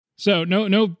So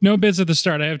no bits at the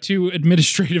start. I have two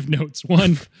administrative notes.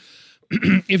 One,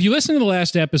 if you listen to the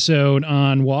last episode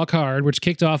on Walk Hard, which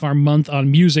kicked off our month on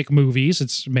music movies,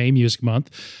 it's May Music Month,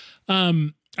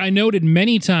 I noted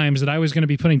many times that I was going to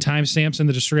be putting timestamps in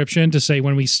the description to say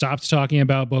when we stopped talking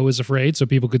about Beau is Afraid so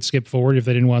people could skip forward if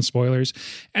they didn't want spoilers.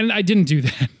 And I didn't do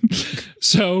that.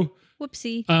 So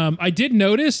whoopsie. I did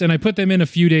notice, and I put them in a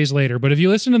few days later. But if you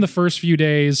listen to the first few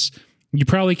days, you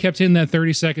probably kept in that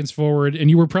 30 seconds forward, and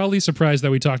you were probably surprised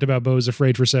that we talked about Beau is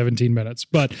Afraid for 17 minutes.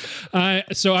 But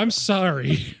so I'm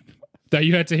sorry that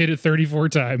you had to hit it 34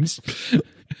 times.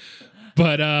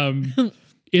 But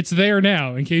it's there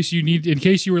now. In case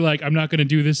you were like, I'm not going to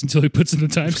do this until he puts in the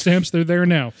timestamps, they're there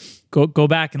now. Go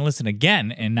back and listen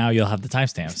again, and now you'll have the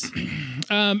timestamps.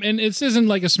 And this isn't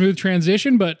like a smooth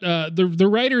transition, but the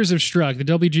writers have struck. The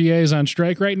WGA is on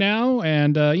strike right now,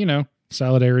 and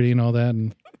solidarity and all that.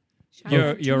 And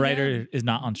your writer is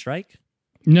not on strike?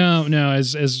 No.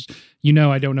 As you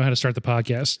know, I don't know how to start the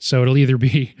podcast, so it'll either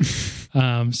be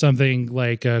something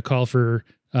like a call for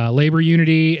labor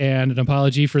unity and an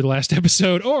apology for the last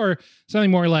episode, or something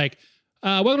more like,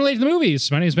 welcome to Late to the Movies.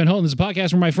 My name is Ben Holton. This is a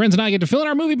podcast where my friends and I get to fill in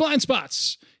our movie blind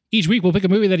spots. Each week, we'll pick a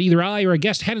movie that either I or a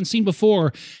guest hadn't seen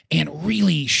before and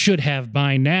really should have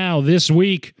by now. This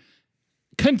week,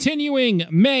 continuing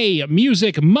May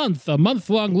Music Month, a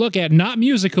month-long look at not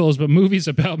musicals, but movies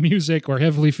about music or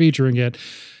heavily featuring it.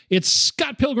 It's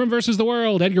Scott Pilgrim versus the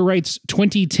World, Edgar Wright's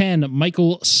 2010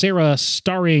 Michael Cera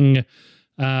starring.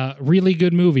 Really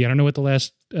good movie. I don't know what the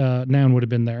last noun would have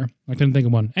been there. I couldn't think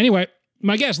of one. Anyway,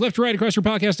 my guest, left to right across your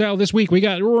podcast style this week, we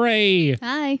got Ray.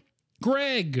 Hi.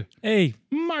 Greg. Hey.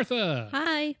 Martha.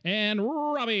 Hi. And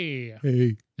Robbie.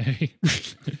 Hey.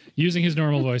 Using his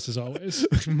normal voice as always.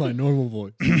 My normal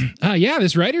voice. Yeah,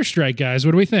 this writer's strike, guys.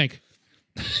 What do we think?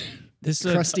 This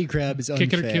Krusty Krab is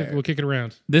unfair. We'll kick it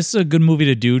around. This is a good movie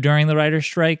to do during the writer's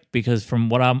strike because from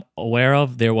what I'm aware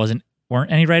of, there weren't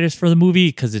any writers for the movie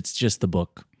because it's just the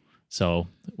book. So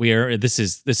this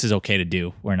is okay to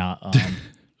do. We're not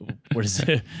what is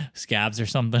it? Scabs or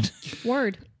something?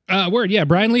 Word. Yeah.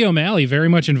 Bryan Lee O'Malley very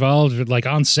much involved, like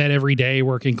on set every day,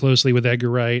 working closely with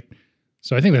Edgar Wright.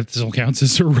 So I think that still counts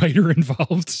as a writer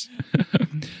involved.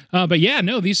 But yeah,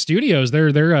 no, these studios,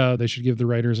 they should give the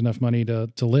writers enough money to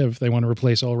live. They want to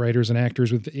replace all writers and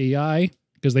actors with AI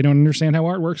because they don't understand how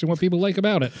art works and what people like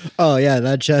about it. Oh yeah,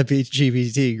 that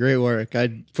ChatGPT, great work.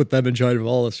 I'd put them in charge of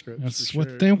all the scripts. That's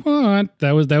what they want.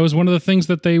 That was one of the things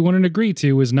that they wouldn't agree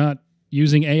to, was not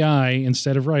using AI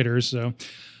instead of writers. So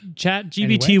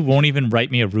ChatGPT won't even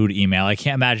write me a rude email. I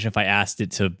can't imagine if I asked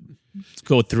it to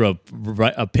go through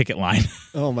a picket line.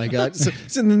 Oh my god! So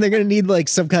then they're gonna need like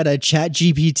some kind of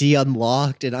ChatGPT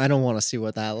unlocked, and I don't want to see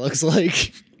what that looks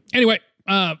like. Anyway,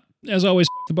 as always,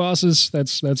 the bosses.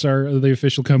 That's the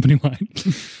official company line.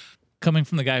 Coming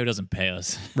from the guy who doesn't pay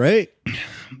us, right?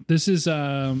 This is.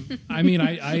 I mean,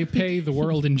 I pay the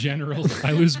world in general.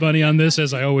 I lose money on this,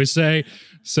 as I always say.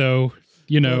 So.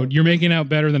 You're making out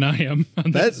better than I am.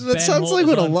 That sounds like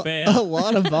what a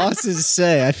lot of bosses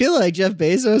say. I feel like Jeff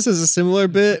Bezos has a similar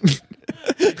bit.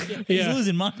 He's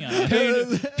losing money on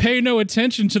it. Pay no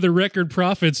attention to the record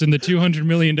profits and the $200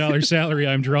 million salary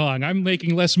I'm drawing. I'm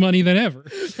making less money than ever.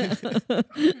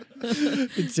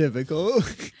 Typical.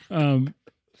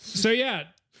 So yeah.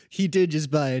 He did just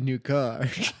buy a new car.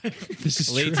 This is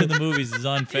Late to the movies is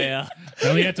unfair. I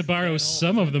only had to borrow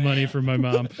some of the money from my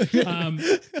mom.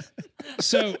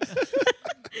 So,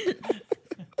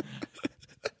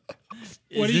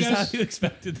 Is this how you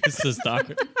expected this to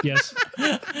start? Yes.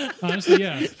 Honestly,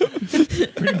 yeah.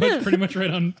 Pretty much right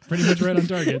on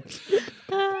target.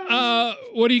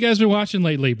 What have you guys been watching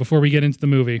lately before we get into the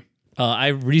movie? I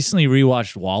recently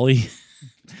rewatched WALL-E.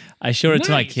 I showed it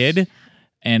to my kid.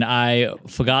 And I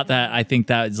forgot that I think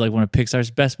that is like one of Pixar's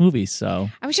best movies. So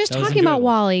I was just talking about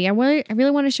WALL-E. I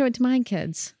really want to show it to my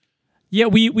kids. Yeah,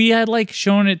 we had like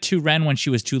shown it to Ren when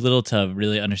she was too little to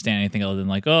really understand anything other than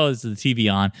like, oh, this is the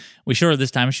TV on. We showed her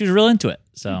this time and she was real into it.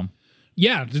 So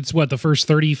yeah, it's the first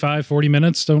 35, 40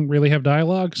 minutes don't really have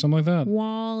dialogue, something like that.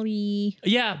 WALL-E.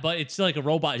 Yeah, but it's like a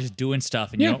robot just doing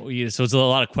stuff. And so it's a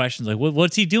lot of questions like,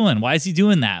 what's he doing? Why is he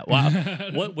doing that? Wow.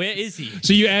 Where is he?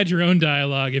 So you add your own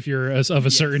dialogue if you're of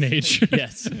a certain age.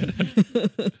 Yes.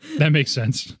 That makes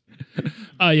sense.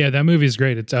 Yeah, that movie is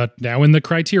great. It's out now in the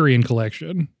Criterion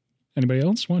Collection. Anybody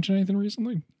else watching anything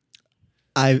recently?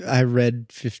 I read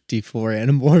 54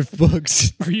 Animorph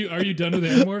books. Are you done with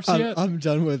Animorphs yet? I'm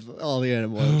done with all the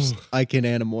Animorphs. I can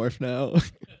Animorph now.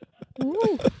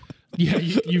 Yeah,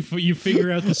 you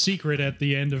figure out the secret at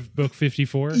the end of book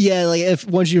 54. Yeah, like if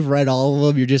once you've read all of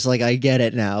them, you're just like, I get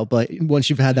it now. But once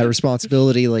you've had that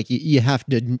responsibility, like you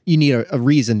need a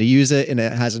reason to use it, and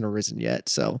it hasn't arisen yet.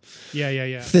 So Yeah.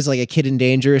 if there's like a kid in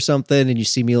danger or something, and you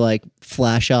see me like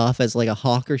flash off as like a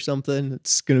hawk or something,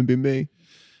 it's gonna be me.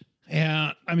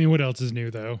 Yeah, I mean, what else is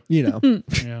new though? You know,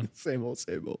 Yeah. same old,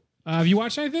 same old. Have you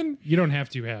watched anything? You don't have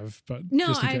to have, but No,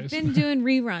 just in I've case. been doing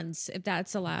reruns, if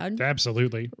that's allowed.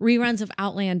 Absolutely. Reruns of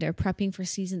Outlander, prepping for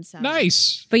season 7.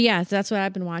 Nice. But yeah, that's what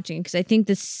I've been watching because I think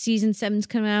the season 7's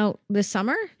coming out this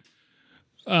summer.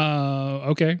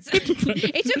 Okay.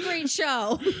 It's a great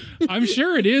show. I'm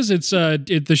sure it is. It's the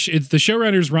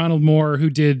showrunners Ronald Moore who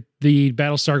did the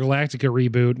Battlestar Galactica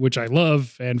reboot, which I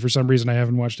love, and for some reason I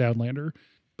haven't watched Outlander.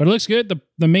 But it looks good.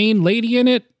 The main lady in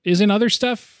it is in other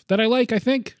stuff that I like, I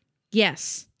think.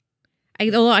 Yes.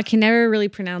 Although I can never really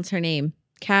pronounce her name.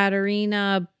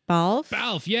 Katarina Balfe?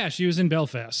 Balfe, yeah, she was in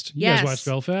Belfast. You Yes. guys watched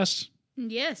Belfast?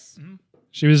 Yes.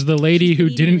 She was the lady She's the who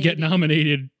leading didn't get lady.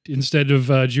 nominated instead of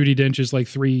Judi Dench's like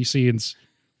 3 scenes.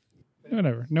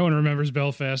 Whatever. No one remembers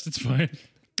Belfast. It's fine.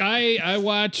 I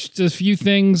watched a few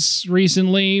things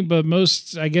recently, but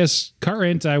most, I guess,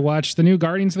 current. I watched the new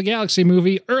Guardians of the Galaxy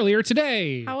movie earlier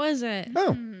today. How was it?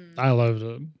 Oh, I loved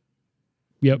it.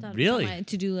 Yep. That's Really? on my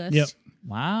to-do list. Yep.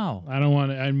 Wow. I don't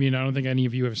want to, I mean, I don't think any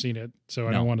of you have seen it, so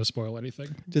I No. don't want to spoil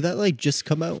anything. did that like just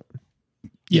come out?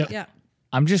 Yep. Yeah.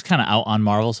 I'm just kind of out on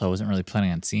Marvel, so I wasn't really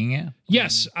planning on seeing it.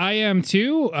 Yes, I am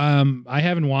too. I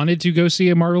haven't wanted to go see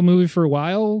a Marvel movie for a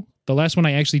while. The last one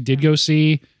I actually did go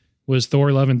see was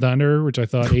Thor: Love and Thunder, which I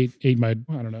thought ate my, I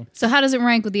don't know. So how does it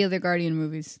rank with the other Guardian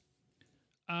movies?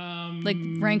 Like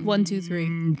rank 1, 2,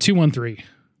 3. 2, 1, 3.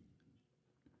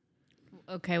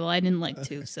 Okay, well I didn't like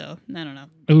 2, so I don't know.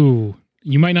 Ooh,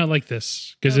 you might not like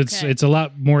this because Okay. it's a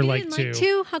lot more You like didn't 2. like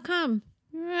 2? How come?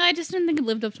 I just didn't think it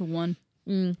lived up to 1.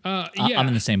 Yeah, I'm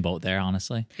in the same boat there,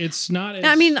 honestly. it's not. As,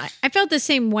 I mean, I felt the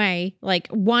same way. Like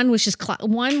 1 was just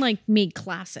one like made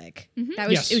classic. That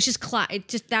was Yes. it was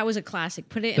just that was a classic.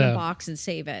 Put it in The- a box and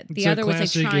save it. it's The a other was like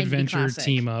classic trying to be adventure classic.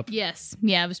 team up. Yes.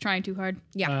 Yeah, I was trying too hard.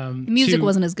 Yeah. The music 2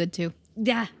 wasn't as good too.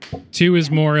 Yeah. 2 is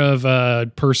more of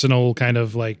a personal kind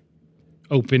of like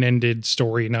open-ended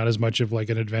story, not as much of like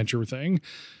an adventure thing.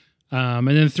 And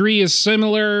then 3 is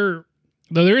similar,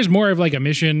 though there is more of like a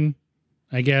mission,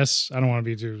 I guess. I don't want to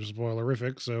be too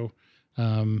spoilerific, so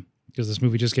because this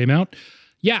movie just came out.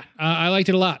 Yeah, I liked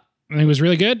it a lot. I think it was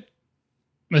really good.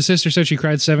 My sister said she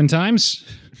cried 7 times.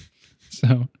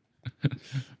 So a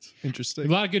Interesting.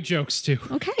 lot of good jokes too.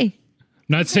 Okay.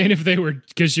 Not saying if they were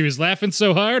because she was laughing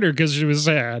so hard or because she was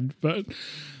sad, but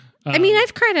I mean,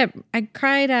 I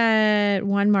cried at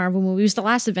one Marvel movie. It was the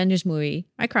last Avengers movie.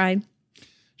 I cried.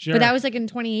 sure. But that was like in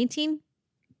 2018.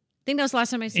 I think that was the last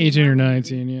time I seen 18 or Marvel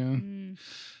 19, movie. yeah.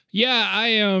 Yeah,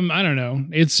 I don't know.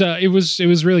 It's it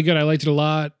was really good. I liked it a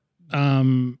lot.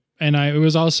 And it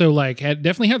was also like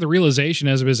definitely had the realization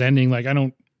as it was ending, like I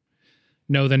don't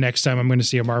know the next time I'm going to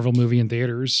see a Marvel movie in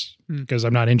theaters because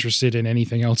I'm not interested in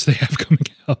anything else they have coming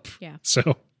up. Yeah.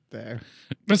 So There.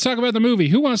 let's talk about the movie.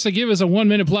 Who wants to give us a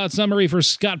 1-minute plot summary for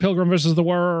Scott Pilgrim versus the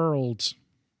World?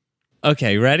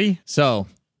 Okay, ready? So,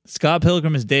 Scott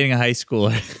Pilgrim is dating a high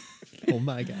schooler, Oh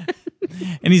my god.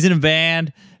 and he's in a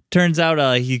band. Turns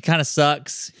out he kind of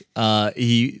sucks.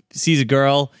 He sees a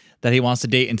girl that he wants to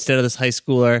date instead of this high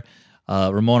schooler,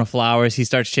 Ramona Flowers. He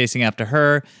starts chasing after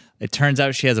her. It turns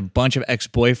out she has a bunch of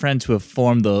ex-boyfriends who have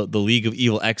formed the League of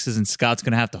Evil Exes, and Scott's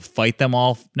going to have to fight them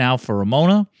all now for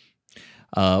Ramona.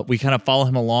 We kind of follow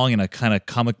him along in a kind of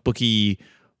comic booky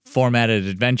formatted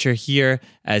adventure here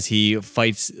as he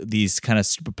fights these kind of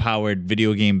superpowered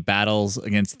video game battles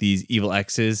against these evil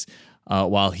exes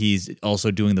while he's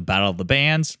also doing the Battle of the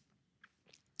Bands.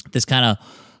 This kind of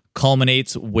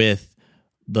culminates with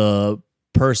the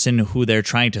person who they're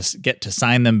trying to get to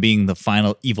sign them being the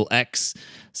final evil X.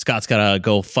 Scott's got to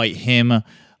go fight him.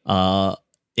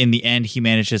 In the end, he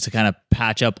manages to kind of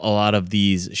patch up a lot of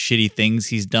these shitty things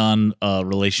he's done,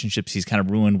 relationships he's kind of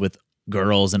ruined with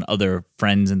girls and other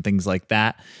friends and things like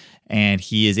that. And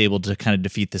he is able to kind of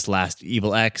defeat this last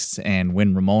evil X and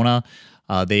win Ramona.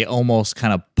 They almost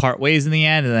kind of part ways in the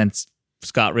end. And then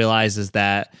Scott realizes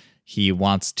that he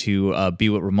wants to be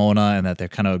with Ramona and that they're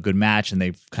kind of a good match and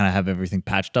they kind of have everything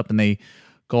patched up and they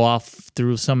go off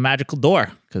through some magical door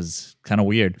because kind of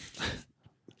weird.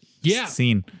 Yeah.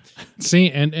 Scene.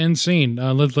 Scene.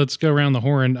 Let's go around the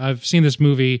horn. I've seen this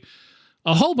movie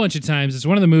a whole bunch of times. It's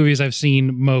one of the movies I've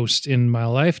seen most in my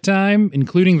lifetime,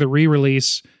 including the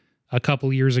re-release a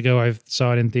couple years ago. I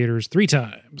saw it in theaters 3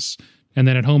 times and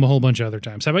then at home a whole bunch of other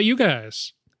times. How about you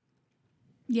guys?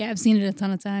 Yeah, I've seen it a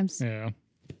ton of times. Yeah.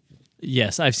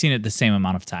 Yes, I've seen it the same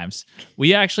amount of times.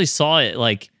 We actually saw it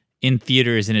like in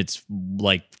theaters, and it's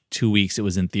like 2 weeks it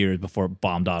was in theaters before it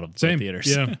bombed out of the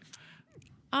theaters. Yeah.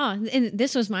 Oh, and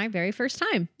this was my very first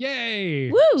time.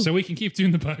 Yay. Woo! So we can keep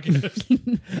doing the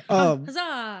podcast.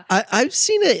 Huzzah! I've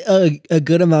seen it a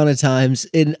good amount of times,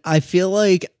 and I feel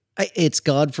like it's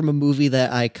gone from a movie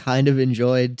that I kind of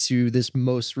enjoyed to this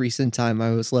most recent time.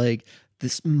 I was like,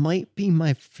 this might be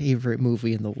my favorite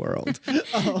movie in the world.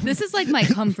 This is like my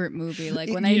comfort movie.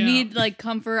 Like when I need like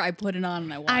comfort, I put it on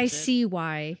and I watch it. I see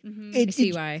why. I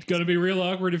see why. It's gonna be real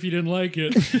awkward if you didn't like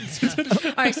it.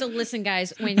 All right, so listen,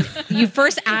 guys. When you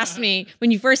first asked me,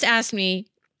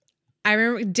 I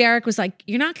remember Derek was like,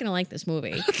 "You're not gonna like this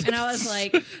movie," and I was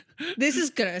like, "This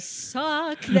is gonna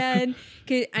suck." Then,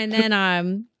 and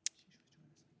then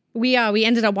we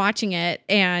ended up watching it,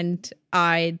 and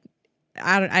I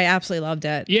absolutely loved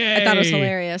it. Yay. I thought it was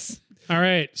hilarious. All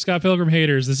right, Scott Pilgrim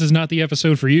haters, this is not the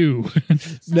episode for you.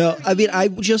 No, I mean, I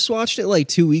just watched it like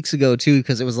 2 weeks ago too,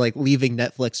 because it was like leaving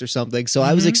Netflix or something. So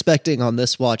I was expecting on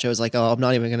this watch, I was like, oh, I'm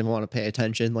not even going to want to pay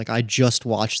attention. Like, I just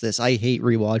watched this. I hate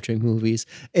rewatching movies.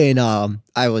 And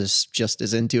I was just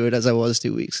as into it as I was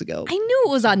 2 weeks ago. I knew it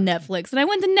was on Netflix, and I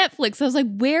went to Netflix. I was like,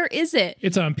 "Where is it?"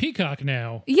 It's on Peacock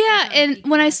now. Yeah, and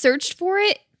when I searched for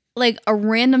it, like a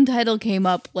random title came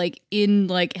up, like in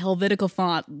like Helvetica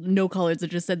font, no colors. That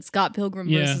just said Scott Pilgrim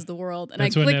versus the World, and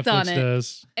That's I what clicked Netflix on it,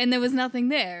 does. and there was nothing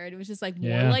there. It was just like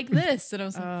more like this, and I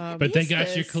was like, But "What they is got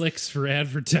your this?" clicks for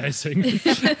advertising.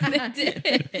 They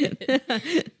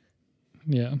did.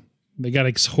 Yeah. They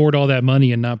got to hoard all that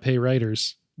money and not pay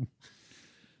writers.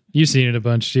 You've seen it a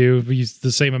bunch too.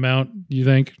 The same amount, you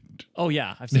think? Oh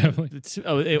yeah, I've seen Definitely.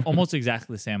 it almost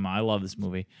exactly the same amount. I love this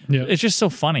movie. Yeah. It's just so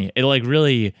funny. It like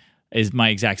really is my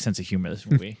exact sense of humor. This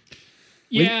movie.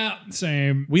 Yeah,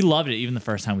 same. We loved it even the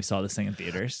first time we saw this thing in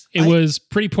theaters. It was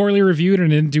pretty poorly reviewed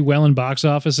and didn't do well in box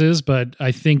offices, but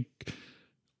I think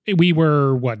we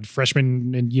were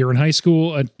freshman year in high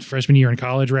school, freshman year in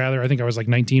college rather. I think I was like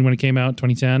 19 when it came out,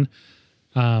 2010.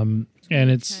 And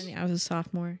it's I was a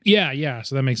sophomore. yeah,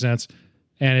 so that makes sense.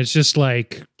 And it's just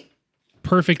like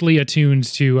perfectly attuned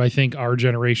to, I think, our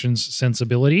generation's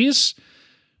sensibilities.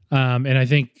 And I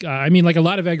think, I mean, like a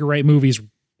lot of Edgar Wright movies,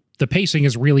 the pacing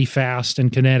is really fast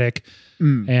and kinetic.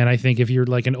 And I think if you're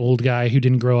like an old guy who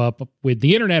didn't grow up with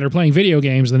the internet or playing video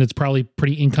games, then it's probably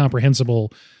pretty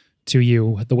incomprehensible to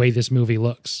you the way this movie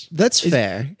looks. That's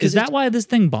fair. Is that why this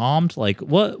thing bombed? Like,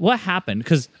 what happened?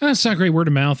 Because That's not great word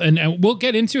of mouth. And we'll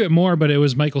get into it more, but it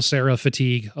was Michael Cera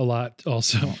fatigue a lot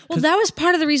also. Well, that was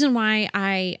part of the reason why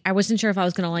I wasn't sure if I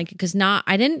was going to like it, because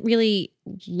I didn't really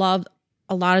love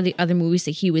a lot of the other movies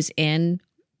that he was in.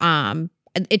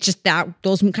 It's just that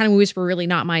those kind of movies were really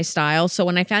not my style. So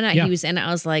when I found out he was in it,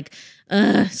 I was like,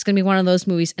 it's going to be one of those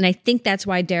movies. And I think that's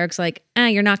why Derek's like,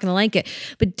 you're not going to like it.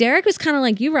 But Derek was kind of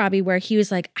like you, Robbie, where he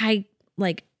was like, I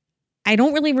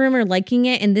don't really remember liking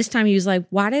it. And this time he was like,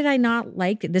 why did I not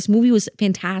like it? This movie was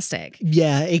fantastic.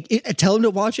 Yeah, tell him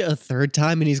to watch it a third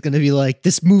time, and he's going to be like,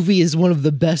 this movie is one of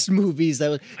the best movies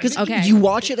that was. Because you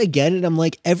watch it again, and I'm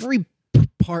like, every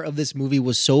part of this movie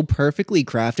was so perfectly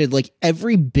crafted. Like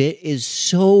every bit is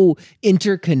so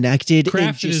interconnected.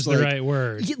 Crafted is the right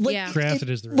word. Crafted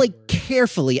is the right word.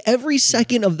 carefully. Every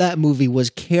second of that movie was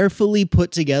carefully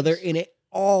put together, and it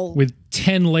all with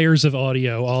 10 layers of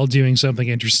audio, all doing something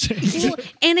interesting. Well,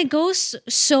 and it goes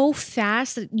so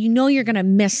fast that you know you're gonna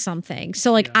miss something.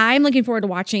 So like I'm looking forward to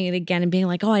watching it again and being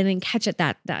like, I didn't catch it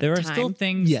that there time. are still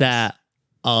things that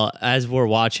as we're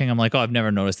watching, I'm like, I've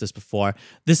never noticed this before.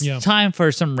 This time,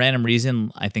 for some random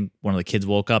reason, I think one of the kids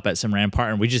woke up at some random part,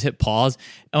 and we just hit pause.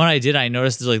 And when I did, I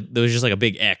noticed there was just like a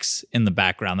big X in the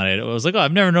background that I was like,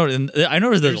 I've never noticed. And I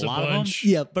noticed there's a lot bunch. of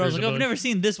them. Yeah, but I was like, I've never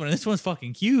seen this one, and this one's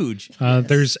fucking huge.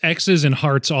 There's X's and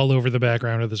hearts all over the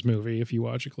background of this movie if you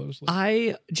watch it closely.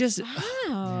 I just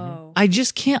Wow.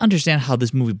 can't understand how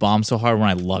this movie bombed so hard when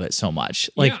I love it so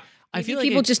much. Like. I feel like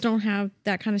people just don't have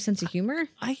that kind of sense of humor.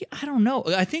 I don't know.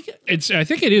 I think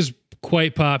it is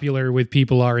quite popular with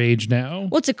people our age now.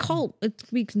 Well, it's a cult. It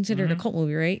could be considered a cult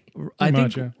movie, right? I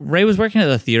think Ray was working at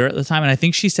the theater at the time, and I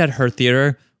think she said her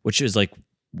theater, which is like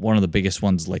one of the biggest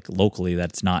ones like locally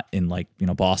that's not in like,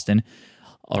 Boston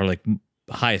or like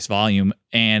highest volume.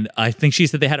 And I think she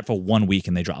said they had it for 1 week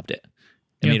and they dropped it.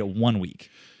 They made it 1 week.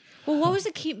 Well, what was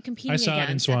it competing I saw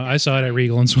against? it in I saw it at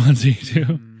Regal in Swansea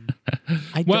too.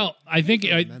 I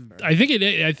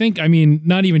mean,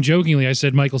 not even jokingly, I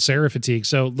said Michael Cera fatigue.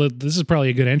 So this is probably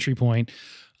a good entry point.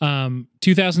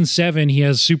 2007, he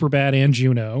has Superbad and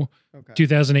Juno. Okay.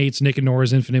 2008's Nick and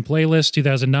Nora's Infinite Playlist.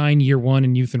 2009, Year One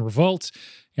and Youth in Revolt.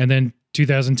 And then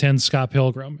 2010, Scott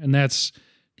Pilgrim. And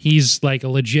he's like a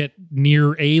legit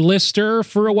near A-lister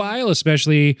for a while,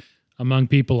 especially among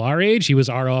people our age. He was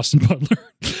our Austin Butler.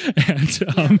 And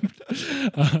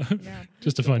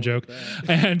just a fun joke.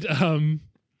 And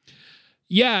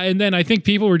and then I think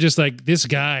people were just like, this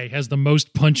guy has the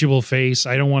most punchable face.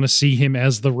 I don't want to see him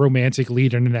as the romantic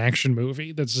lead in an action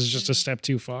movie. This is just a step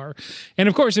too far. And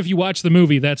of course, if you watch the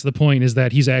movie, that's the point, is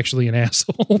that he's actually an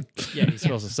asshole. Yeah, he's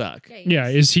supposed to suck.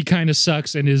 Is he kind of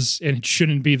sucks and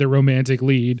shouldn't be the romantic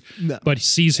lead, but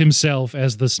sees himself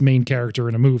as this main character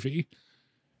in a movie.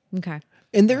 Okay.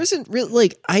 And there isn't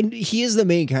really he is the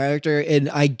main character, and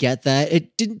I get that.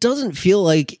 It doesn't feel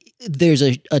like there's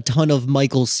a ton of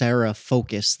Michael Cera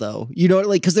focus, though. You know,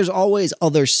 like, because there's always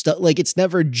other stuff. Like, it's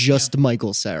never just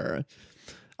Michael Cera.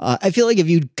 I feel like if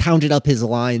you counted up his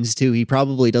lines too, he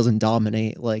probably doesn't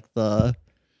dominate like the.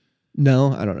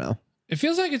 No, I don't know. It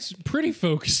feels like it's pretty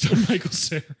focused on Michael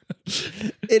Cera.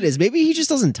 It is. Maybe he just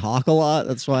doesn't talk a lot.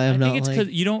 That's why I'm not. I think it's because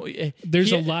you don't.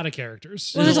 There's a lot of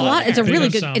characters. Well, there's a lot. It's a really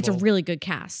good. ensemble. It's a really good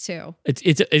cast too.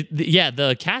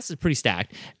 The cast is pretty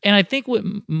stacked, and I think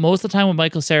most of the time with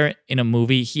Michael Cera in a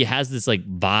movie, he has this like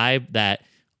vibe that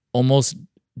almost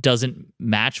doesn't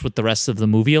match with the rest of the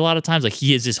movie. A lot of times, like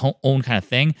he is his own kind of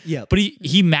thing. Yeah, but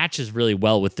he matches really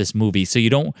well with this movie, so you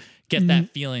don't get that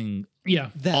feeling.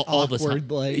 Yeah, that all awkward,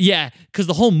 the time. Yeah, because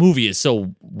the whole movie is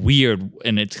so weird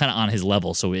and it's kind of on his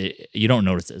level, so you don't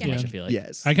notice it as much. I feel like.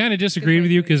 Yes, I kind of disagreed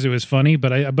with you because it was funny,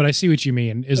 but I see what you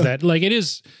mean. Is that like it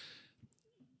is?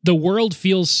 The world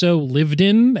feels so lived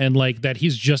in, and like that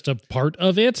he's just a part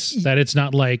of it. That it's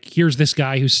not like here's this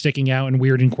guy who's sticking out and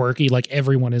weird and quirky. Like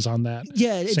everyone is on that.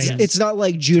 Yeah, it's not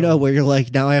like Juno where you're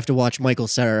like, now I have to watch Michael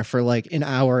Cera for like an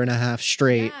hour and a half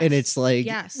straight, and it's like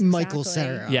Michael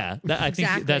Cera. Yeah, I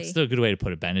think that's the good way to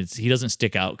put it, Ben. He doesn't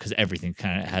stick out because everything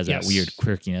kind of has that weird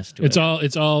quirkiness to it.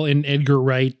 It's all in Edgar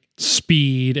Wright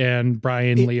speed and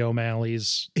Bryan Lee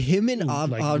O'Malley's. Him and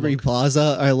Aubrey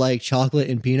Plaza are like chocolate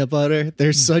and peanut butter.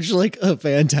 They're such like a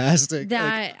fantastic.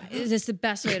 That is the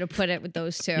best way to put it with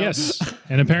those two. Yes,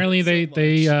 and apparently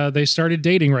they started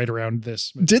dating right around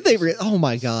this. Did they? Oh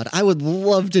my god! I would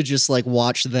love to just like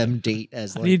watch them date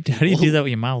as like. How do you do that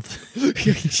with your mouth?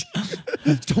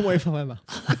 Don't worry about my mouth.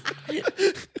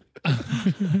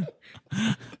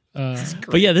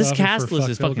 But yeah, this cast list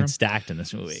is fucking stacked in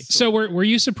this movie. So were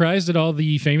you surprised at all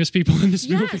the famous people in this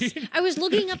movie? I was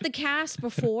looking up the cast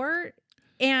before,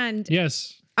 and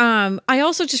yes. I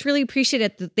also just really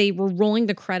appreciated that they were rolling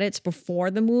the credits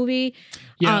before the movie.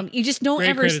 Yeah. You just don't Great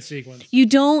ever credit sequence. You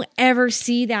don't ever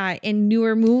see that in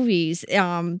newer movies.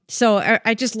 So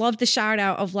I just love the shout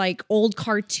out of like old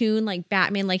cartoon like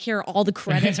Batman, like here are all the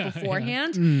credits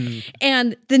beforehand.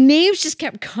 And the names just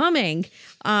kept coming.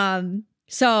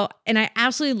 So, and I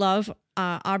absolutely love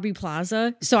Aubrey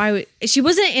Plaza. So she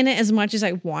wasn't in it as much as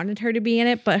I wanted her to be in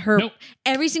it, but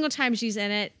every single time she's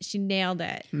in it, she nailed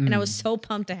it. And I was so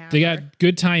pumped to have They her. got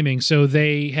good timing. So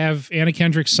they have Anna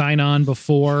Kendrick sign on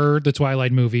before the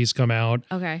Twilight movies come out.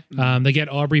 Okay. They get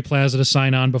Aubrey Plaza to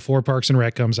sign on before Parks and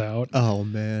Rec comes out. Oh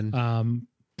man.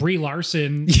 Brie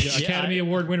Larson, Academy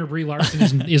Award winner Brie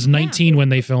Larson is 19 when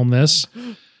they film this.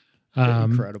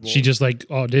 Incredible. She just like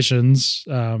auditions.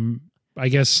 I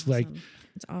guess like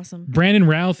it's awesome. Brandon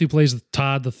Routh, who plays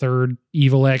Todd, the third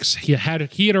evil X, he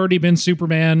had already been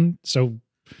Superman. So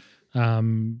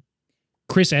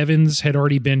Chris Evans had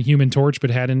already been Human Torch, but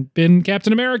hadn't been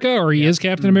Captain America, or he is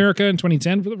Captain America in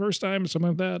 2010 for the first time, or something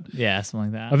like that. Yeah,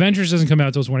 something like that. Avengers doesn't come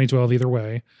out till 2012 either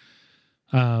way.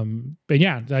 But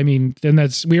yeah, I mean, then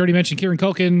we already mentioned Kieran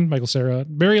Culkin, Michael Cera,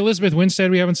 Mary Elizabeth Winstead,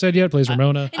 we haven't said yet, plays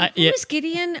Ramona. And who is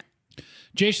Gideon?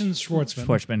 Jason Schwartzman.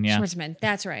 Schwartzman,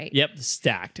 that's right. Yep,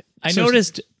 stacked. I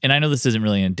noticed, and I know this isn't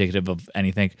really indicative of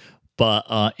anything,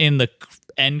 but in the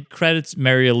end credits,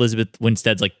 Mary Elizabeth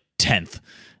Winstead's like 10th.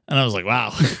 And I was like,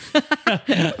 wow.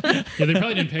 Yeah, they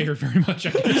probably didn't pay her very much,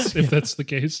 I guess, if that's the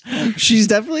case. She's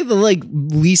definitely the like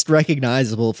least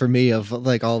recognizable for me of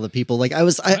like all the people. Like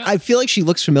I feel like she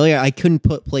looks familiar. I couldn't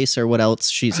place her what else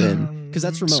she's in because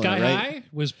that's Ramona, Sky right? High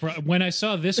was when I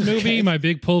saw this movie. My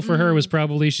big pull for her was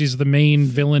probably she's the main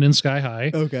villain in Sky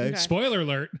High. Okay. Spoiler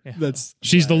alert. That's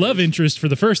She's the love interest for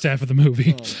the first half of the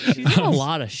movie. She's in a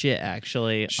lot of shit,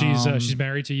 actually. She's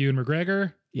married to Ewan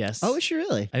McGregor. Yes. Oh, is she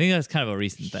really? I think that's kind of a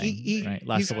recent thing, right?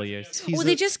 Last couple of years. Well,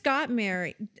 they just got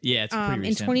married. Yeah, it's pretty in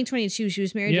recent. 2022. She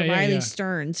was married to Riley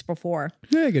Stearns before.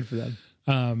 Yeah, good for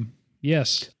them.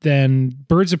 Yes. Then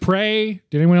Birds of Prey.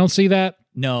 Did anyone else see that?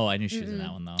 No, I knew she was in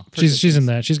that one though. She's in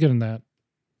that. She's good in that.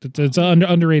 It's an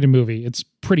underrated movie. It's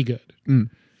pretty good. And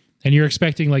you're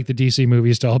expecting like the DC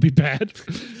movies to all be bad,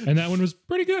 and that one was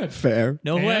pretty good. Fair.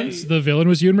 No way. The villain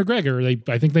was Ewan McGregor.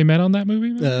 I think they met on that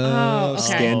movie. okay.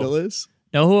 Scandalous.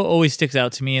 Know who always sticks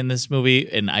out to me in this movie,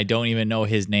 and I don't even know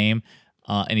his name,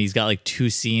 and he's got like 2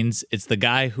 scenes. It's the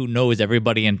guy who knows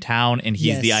everybody in town, and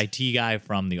he's the IT guy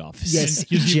from The Office.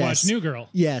 Yes. You watch New Girl.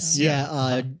 Yes.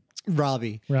 Yeah.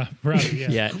 Robbie. Robbie, yeah.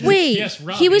 Yeah. Wait, Yes,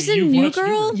 Robbie, he was in you've New watched New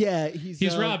Girl? Girl. Yeah,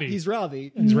 He's Robbie. He's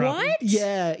Robbie. It's Robbie. What?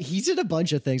 Yeah, he's in a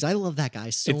bunch of things. I love that guy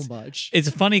so much. It's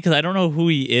funny because I don't know who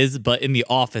he is, but in The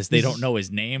Office, they don't know his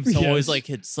name. So Yes. always like,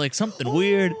 it's like something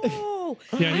weird. Oh,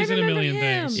 Yeah, he's I in a remember million him.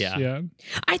 things. Yeah.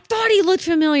 I thought he looked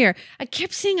familiar. I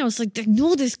kept saying, I was like, I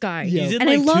know this guy. Yeah. He's in And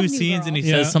I like love 2 New scenes Girl. and he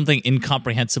Yeah. says something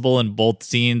incomprehensible in both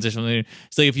scenes or something.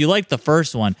 So if you like the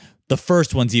first one, the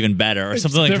first one's even better or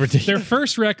something like Their ridiculous.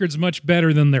 first record's much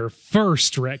better than their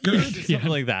first record. Something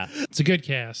like that. It's a good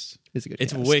cast. It's a good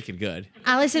It's cast. wicked good.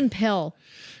 Alison Pill.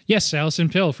 Yes, Alison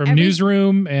Pill from Every-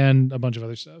 Newsroom and a bunch of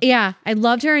other stuff. Yeah, I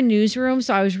loved her in Newsroom,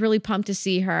 so I was really pumped to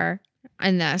see her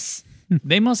in this.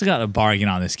 They must have got a bargain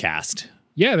on this cast.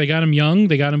 Yeah, they got him young.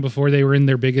 They got him before they were in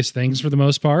their biggest things for the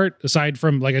most part. Aside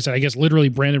from, like I said, I guess literally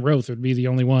Brandon Routh would be the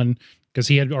only one because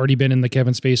he had already been in the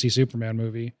Kevin Spacey Superman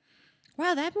movie.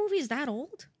 Wow, that movie is that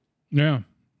old? Yeah,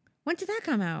 When did that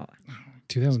come out?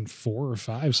 2004 or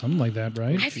 5, something like that,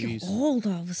 right? I feel old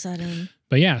all of a sudden.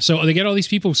 But yeah, so they get all these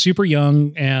people super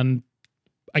young, and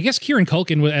I guess Kieran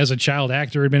Culkin as a child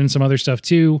actor had been in some other stuff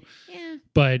too. Yeah.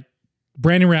 But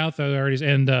Brandon Routh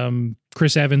and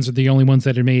Chris Evans are the only ones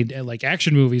that had made like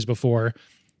action movies before.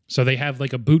 So they have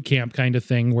like a boot camp kind of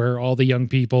thing where all the young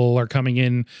people are coming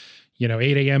in, 8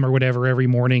 a.m. or whatever every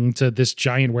morning to this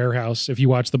giant warehouse. If you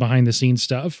watch the behind the scenes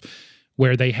stuff,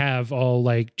 where they have all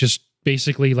like just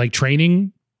basically like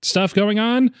training stuff going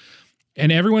on.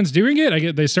 And everyone's doing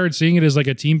it. They started seeing it as like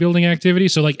a team building activity.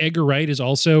 So like Edgar Wright is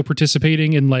also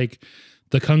participating in like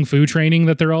the kung fu training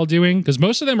that they're all doing, because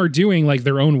most of them are doing like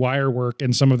their own wire work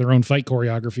and some of their own fight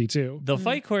choreography too. The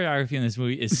fight choreography in this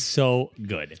movie is so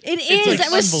good. It It's, is. like,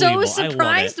 I was so unbelievable. I love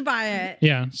surprised by it.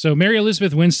 Yeah. So Mary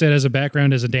Elizabeth Winstead has a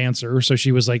background as a dancer, so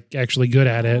she was like actually good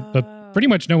at it, but pretty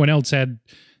much no one else had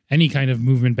any kind of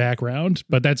movement background.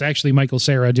 But that's actually Michael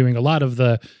Cera doing a lot of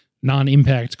the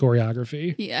non-impact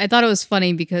choreography. Yeah, I thought it was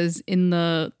funny because in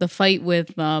the fight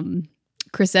with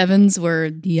Chris Evans, where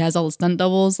he has all the stunt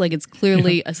doubles, like it's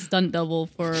clearly a stunt double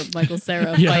for Michael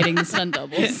Cera fighting the stunt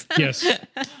doubles. Yes.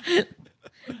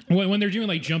 When they're doing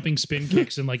like jumping spin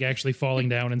kicks and like actually falling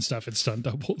down and stuff, it's stunt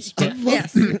doubles. But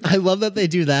Yes. I love that they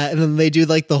do that, and then they do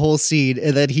like the whole scene,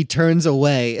 and then he turns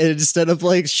away, and instead of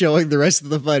like showing the rest of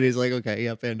the fight, he's like, "Okay,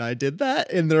 yep," and I did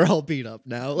that, and they're all beat up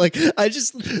now. Like I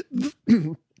just.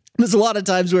 There's a lot of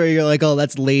times where you're like, "Oh,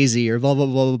 that's lazy," or blah blah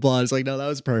blah blah blah. It's like, no, that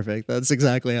was perfect. That's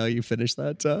exactly how you finish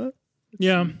that.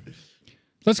 yeah.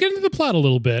 Let's get into the plot a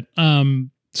little bit.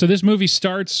 So this movie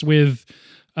starts with,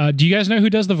 do you guys know who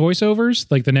does the voiceovers?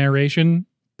 Like the narration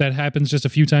that happens just a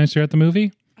few times throughout the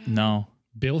movie? No.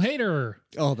 Bill Hader.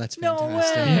 Oh, that's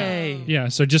fantastic. Hey. Yeah.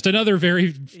 So just another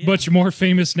very much more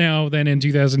famous now than in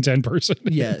 2010 person.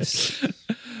 Yes.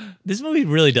 This movie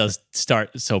really does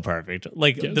start so perfect.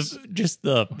 Like Yes.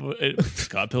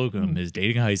 Scott Pilgrim is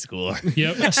dating a high schooler.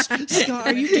 Yep. Scott,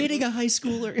 are you dating a high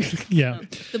schooler? Yeah.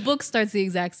 The book starts the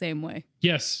exact same way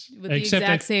Yes. with the Except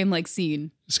exact that same like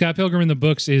scene. Scott Pilgrim in the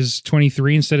books is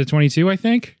 23 instead of 22, I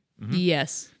think.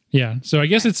 Yes. Yeah. So I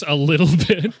guess it's a little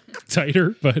bit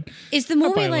tighter, but Is the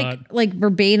Not by movie a like lot. like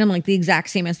verbatim, like the exact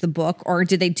same as the book, or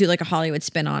did they do like a Hollywood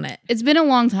spin on it? It's been a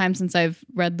long time since I've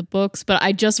read the books, but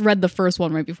I just read the first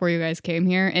one right before you guys came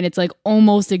here, and it's like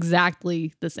almost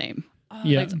exactly the same. Oh,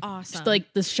 Yeah. that's awesome. Just,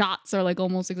 like the shots are like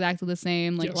almost exactly the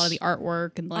same, like a lot of the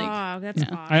artwork and like oh, that's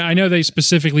awesome. I know they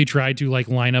specifically tried to like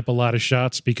line up a lot of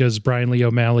shots because Bryan Lee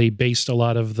O'Malley based a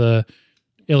lot of the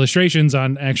illustrations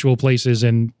on actual places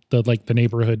in the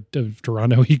neighborhood of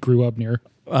Toronto he grew up near.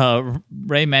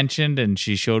 Ray mentioned, and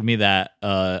she showed me that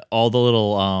all the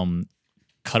little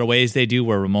cutaways they do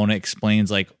where Ramona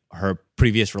explains like her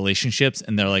previous relationships,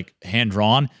 and they're like hand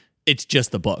drawn. It's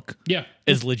just the book. Yeah.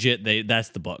 It's legit. That's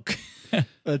the book.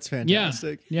 That's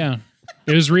fantastic. Yeah.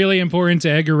 It was really important to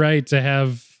Edgar Wright to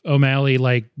have O'Malley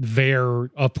like there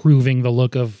approving the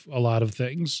look of a lot of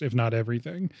things, if not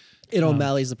everything. And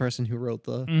O'Malley's the person who wrote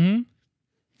the. Mm-hmm.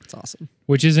 It's awesome.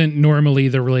 Which isn't normally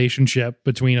the relationship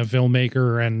between a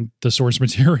filmmaker and the source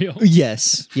material.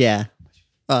 Yes. Yeah.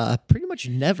 Pretty much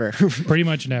never. Pretty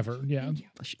much never. Yeah.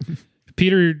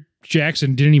 Peter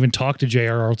Jackson didn't even talk to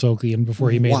J.R.R. Tolkien before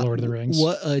he made Wow, Lord of the Rings.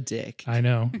 What a dick. I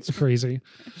know. It's crazy.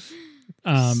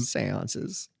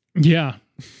 Seances. Yeah.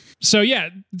 So yeah,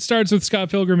 it starts with Scott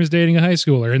Pilgrim is dating a high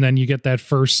schooler, and then you get that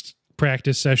first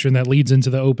practice session that leads into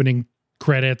the opening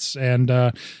credits, and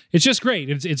it's just great.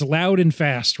 It's loud and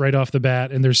fast right off the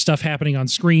bat, and there's stuff happening on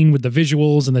screen with the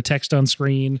visuals and the text on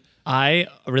screen. I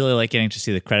really like getting to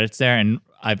see the credits there, and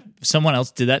someone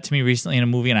else did that to me recently in a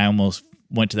movie, and I almost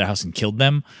went to their house and killed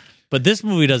them. But this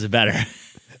movie does it better.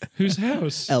 Whose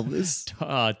house? Elvis.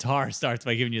 Tar starts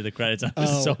by giving you the credits. I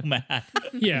was so mad.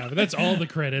 Yeah, but that's all the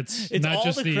credits, It's not all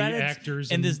just the credits, actors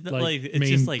and and there's like it's main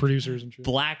just like producers and shit.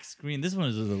 black screen. This one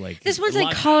is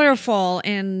like colorful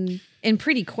and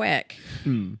pretty quick.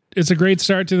 It's a great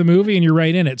start to the movie, and you're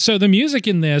right in it. So the music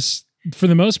in this, for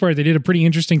the most part, they did a pretty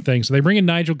interesting thing. So they bring in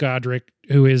Nigel Godrich,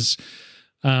 who is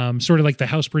sort of like the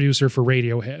house producer for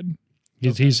Radiohead.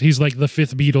 He's like the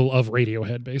fifth Beatle of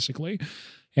Radiohead, basically.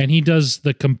 And he does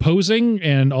the composing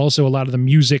and also a lot of the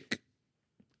music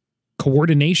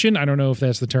coordination. I don't know if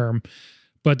that's the term,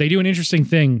 but they do an interesting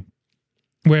thing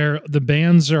where the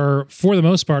bands are, for the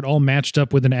most part, all matched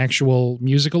up with an actual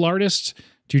musical artist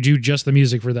to do just the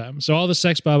music for them. So all the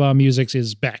Sex Baba music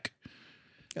is Beck.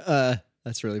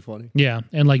 That's really funny. Yeah.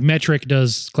 And like Metric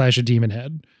does Clash of Demon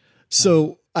Head.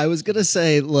 So I was going to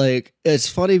say, like, it's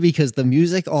funny because the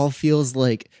music all feels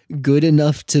like good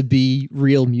enough to be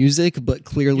real music, but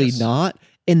clearly not.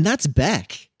 And that's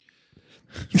Beck.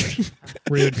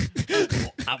 Rude.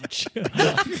 Ouch.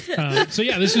 So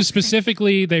yeah, this is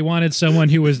specifically, they wanted someone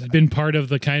who has been part of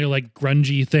the kind of like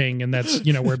grungy thing. And that's,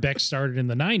 where Beck started in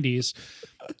the 90s.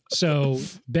 So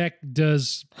Beck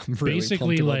does Really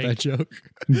basically pumped about that like joke.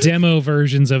 demo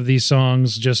versions of these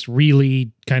songs, just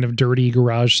really kind of dirty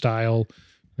garage style,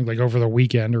 like over the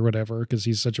weekend or whatever, because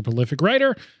he's such a prolific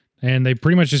writer. And they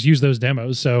pretty much just use those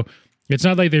demos. So it's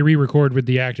not like they re-record with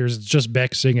the actors. It's just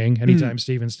Beck singing anytime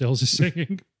Steven Stills is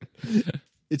singing.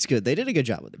 It's good. They did a good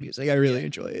job with the music. I really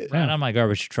enjoy it. Right on my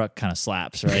garbage truck kind of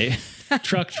slaps, right?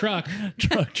 Truck. truck.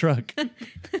 Boom,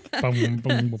 boom,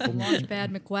 boom, boom.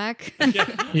 Launchpad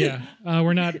McQuack. Yeah.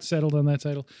 We're not settled on that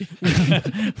title.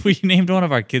 We named one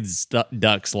of our kids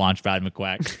ducks Launchpad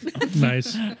McQuack.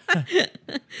 Nice.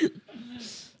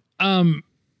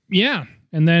 Yeah.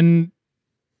 And then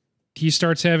he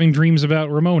starts having dreams about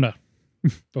Ramona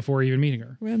before even meeting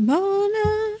her.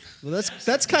 Ramona. Well,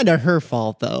 that's kind of her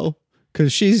fault though,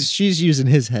 because she's using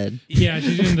his head. Yeah,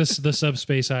 she's doing the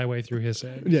subspace highway through his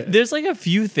head. Yeah. There's like a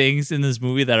few things in this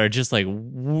movie that are just like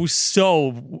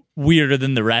so weirder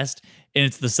than the rest. And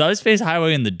it's the subspace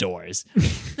highway and the doors.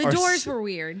 The doors were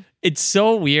weird. It's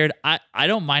so weird. I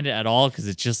don't mind it at all because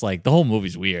it's just like the whole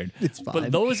movie's weird. It's fine.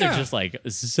 But those are just like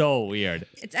so weird.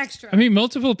 It's extra. I mean,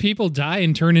 multiple people die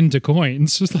and turn into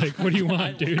coins. It's like, what do you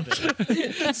want, dude?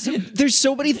 There's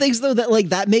so many things though that like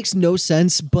that makes no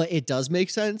sense, but it does make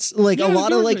sense. Like Yeah, a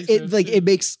lot the of doors like make it sense, like yeah. it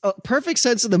makes perfect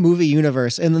sense in the movie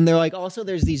universe, and then they're like also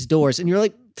there's these doors, and you're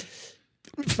like,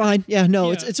 fine, yeah,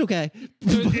 no, Yeah. it's okay.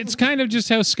 It's kind of just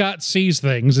how Scott sees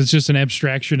things. It's just an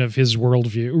abstraction of his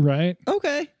worldview, right?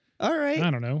 Okay, all right.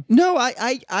 I don't know. No,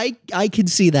 I can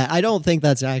see that. I don't think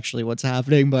that's actually what's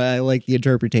happening, but I like the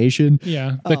interpretation.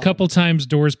 Yeah. The couple times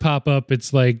doors pop up,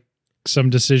 it's like some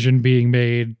decision being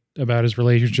made about his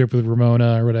relationship with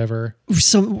Ramona or whatever.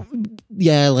 So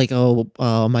yeah, like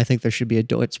I think there should be a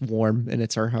door. It's warm and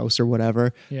it's our house or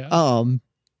whatever. Yeah.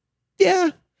 Yeah,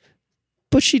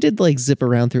 but she did like zip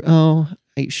around through.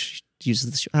 She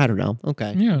uses this. I don't know.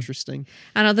 Okay, Yeah. interesting.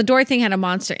 I don't know. The door thing had a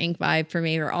Monster Inc. vibe for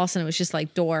me, or all of a sudden it was just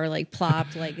like door, like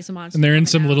plopped, like it's a monster. And they're in coming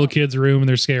some out. little kid's room and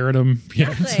they're scaring them. Yeah.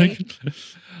 It's Exactly.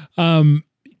 like,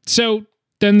 so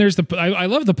then there's I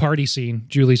love the party scene,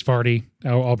 Julie's party,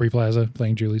 Aubrey Plaza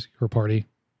playing her party.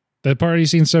 The party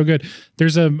scene's so good.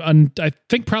 There's I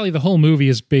think probably the whole movie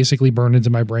is basically burned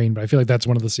into my brain, but I feel like that's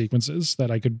one of the sequences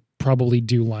that I could probably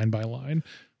do line by line.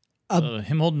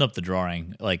 Him holding up the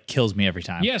drawing like kills me every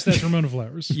time. Yes, that's Ramona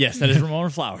Flowers. Yes, that is Ramona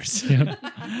Flowers. Yeah.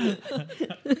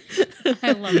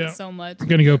 I love Yeah. it so much. I'm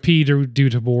gonna go pee due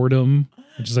to boredom,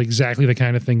 which is like exactly the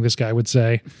kind of thing this guy would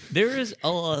say. There is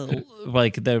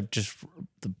like the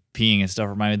peeing and stuff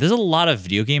remind me. There's a lot of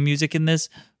video game music in this,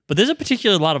 but there's a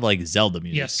particular lot of like Zelda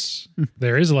music. Yes,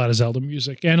 there is a lot of Zelda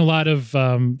music and a lot of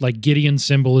like Gideon's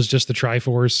symbol is just the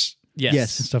Triforce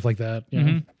Yes. and stuff like that.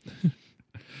 Yeah.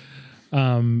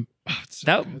 It's so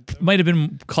That good, though. might have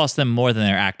been cost them more than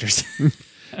their actors.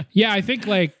 Yeah, I think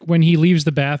like when he leaves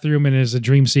the bathroom and is a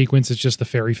dream sequence, it's just the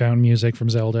fairy fountain music from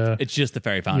Zelda. It's just the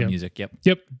fairy fountain Yeah. music. Yep.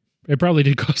 Yep. It probably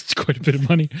did cost quite a bit of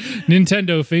money.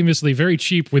 Nintendo famously very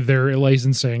cheap with their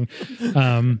licensing.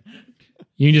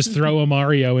 You can just throw a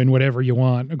Mario in whatever you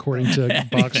want according to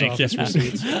box Anything, office yeah.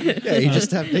 receipts. Yeah, you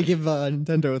just have to give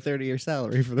Nintendo a 30-year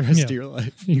salary for the rest Yeah. of your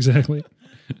life. Exactly.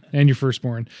 And your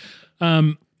firstborn.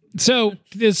 So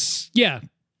this, yeah,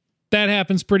 that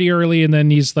happens pretty early, and then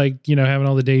he's like, having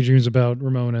all the daydreams about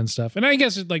Ramona and stuff. And I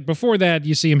guess like before that,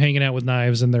 you see him hanging out with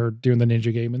knives and they're doing the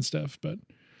ninja game and stuff. But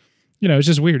it's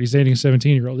just weird. He's dating a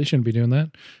 17-year-old. He shouldn't be doing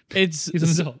that. He's an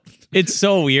adult. It's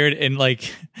so weird. And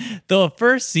like the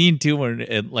first scene too, when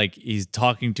he's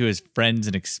talking to his friends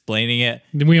and explaining it.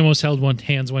 We almost held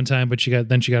hands one time, but she got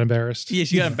embarrassed. Yeah,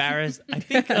 she got embarrassed. I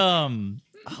think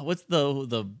what's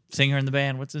the singer in the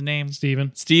band? What's his name?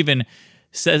 Steven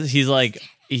says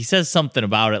he says something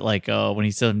about it, like when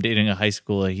he said I'm dating a high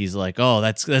schooler, he's like, oh,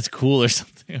 that's cool or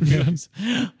something.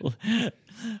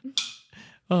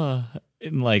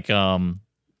 And like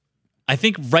I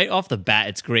think right off the bat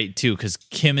it's great too, because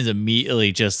Kim is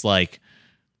immediately just like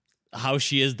how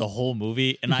she is the whole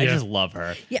movie, and I just love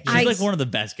her. Yeah, she's like one of the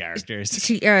best characters.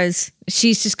 She is.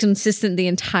 She's just consistent the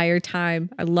entire time.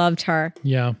 I loved her.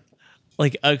 Yeah.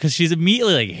 Like, because she's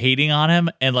immediately like hating on him,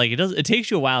 and like it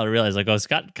takes you a while to realize, like, oh,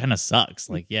 Scott kind of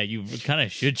sucks. Like, yeah, you kind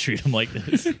of should treat him like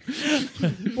this.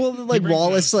 Well, like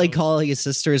Wallace, like calling his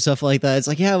sister and stuff like that. It's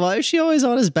like, yeah, why is she always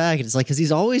on his back? And it's like, because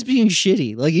he's always being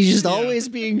shitty. Like, he's just always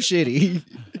being shitty.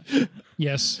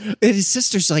 Yes. And his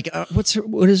sister's like,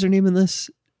 what is her name in this?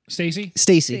 Stacy.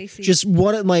 Just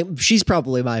she's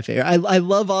probably my favorite. I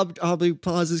love Aubrey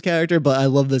Plaza's character, but I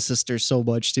love the sister so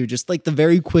much too. Just like the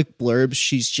very quick blurbs,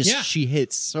 she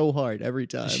hits so hard every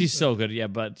time. She's so good, yeah,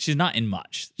 but she's not in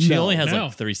much. She only has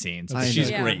like 3 scenes. She's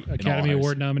great. Academy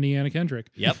Award nominee Anna Kendrick.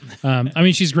 Yep. I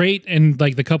mean, she's great in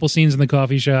like the couple scenes in the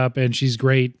coffee shop, and she's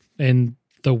great in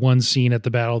the one scene at the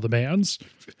Battle of the Bands.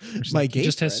 My gay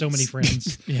just has so many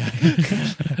friends. Yeah.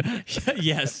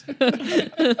 Yes.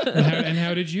 And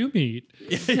how did you meet?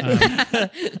 It's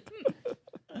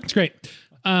great.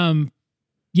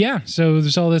 Yeah. So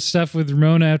there's all this stuff with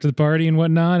Ramona after the party and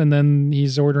whatnot, and then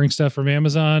he's ordering stuff from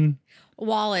Amazon.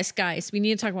 Wallace, guys, we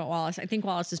need to talk about Wallace. I think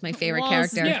Wallace is my favorite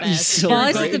character. Yeah, he's so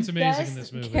Wallace great. is the best in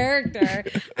this movie. Character.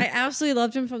 I absolutely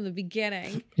loved him from the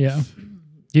beginning. Yeah.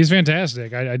 He's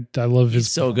fantastic. I love his.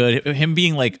 He's so good. Him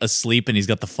being like asleep and he's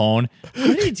got the phone. How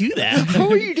did he do that? How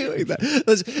are you doing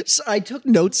that? So I took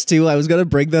notes too. I was going to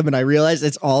bring them, and I realized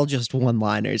it's all just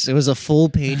one-liners. It was a full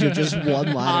page of just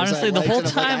one-liners. Honestly, the whole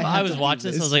time I was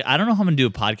watching this, I was like, I don't know how I'm going to do a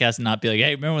podcast and not be like,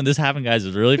 hey, remember when this happened, guys? It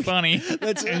was really funny.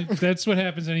 That's what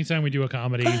happens anytime we do a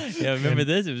comedy. Yeah, remember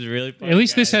this? It was really funny. At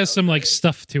least this has some like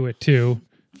stuff to it too.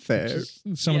 Fair.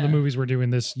 Some of the movies we're doing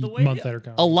this month that are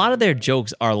coming. A lot of their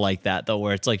jokes are like that, though,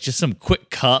 where it's like just some quick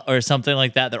cut or something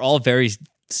like that. They're all very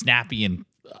snappy, and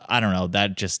I don't know,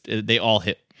 that just, they all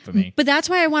hit for me. But that's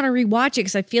why I want to rewatch it,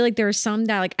 because I feel like there are some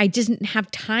that like I didn't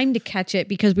have time to catch it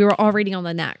because we were already on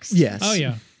the next. Yes. Oh,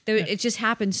 yeah. It just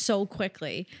happened so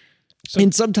quickly.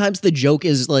 And sometimes the joke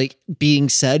is like being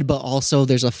said, but also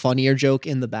there's a funnier joke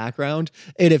in the background.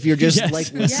 And if you're just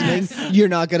like listening, you're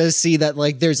not going to see that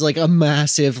like there's like a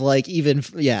massive like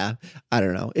I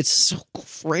don't know. It's so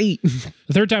great.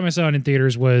 The third time I saw it in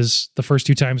theaters was the first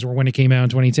 2 times were when it came out in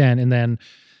 2010. And then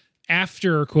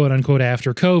after, quote unquote,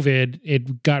 after COVID,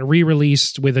 it got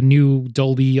re-released with a new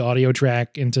Dolby audio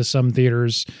track into some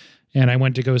theaters. And I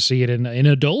went to go see it in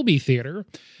a Dolby theater.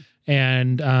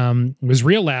 And it was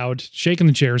real loud, shaking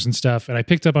the chairs and stuff. And I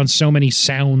picked up on so many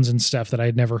sounds and stuff that I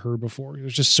had never heard before.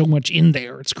 There's just so much in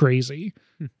there. It's crazy.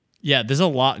 Yeah, there's a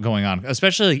lot going on,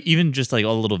 especially like, even just like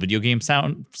all the little video game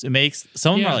sounds it makes.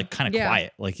 Some of them are like kind of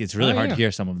quiet. Like it's really hard to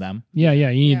hear some of them. Yeah. You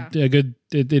need a good,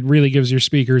 it really gives your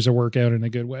speakers a workout in a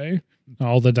good way.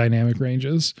 All the dynamic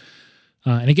ranges.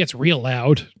 And it gets real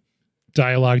loud,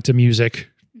 dialogue to music.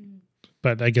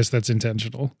 But I guess that's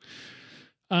intentional.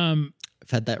 I've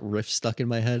had that riff stuck in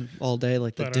my head all day,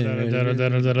 like the.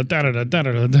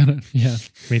 Yeah,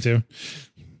 me too.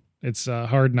 It's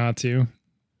hard not to,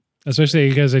 especially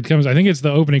because it comes. I think it's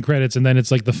the opening credits, and then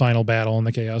it's like the final battle in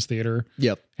the Chaos Theater.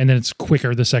 Yep. And then it's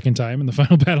quicker the second time in the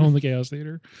final battle in the Chaos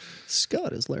Theater.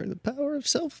 Scott has learned the power of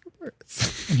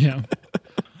self-worth. Yeah.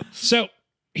 So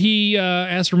he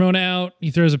asks Ramona out.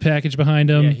 He throws a package behind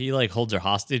him. Yeah, he like holds her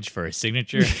hostage for a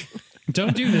signature.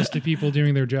 Don't do this to people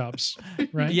doing their jobs,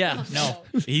 right? Yeah, no.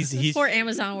 He's Poor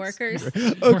Amazon workers.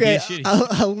 Okay,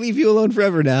 I'll leave you alone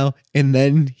forever now. And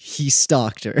then he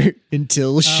stalked her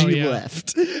until she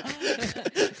left.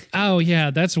 Oh,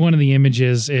 yeah. That's one of the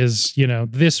images is,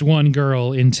 this one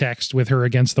girl in text with her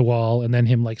against the wall and then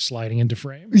him like sliding into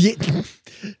frame. Yeah.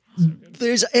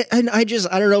 I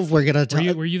don't know if we're going to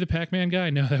talk. Were you the Pac-Man guy?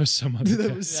 No, that was some other guy.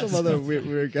 That was some other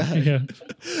weird guy. Yeah.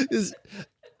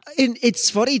 And it's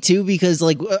funny too because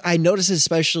like I noticed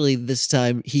especially this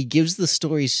time he gives the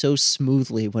story so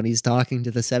smoothly when he's talking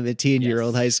to the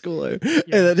 17-year-old high schooler, and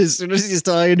then as soon as he's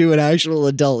talking to an actual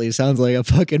adult, he sounds like a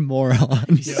fucking moron.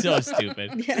 He's so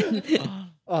stupid.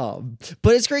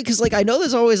 But it's great because, like, I know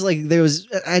there's always like there was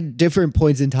at different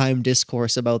points in time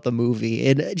discourse about the movie,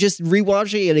 and just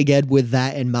rewatching it again with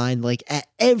that in mind, like at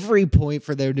every point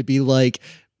for there to be like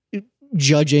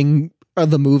judging of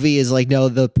the movie is like, no,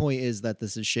 the point is that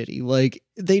this is shitty. Like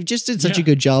they've just did such a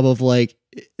good job of like,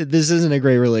 this isn't a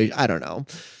great relation. I don't know,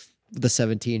 the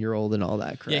 17-year-old and all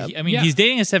that crap. Yeah, he's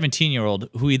dating a 17-year-old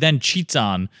who he then cheats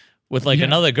on with like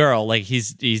another girl. Like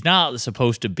he's not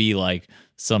supposed to be like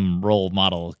some role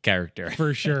model character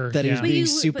for sure. That he was being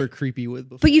super creepy with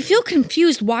before. But you feel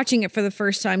confused watching it for the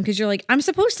first time because you're like, I'm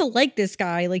supposed to like this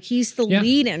guy. Like he's the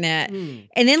lead in it.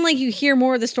 And then like you hear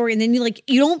more of the story and then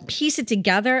you don't piece it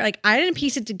together. Like I didn't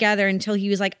piece it together until he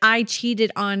was like, I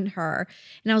cheated on her.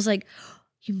 And I was like,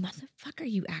 you motherfucker,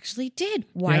 you actually did.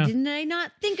 Why didn't I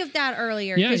not think of that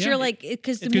earlier? Because you're like,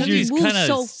 because the movie moves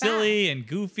so silly fast. And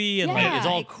goofy and like it's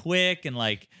all quick and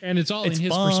like, and it's all in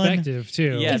his fun. perspective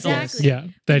too. Yeah,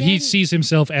 exactly. That he sees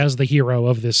himself as the hero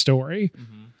of this story.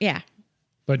 Yeah.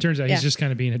 But it turns out he's just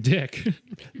kind of being a dick.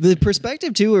 The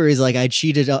perspective too, where he's like, I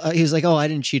cheated. He was like, oh, I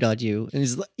didn't cheat on you, and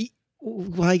he's like,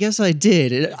 well, I guess I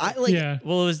did. Well, it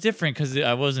was different because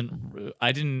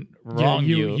I didn't wrong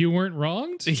you. You weren't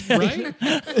wronged, right?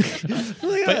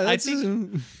 But I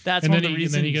think that's one of the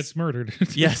reasons. And then he gets murdered.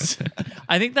 Yes.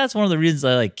 I think that's one of the reasons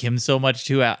I like Kim so much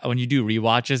too when you do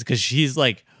rewatches, because she's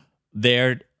like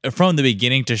there from the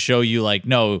beginning to show you like,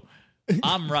 no,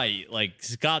 I'm right. Like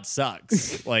Scott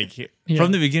sucks. Like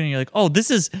from the beginning, you're like, oh,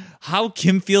 this is how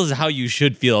Kim feels, how you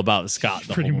should feel about Scott.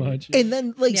 Pretty much. And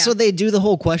then so they do the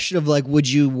whole question of like, would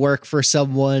you work for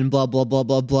someone? Blah blah blah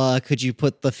blah blah. Could you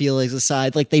put the feelings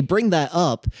aside? Like they bring that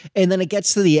up, and then it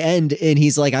gets to the end, and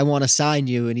he's like, I want to sign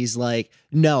you, and he's like,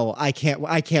 no, I can't.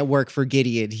 I can't work for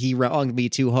Gideon. He wronged me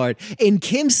too hard. And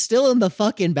Kim's still in the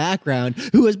fucking background,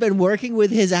 who has been working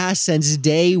with his ass since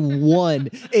day one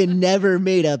and never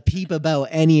made a peep about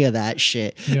any of that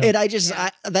shit. Yeah. And I just,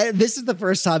 this is the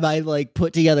first time I like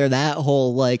put together that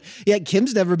whole like,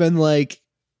 Kim's never been like,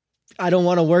 I don't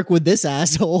want to work with this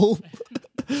asshole.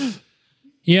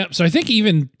 Yeah. So I think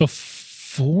even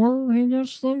before he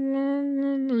gets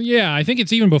I think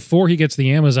it's even before he gets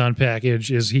the Amazon package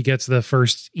is he gets the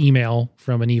first email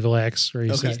from an evil X where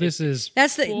he says, this is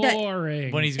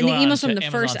boring. When he's and going the emails from the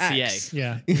Amazon first CA. X.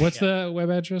 Yeah. What's the web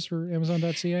address for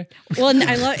Amazon.ca? Well, and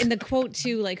I love in the quote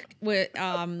too, like what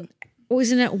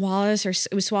wasn't it Wallace or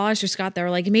it was Wallace or Scott that were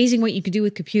like, amazing what you could do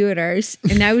with computers.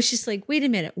 And I was just like, wait a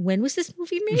minute, when was this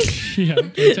movie made?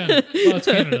 Well, it's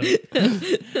Canada.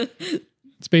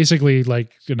 It's basically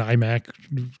like an iMac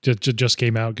just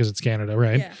came out because it's Canada,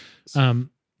 right?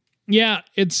 Yeah.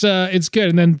 It's good.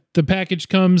 And then the package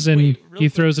comes and he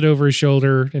throws it over his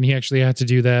shoulder, and he actually had to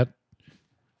do that.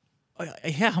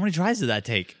 Yeah, how many tries did that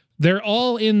take? They're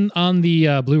all on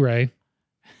the Blu-ray.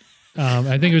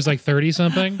 I think it was like 30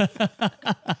 something.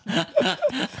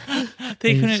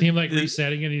 They seemed like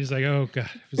resetting it. And he's like, "Oh god,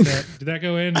 did that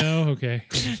go in? No, okay."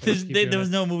 There was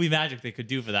no movie magic they could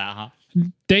do for that, huh?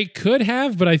 They could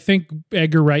have, but I think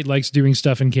Edgar Wright likes doing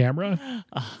stuff in camera.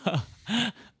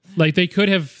 Like they could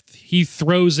have. He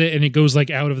throws it and it goes like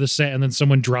out of the set, and then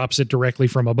someone drops it directly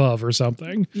from above or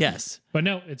something. Yes, but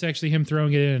no, it's actually him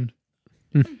throwing it in.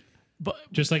 But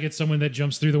just like it's someone that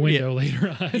jumps through the window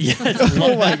later on. Yes.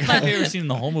 Oh my God. That's my favorite scene in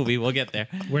the whole movie. We'll get there.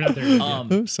 We're not there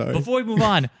yet. Sorry. Before we move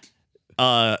on,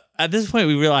 at this point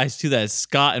we realize too that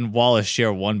Scott and Wallace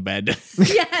share one bed.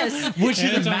 Yes. Which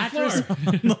is a mattress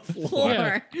on the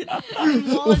floor.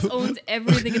 Wallace owns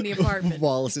everything in the apartment.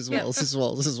 Wallace's. Yeah.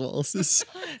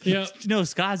 No,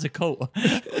 Scott has a coat.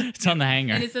 It's on the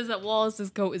hanger. And it says that Wallace's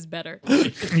coat is better.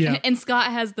 Yeah. And Scott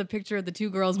has the picture of the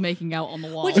two girls making out on the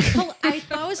wall. Which I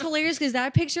thought was hilarious because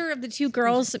that picture of the two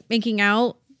girls making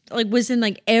out like was in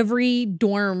like every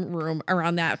dorm room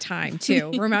around that time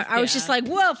too. Remember, I was just like,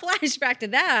 whoa, flashback to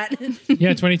that.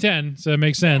 Yeah, 2010. So it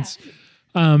makes sense.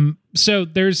 So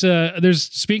there's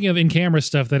speaking of in-camera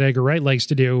stuff that Edgar Wright likes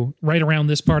to do right around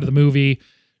this part of the movie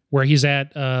where he's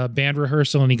at band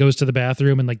rehearsal and he goes to the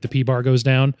bathroom and like the pee bar goes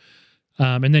down.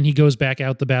 And then he goes back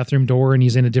out the bathroom door and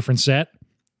he's in a different set.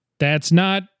 There's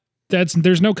no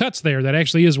cuts there. That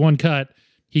actually is one cut.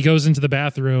 He goes into the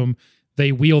bathroom.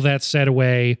 They wheel that set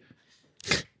away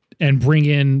and bring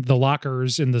in the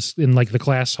lockers in like the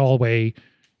class hallway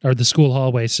or the school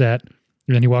hallway set.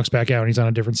 And then he walks back out and he's on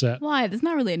a different set. Why? There's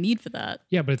not really a need for that.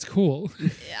 Yeah, but it's cool.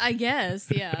 I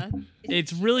guess, yeah.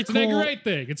 It's really cool. It's a great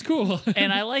thing. It's cool.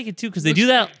 And I like it too because they do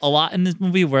that a lot in this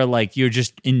movie where like you're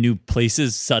just in new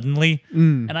places suddenly.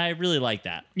 And I really like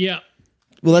that. Yeah.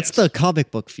 Well, that's the comic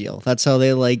book feel. That's how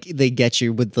they get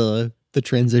you with the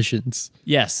transitions.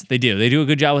 Yes, they do. They do a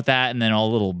good job with that. And then all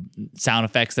the little sound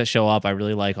effects that show up. I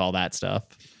really like all that stuff.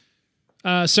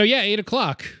 So yeah,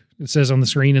 8:00. It says on the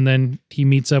screen, and then he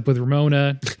meets up with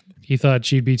Ramona. He thought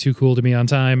she'd be too cool to be on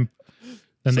time.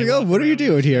 Then It's like, oh, what are you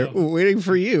doing here? Waiting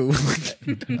for you.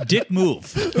 Dick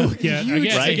move. Yeah,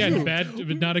 again, bad,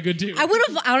 but not a good dude. I would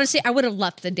have honestly, I would have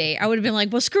left the date. I would have been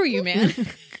like, well, screw you, man.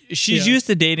 She's used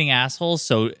to dating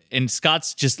assholes, and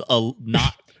Scott's just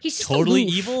not He's just totally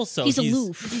aloof. evil. So he's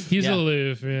aloof. He's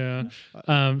aloof, yeah.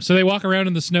 So they walk around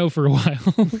in the snow for a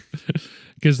while.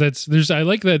 Because I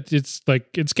like that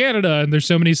it's Canada and there's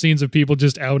so many scenes of people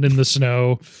just out in the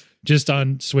snow, just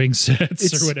on swing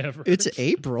sets or whatever. It's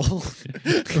April.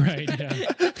 Right,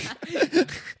 yeah.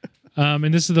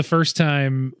 And this is the first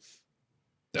time.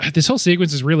 This whole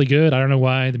sequence is really good. I don't know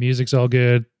why. The music's all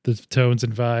good, the tones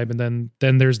and vibe. And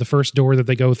then there's the first door that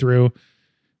they go through.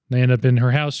 They end up in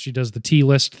her house. She does the tea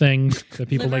list thing that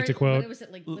people like to quote. What was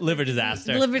it, like, liver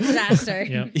disaster. Liver disaster.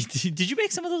 Yeah. Did you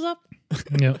make some of those up?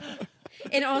 Yeah.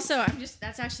 And also,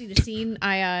 that's actually the scene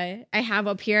I have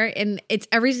up here, and it's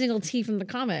every single T from the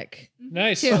comic.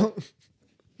 Nice. Too.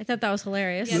 I thought that was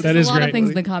hilarious. Yeah, That there's is a lot great. of things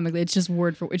in the comic. It's just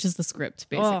it's just the script,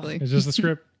 basically. It's just the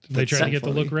script. They try to get the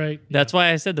look right. That's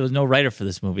why I said there was no writer for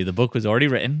this movie. The book was already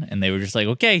written, and they were just like,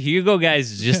 "Okay, here you go,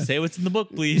 guys. Just say what's in the book,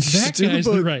 please." That guy's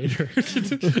the writer.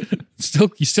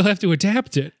 You still have to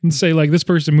adapt it and say, like, this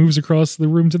person moves across the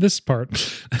room to this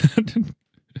part.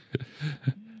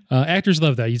 Actors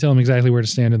love that. You tell them exactly where to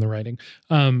stand in the writing.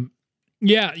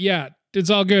 Yeah, it's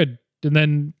all good. And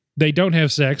then they don't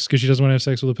have sex because she doesn't want to have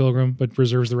sex with a pilgrim, but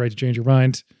reserves the right to change her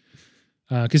mind.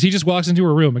 Because he just walks into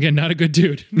her room. Again, not a good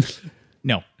dude.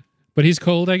 No. But he's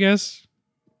cold, I guess.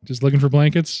 Just looking for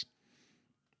blankets.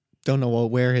 Don't know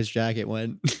where his jacket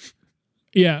went.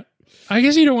 Yeah. I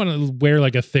guess you don't want to wear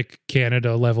like a thick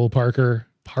Canada level parka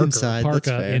Inside, that's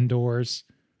fair. indoors.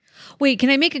 Wait, can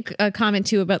I make a comment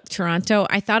too about Toronto?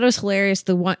 I thought it was hilarious.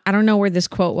 The one, I don't know where this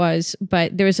quote was,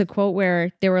 but there was a quote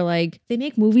where they were like, they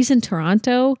make movies in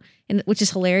Toronto, and which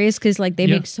is hilarious because like they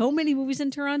make so many movies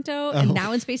in Toronto, and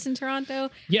now it's based in Toronto.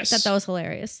 Yes. I thought that was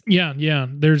hilarious. Yeah.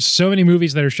 There's so many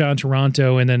movies that are shot in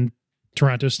Toronto, and then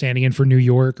Toronto's standing in for New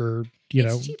York or,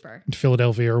 It's cheaper.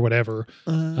 Philadelphia or whatever.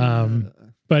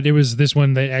 But it was this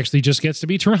one that actually just gets to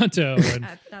be Toronto. And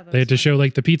they had to show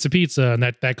like the pizza and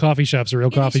that coffee shop's a real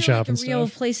coffee shop and the real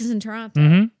stuff. places in Toronto.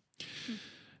 Mm-hmm.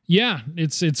 Yeah,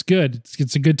 it's good.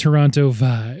 It's a good Toronto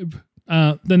vibe.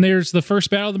 Then there's the first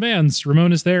battle of the bands.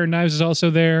 Ramona's there. Knives is also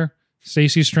there.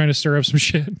 Stacey's trying to stir up some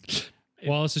shit.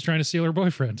 Wallace is trying to steal her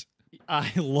boyfriend.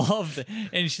 I love it.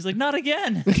 And she's like, not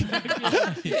again.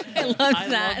 I love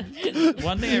that.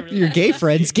 One thing I really Your gay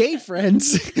friends.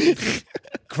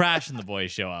 Crash and the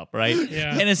boys show up, right?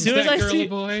 Yeah. And as soon as I girl see a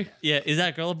boy? Yeah, is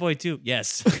that girl a boy too?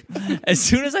 Yes. As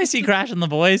soon as I see Crash and the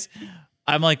boys,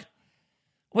 I'm like,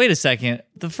 wait a second.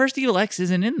 The first Evil X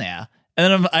isn't in there.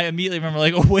 And then I immediately remember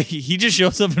like, oh wait, he just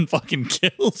shows up and fucking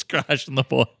kills Crash and the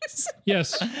boys.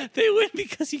 Yes. They win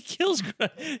because he kills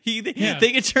Crash. They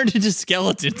get turned into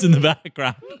skeletons in the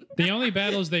background. The only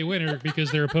battles they win are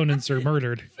because their opponents are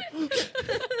murdered.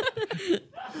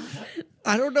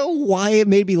 I don't know why it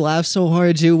made me laugh so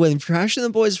hard too. When Crash and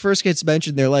the Boys first gets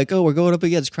mentioned, they're like, "Oh, we're going up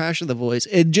against Crash and the Boys,"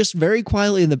 and just very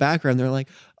quietly in the background, they're like,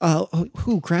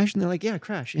 "Who? Crash?" And they're like, "Yeah,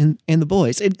 Crash and the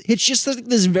Boys." It's just like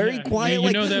this very quiet, you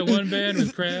like know that one band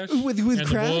with Crash, with and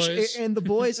Crash the boys? and the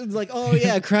Boys, and it's like, "Oh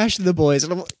yeah, Crash and the Boys,"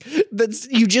 and I'm like,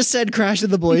 you just said Crash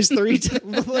and the Boys 3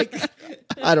 times. Like,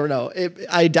 I don't know.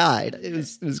 I died. It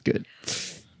was good.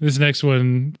 This next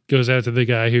one goes out to the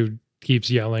guy who keeps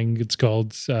yelling. It's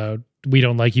called "We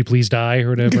Don't Like You, Please Die" or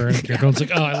whatever. And everyone's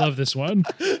like, "Oh, I love this one."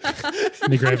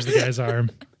 And he grabs the guy's arm.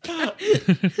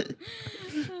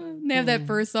 They have that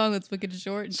first song that's wicked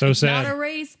short. So it's sad. Not a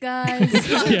race, guys.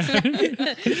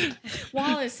 Yeah.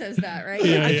 Wallace says that, right?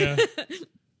 Yeah.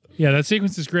 Yeah, that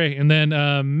sequence is great. And then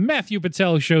Matthew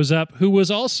Patel shows up, who was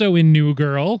also in New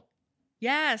Girl.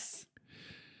 Yes.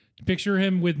 Picture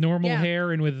him with normal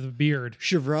hair and with a beard.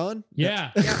 Chevron?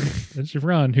 Yeah. That's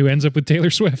Chevron, who ends up with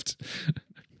Taylor Swift.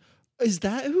 Is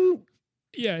that who?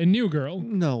 Yeah, in New Girl.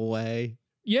 No way.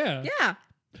 Yeah. Yeah.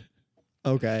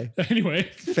 Okay. Anyway.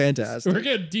 Fantastic. We're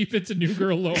getting deep into New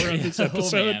Girl lore on this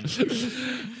episode.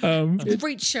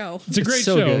 Great show. It's a great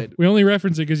so show. good. We only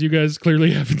reference it because you guys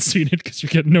clearly haven't seen it because you're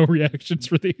getting no reactions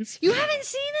for these. You haven't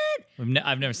seen it?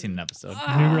 I've never seen an episode.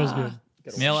 New Girl's good.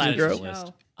 Mail add it to the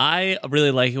list. I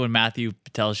really like it when Matthew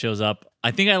Patel shows up.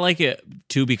 I think I like it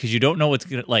too because you don't know what's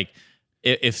gonna like.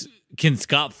 If can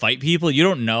Scott fight people? You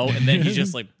don't know, and then he's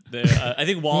just like. I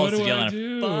think Wallace is yelling at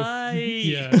him, "Bye!"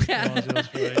 Yeah.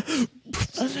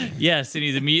 Yes, and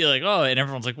he's immediately like, "Oh!" and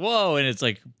everyone's like, "Whoa!" and it's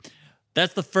like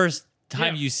that's the first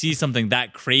time you see something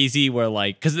that crazy where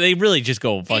like, because they really just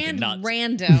go fucking and nuts.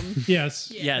 random.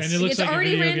 Yes. Yes. And it looks It's like a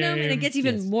already video random, game. and it gets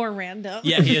even more random.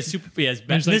 Yeah, he has There's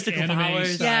like mystical anime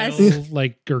powers. style, Yes.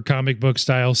 like, or comic book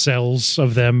style cells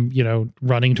of them,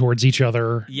 running towards each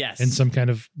other. Yes. In some kind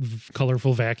of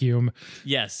colorful vacuum.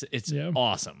 Yes, it's Yeah.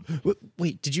 awesome.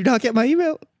 Wait, did you not get my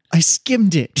email? I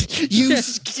skimmed it. You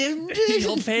skimmed it?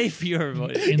 You'll pay for your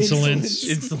Insolence.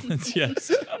 insolence.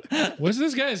 Yes. What's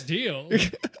this guy's deal?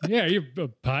 Yeah, are you a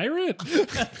pirate?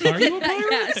 Are you a pirate?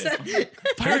 Yes.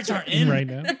 Pirates aren't in Right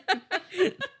now.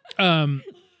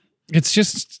 It's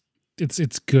just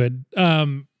it's good.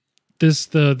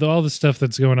 This all the stuff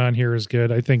that's going on here is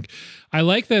good. I think I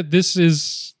like that this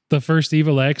is the first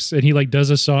Evil X, and he like does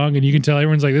a song, and you can tell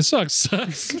everyone's like, this song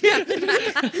sucks.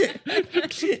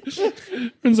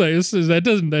 Everyone's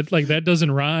like, that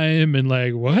doesn't rhyme, and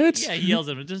like what? Yeah, he yells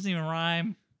at him. It doesn't even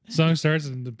rhyme. Song starts,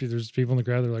 and there's people in the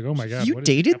crowd. They're like, oh my god, You what is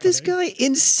dated this happening? guy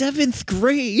in 7th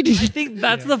grade. I think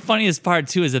that's the funniest part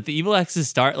too, is that the Evil X's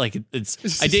start like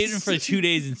it's. I dated him for 2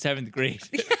 days in 7th grade.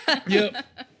 Yep.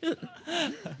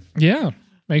 Yeah,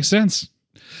 makes sense.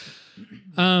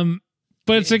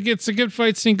 But it's a good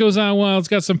fight scene. Goes on while it's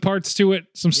got some parts to it.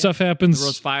 Some stuff happens.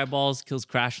 Throws fireballs, kills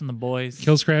Crash and the boys.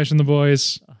 Kills Crash and the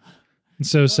boys. And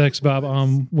so Sex Bob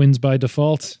wins by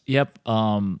default. Yep.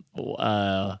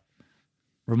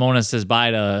 Ramona says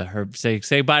bye to her.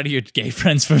 Say bye to your gay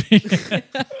friends for me.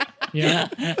 Yeah.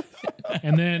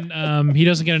 And then he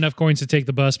doesn't get enough coins to take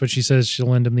the bus, but she says she'll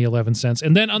lend him the 11 cents.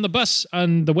 And then on the bus,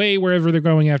 on the way wherever they're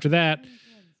going after that,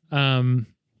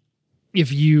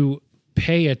 if you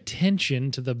pay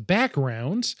attention to the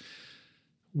backgrounds,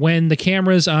 when the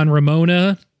camera's on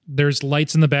Ramona, there's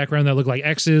lights in the background that look like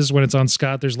X's. When it's on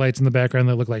Scott, there's lights in the background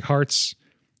that look like hearts.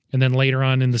 And then later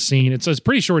on in the scene, it's a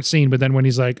pretty short scene, but then when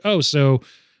he's like, oh, so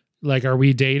like, are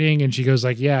we dating? And she goes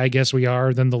like, yeah, I guess we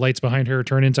are. Then the lights behind her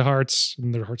turn into hearts,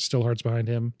 and there are still hearts behind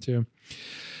him too.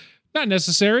 Not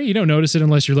necessary. You don't notice it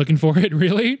unless you're looking for it,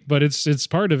 really, but it's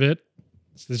part of it.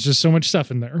 There's just so much stuff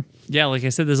in there. Yeah, like I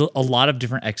said, there's a lot of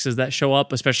different X's that show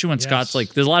up, especially when Scott's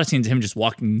like, there's a lot of scenes of him just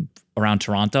walking around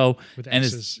Toronto. With and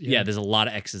X's, there's a lot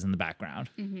of X's in the background.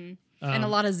 And a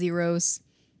lot of zeros.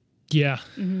 Yeah.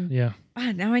 Yeah.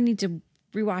 Ah, now I need to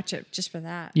rewatch it just for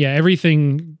that. Yeah.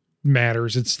 Everything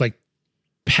matters. It's like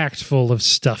packed full of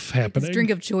stuff happening. His drink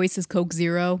of choice is Coke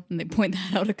Zero, and they point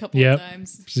that out a couple of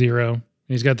times. Zero.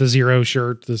 He's got the Zero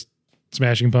shirt, the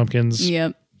Smashing Pumpkins.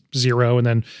 Yep. Zero, and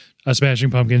then a Smashing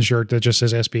Pumpkins shirt that just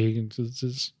says SP. It's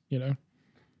his,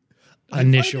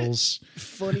 initials.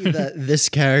 Funny that this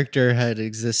character had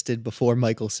existed before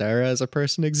Michael Cera as a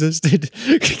person existed.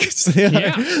 'Cause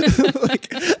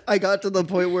like, I got to the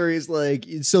point where he's like,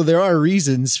 so there are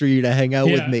reasons for you to hang out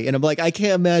with me. And I'm like, I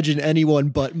can't imagine anyone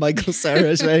but Michael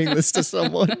Cera saying this to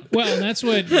someone. Well, and that's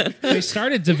what they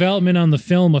started development on the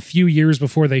film a few years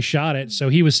before they shot it. So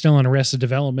he was still in Arrested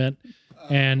Development.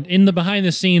 And in the behind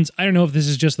the scenes, I don't know if this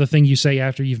is just the thing you say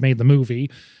after you've made the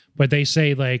movie, but they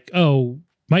say like, oh,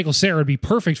 Michael Cera would be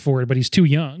perfect for it, but he's too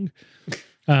young.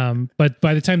 But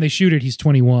by the time they shoot it, he's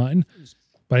 21.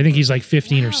 But I think he's like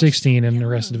 15 or 16 in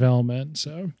Arrested Development.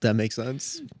 So that makes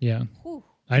sense. Yeah.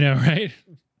 I know, right?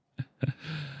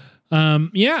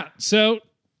 Yeah. So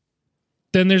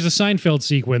then there's a Seinfeld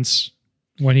sequence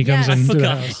when he comes into the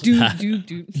house.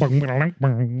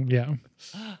 Yeah.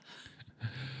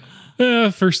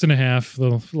 First and a half,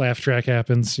 the laugh track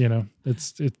happens.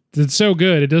 It's so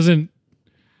good. It doesn't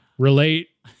relate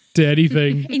to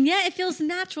anything, And yet it feels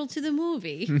natural to the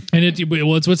movie. and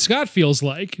it's what Scott feels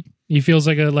like. He feels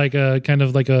like a kind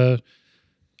of like a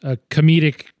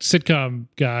comedic sitcom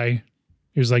guy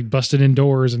who's like busted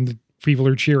indoors and people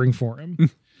are cheering for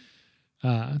him.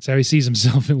 That's how he sees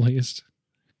himself, at least.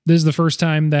 This is the first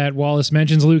time that Wallace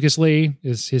mentions Lucas Lee,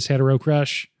 is his hetero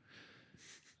crush.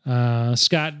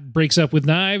 Scott breaks up with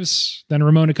Knives. Then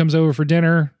Ramona comes over for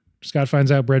dinner. Scott finds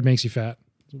out bread makes you fat.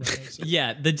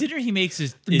 Yeah, the dinner he makes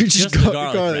is Just just garlic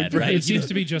garlic bread, right? It seems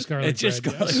to be just garlic It's just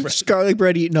bread. garlic bread. Just garlic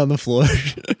bread eaten on the floor.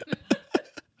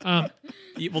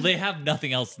 Well, they have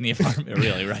nothing else in the apartment,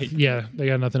 really, right? Yeah, they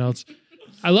got nothing else.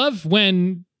 I love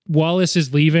when Wallace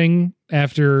is leaving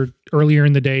after earlier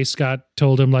in the day, Scott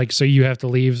told him like, so you have to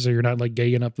leave so you're not like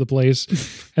gaying up the place.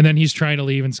 And then he's trying to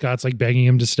leave and Scott's like begging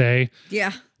him to stay.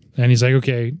 Yeah. And he's like,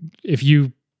 okay, if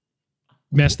you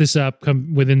mess this up,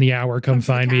 come within the hour, come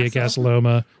find me at Casa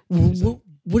Loma.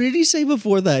 What did he say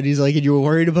before that? He's like, and you were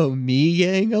worried about me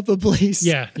gaying up a place?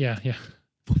 Yeah. I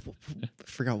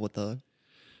forgot what the...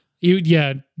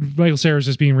 Michael Cera's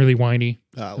just being really whiny.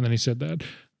 Oh. And then he said that.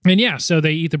 And yeah, so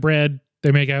they eat the bread,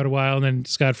 they make out a while, and then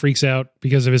Scott freaks out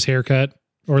because of his haircut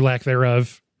or lack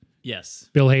thereof. Yes.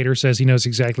 Bill Hader says he knows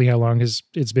exactly how long it's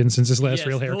been since his last Yes,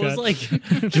 real haircut. those, like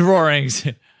drawings.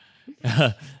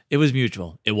 It was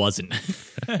mutual. It wasn't.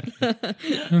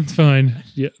 That's fine.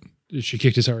 Yeah. She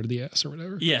kicked his heart in the ass or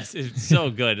whatever. Yes, it's so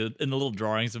good. And the little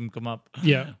drawings of them come up.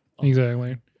 Yeah,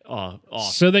 exactly. Oh,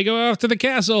 awesome. So they go off to the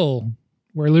castle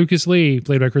where Lucas Lee,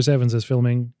 played by Chris Evans, is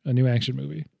filming a new action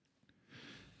movie.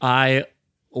 I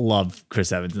love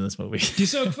Chris Evans in this movie.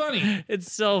 He's so funny.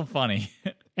 It's so funny.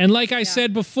 And like I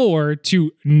said before,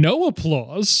 to no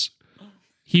applause,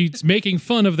 he's making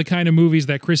fun of the kind of movies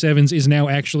that Chris Evans is now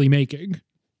actually making.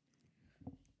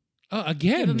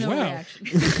 Again, Give him no wow.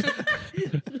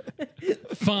 reaction.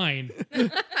 Fine.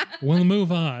 We'll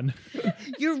move on.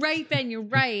 You're right, Ben. You're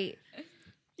right.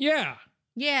 Yeah.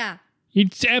 Yeah.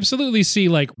 You'd absolutely see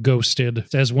like Ghosted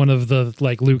as one of the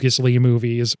like Lucas Lee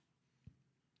movies.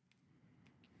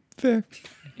 Fair.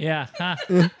 Yeah.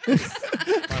 Funny.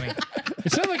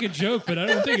 It's not like a joke, but I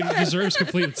don't think it deserves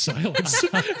complete silence.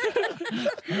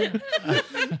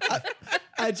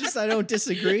 I don't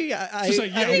disagree. Just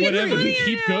like, yeah, whatever.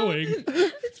 Keep going.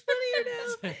 It's funnier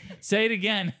now. Say it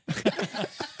again.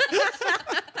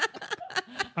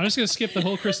 I'm just going to skip the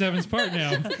whole Chris Evans part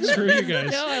now. Screw you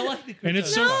guys. No, I like the Chris And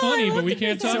it's Evans. so funny, but we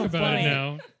can't talk so about funny. it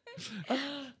now.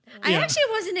 I Yeah. actually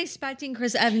wasn't expecting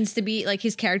Chris Evans to be like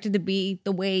his character to be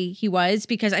the way he was,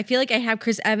 because I feel like I have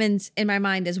Chris Evans in my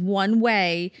mind as one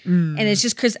way, and it's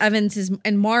just Chris Evans is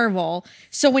in Marvel.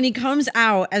 So when he comes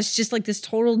out as just like this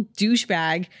total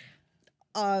douchebag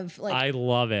of like, I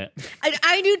love it.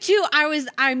 I do too.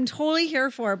 I'm totally here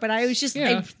for it, but I was just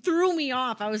Yeah. it threw me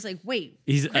off. I was like, wait,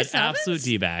 He's Chris an Evans? absolute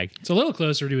D-bag. It's a little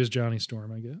closer to his Johnny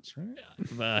Storm, I guess, right?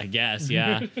 I guess,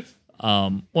 yeah.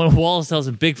 When Wallace tells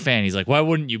him, big fan, he's like, why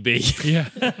wouldn't you be? Yeah.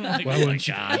 Like, Why oh my wouldn't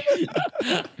you? God.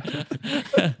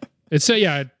 It's so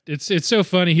it's so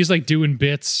funny. He's like doing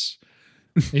bits.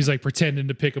 He's like pretending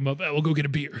to pick him up. Oh, we'll go get a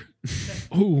beer.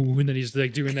 Oh, and then he's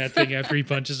like doing that thing after he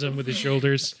punches him with his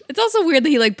shoulders. It's also weird that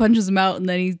he like punches him out and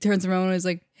then he turns around and is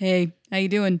like, "Hey, how you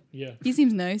doing?" Yeah. He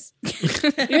seems nice.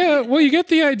 Yeah, well, you get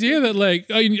the idea that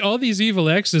like all these evil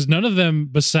exes, none of them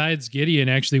besides Gideon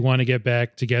actually want to get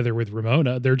back together with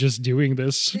Ramona. They're just doing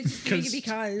this because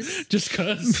just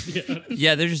because. Yeah.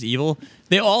 Yeah, they're just evil.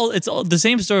 It's all the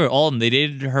same story with all of them. They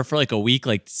dated her for like a week,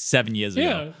 like 7 years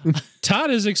ago. Yeah. Todd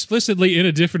is explicitly in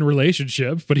a different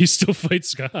relationship, but he still fights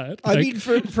Scott. I mean,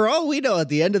 for all we know, at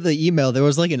the end of the email, there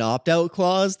was like an opt-out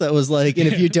clause that was like, and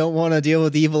if you don't want to deal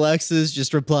with evil exes,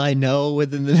 just reply no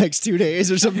within the next 2 days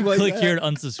or something like Click that. here to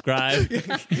unsubscribe.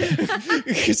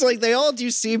 It's like they all do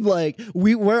seem like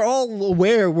we're all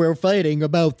aware we're fighting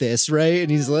about this, right? And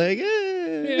he's like,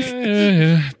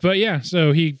 Yeah. But yeah,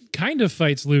 so he kind of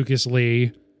fights Lucas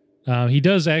Lee. He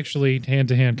does actually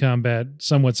hand-to-hand combat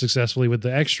somewhat successfully with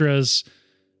the extras.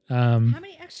 How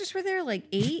many extras were there? Like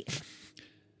 8?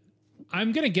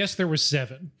 I'm going to guess there were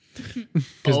 7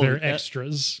 because Oh, they're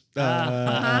extras.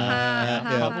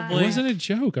 yeah. It Probably. wasn't a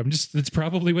joke. it's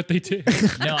probably what they did.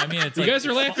 No, I mean, it's You like, guys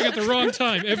are laughing at the wrong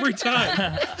time every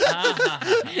time.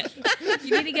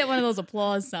 You need to get one of those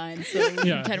applause signs. So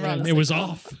Yeah, Ken Rollins it was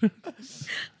off.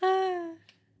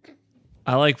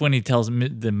 I like when he tells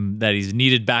them that he's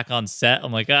needed back on set.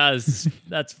 I'm like, that's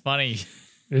funny.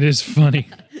 It is funny.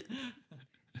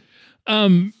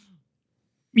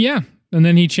 Yeah, and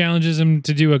then he challenges him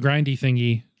to do a grindy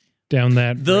thingy down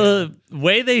that. The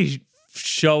way they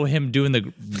show him doing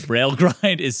the rail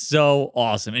grind is so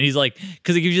awesome, and he's like,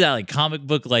 because it gives you that like comic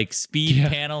book like speed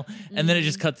panel, and then it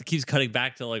just keeps cutting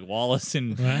back to like Wallace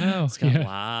and Wow, Scott. yeah.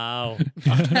 Wow.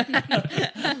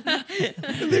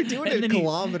 They're doing it in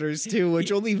kilometers too,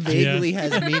 which only vaguely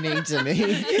has meaning to me.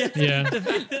 Yeah,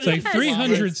 it's like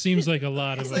 300 seems like a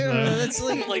lot of them. though. That's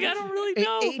like, Like, I don't really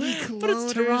know, 80 but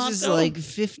it's kilometers is Toronto. like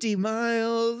 50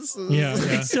 miles. Yeah,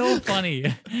 It's so funny.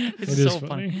 It's It is so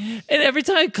funny. funny. And every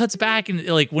time it cuts back and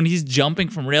like when he's jumping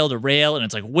from rail to rail and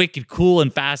it's like wicked cool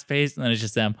and fast paced and then it's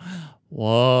just them.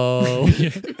 Whoa.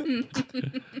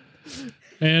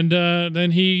 And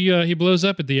then he blows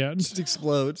up at the end. Just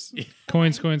explodes.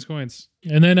 Coins.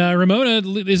 And then Ramona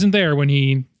isn't there when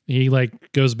he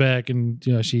like goes back and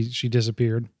she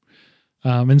disappeared.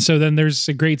 And so then there's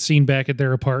a great scene back at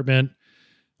their apartment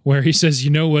where he says, "You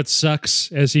know what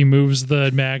sucks?" as he moves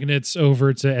the magnets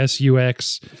over to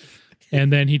SUX.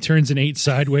 And then he turns an 8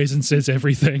 sideways and says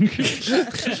everything.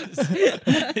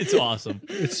 It's awesome.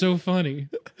 It's so funny.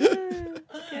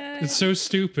 It's so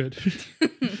stupid.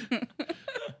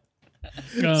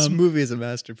 This movie is a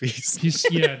masterpiece.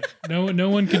 No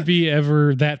one could be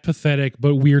ever that pathetic,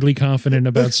 but weirdly confident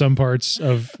about some parts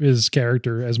of his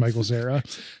character as Michael Cera.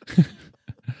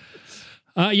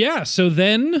 So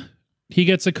then he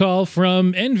gets a call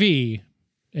from Envy,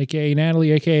 aka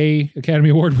Natalie, aka Academy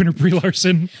Award winner Brie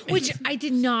Larson. Which I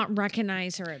did not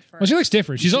recognize her at first. Well, she looks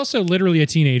different. She's also literally a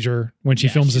teenager when she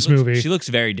films this movie. She looks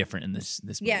very different in this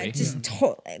movie. Yeah, just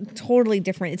totally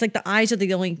different. It's like the eyes are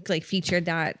the only like feature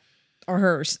that are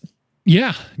hers.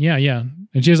 Yeah.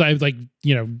 And she has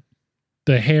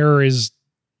the hair is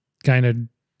kind of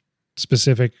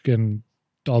specific and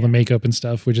all the makeup and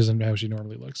stuff, which isn't how she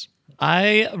normally looks.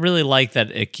 I really like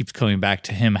that it keeps coming back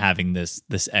to him having this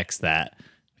ex that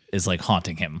is like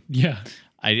haunting him. Yeah.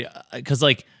 Because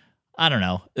like, I don't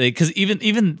know, because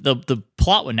even the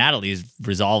plot with Natalie is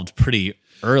resolved pretty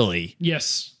early.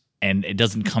 Yes. And it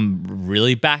doesn't come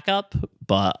really back up,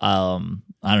 but I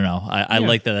don't know. I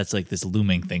like that that's like this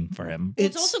looming thing for him.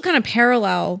 It's also kind of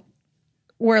parallel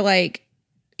where like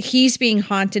he's being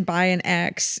haunted by an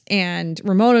ex and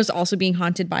Ramona's also being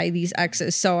haunted by these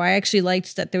exes. So I actually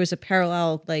liked that there was a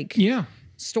parallel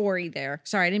story there.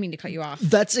 Sorry, I didn't mean to cut you off.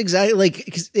 That's exactly like,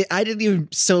 because I didn't even,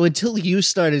 so until you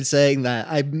started saying that,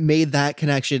 I made that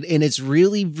connection. And it's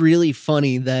really, really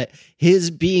funny that his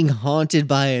being haunted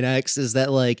by an ex is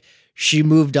that like, she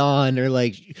moved on or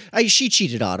like she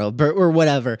cheated on him or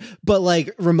whatever. But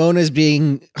like Ramona's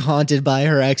being haunted by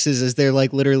her exes as they're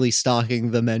like literally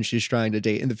stalking the men she's trying to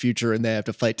date in the future and they have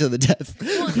to fight to the death.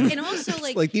 Well, and also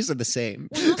like these are the same.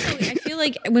 Well, also, I feel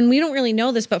like when we don't really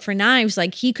know this, but for Knives,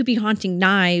 like he could be haunting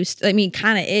Knives. I mean,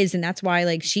 kind of is. And that's why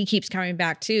like she keeps coming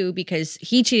back too, because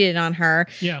he cheated on her.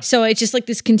 Yeah. So it's just like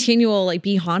this continual like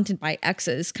be haunted by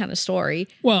exes kind of story.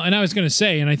 Well, and I was going to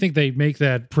say, and I think they make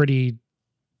that pretty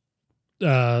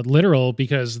literal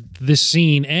because this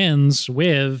scene ends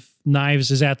with Knives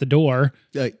is at the door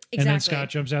and then Scott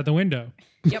jumps out the window.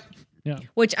 Yep. Yeah.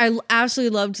 Which I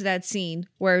absolutely loved that scene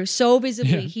where so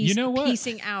visibly he's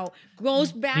piecing out,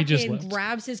 goes back in,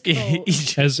 grabs his coat.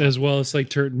 as well as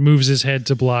like moves his head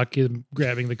to block him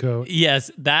grabbing the coat.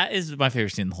 Yes, that is my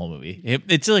favorite scene in the whole movie.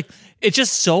 It's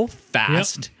just so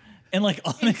fast. Yep. And like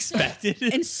unexpected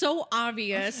and so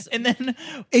obvious. And then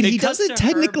he doesn't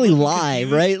technically lie,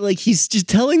 right? Like he's just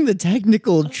telling the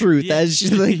technical truth as she,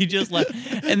 like he just left.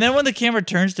 And then when the camera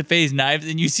turns to face Knives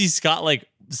and you see Scott like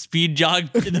speed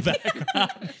jog in the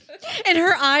background. And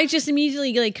her eye just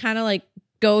immediately like kind of like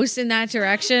goes in that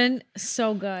direction.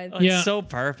 So good. It's so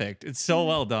perfect. It's so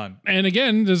well done. And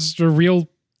again, there's a real,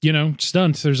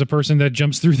 stunt. There's a person that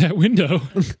jumps through that window.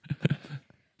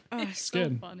 Oh, it's so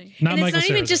funny. And it's not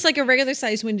even just like a regular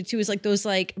size window too. It's like those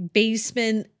like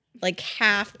basement, like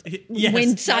half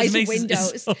size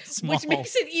windows, so which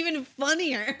makes it even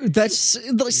funnier. That's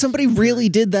like somebody really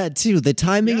did that too. The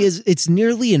timing it's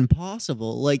nearly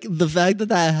impossible. Like the fact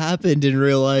that happened in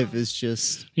real life is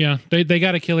just they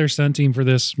got a killer stunt team for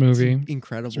this movie. It's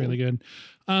incredible. It's really good.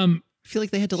 I feel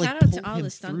like they had to like pull him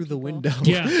through the window.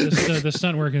 Yeah, the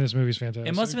stunt work in this movie is fantastic.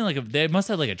 It must have been they must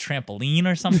have like a trampoline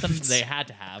or something. They had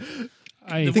to have.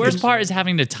 The worst part is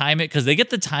having to time it because they get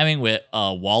the timing with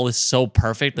Wallace so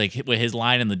perfect, like with his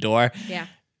line in the door. Yeah.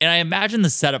 And I imagine the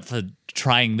setup for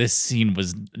trying this scene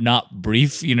was not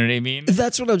brief. You know what I mean?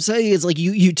 That's what I'm saying. Is like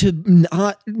you to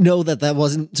not know that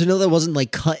wasn't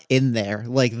like cut in there,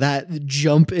 like that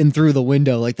jump in through the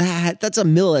window, like that's a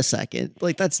millisecond.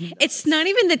 Like it's not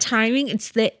even the timing; it's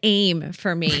the aim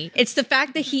for me. It's the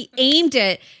fact that he aimed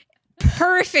it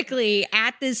perfectly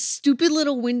at this stupid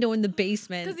little window in the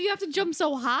basement. Because you have to jump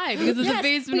so high because it's a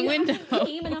basement window.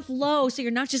 Aim enough low so you're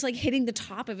not just like hitting the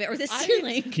top of it or the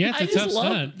ceiling. Yeah, it's a tough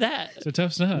stunt. It's a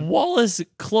tough stunt. Wallace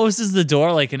closes the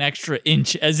door like an extra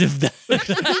inch as if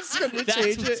that's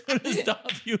going to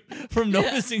stop you from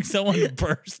noticing someone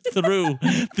burst through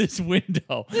this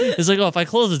window. It's like, if I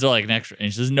close the door like an extra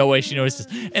inch, there's no way she notices.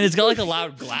 And it's got like a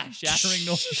loud glass shattering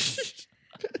noise.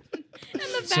 And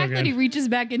the fact that he reaches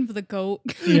back in for the coat.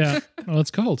 Yeah. Well,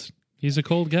 it's cold. He's a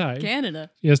cold guy.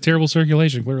 Canada. He has terrible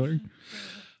circulation, clearly.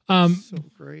 So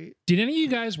great. Did any of you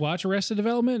guys watch Arrested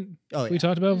Development? Oh, yeah. We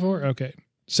talked about before? Okay.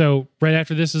 So right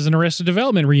after this is an Arrested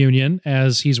Development reunion.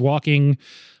 As he's walking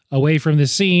away from the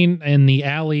scene in the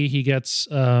alley, he gets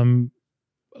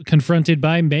confronted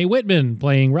by Mae Whitman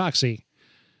playing Roxy.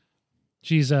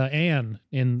 She's Anne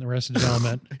in Arrested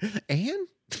Development. Anne?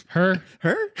 Her?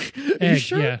 Egg,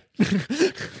 sure? Yeah.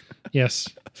 Yes.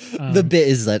 The bit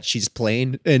is that she's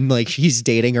plain and like he's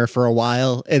dating her for a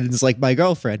while and it's like my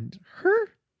girlfriend. Her?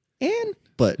 Anne?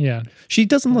 But yeah, she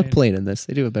doesn't look plain in this.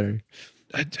 They do it better.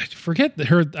 I forget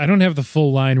her. I don't have the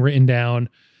full line written down,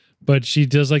 but she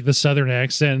does like the Southern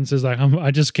accent and says like, I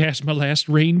just cashed my last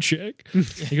rain check.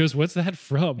 He goes, what's that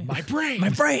from? My brain. My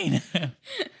brain.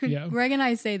 Yeah. Greg and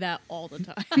I say that all the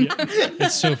time. Yeah.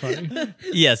 It's so funny.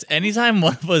 Yes. Anytime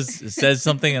one of us says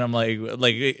something and I'm we're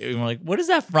like, what is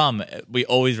that from? We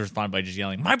always respond by just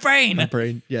yelling, my brain. My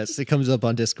brain. Yes, it comes up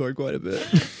on Discord quite a bit.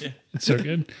 It's so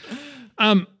good.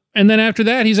 And then after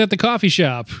that, he's at the coffee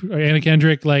shop. Anna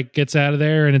Kendrick like gets out of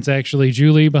there, and it's actually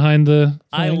Julie behind the.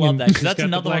 I thing, love and that because she's that's got the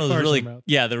another one black of those bars really, in her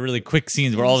mouth. the really quick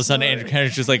scenes where all of a sudden Andrew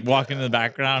Kendrick's just like walking in the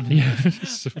background. Yeah.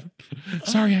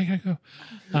 Sorry, I gotta go.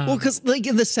 Well, because like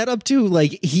in the setup too,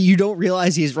 like you don't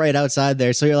realize he's right outside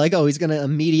there, so you're like, oh, he's gonna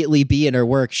immediately be in her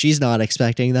work. She's not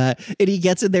expecting that, and he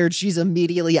gets in there, and she's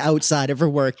immediately outside of her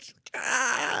work.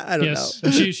 I don't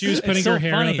know. She was putting so her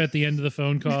hair funny. up at the end of the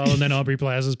phone call, and then Aubrey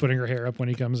Plaza's putting her hair up when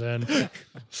he comes in.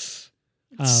 It's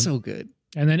so good.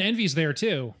 And then Envy's there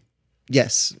too.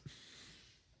 Yes.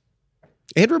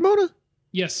 And Ramona.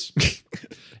 Yes.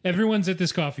 Everyone's at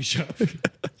this coffee shop.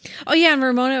 Oh yeah, and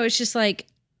Ramona was just like,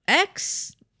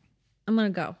 X, I'm gonna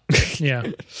go. Yeah.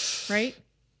 Right?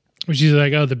 She's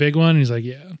like, oh, the big one? And he's like,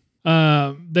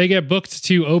 yeah. They get booked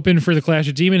to open for the Clash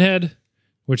of Demon Head,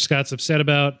 which Scott's upset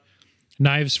about.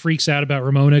 Knives freaks out about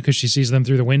Ramona because she sees them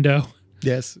through the window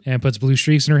Yes. and puts blue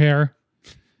streaks in her hair.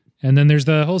 And then there's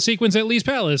the whole sequence at Lee's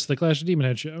Palace, the Clash of Demon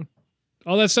Head show.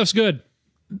 All that stuff's good.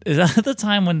 Is that the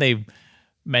time when they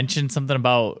mentioned something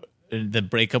about the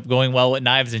breakup going well with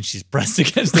Knives and she's pressed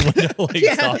against the window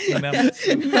like stalking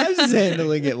them? Knives is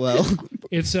handling it well.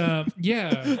 It's,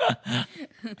 yeah.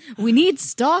 We need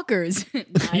stalkers.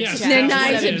 Yes. Their That's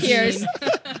knives what and it peers. is.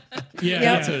 Yeah.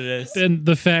 That's what it is. And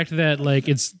the fact that, like,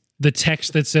 it's the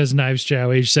text that says Knives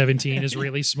Chow, age 17, is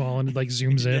really small and it, like,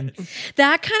 zooms in.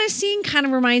 That kind of scene kind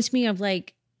of reminds me of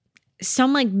like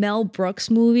some like Mel Brooks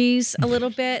movies a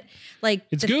little bit. Like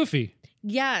It's goofy.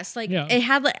 Yes, like Yeah. it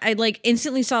had like I like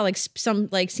instantly saw like some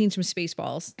like scenes from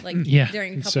Spaceballs, like Yeah,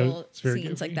 during a it's couple it's very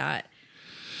scenes goofy. like that.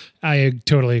 I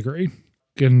totally agree.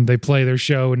 And they play their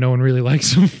show and no one really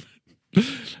likes them.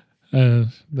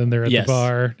 Then they're at Yes. the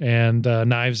bar and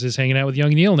Knives is hanging out with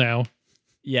young Neil now.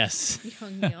 Yes.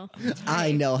 Young Neil.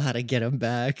 I know how to get him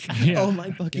back. Yeah. Oh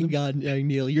my fucking god, young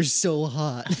Neil, you're so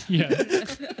hot. Yeah.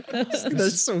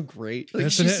 That's so great. Like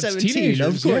That's she's what it's 17, of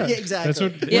teenagers, course. yeah. Yeah, exactly. That's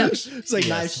what it Yeah. works. It's like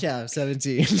Knives Chow,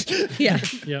 17. Yeah,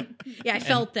 Yeah. yeah, I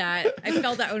felt that. I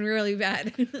felt that one really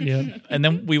bad. Yeah. And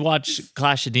then we watch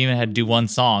Clash of Demon Head do one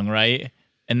song, right?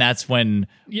 And that's when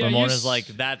Yeah, Ramona's you like,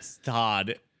 that's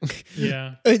Todd.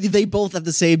 Yeah. They both at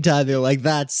the same time, they're like,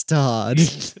 that's Todd.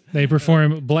 They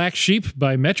perform Black Sheep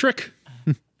by Metric.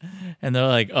 And they're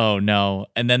like, oh no.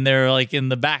 And then they're like in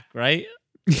the back, right?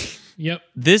 Yep.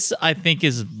 This, I think,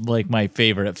 is like my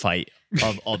favorite fight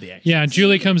of all the actions. Yeah.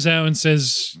 Julie comes out and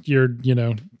says,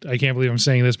 I can't believe I'm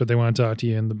saying this, but they want to talk to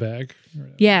you in the back.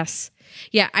 Yes,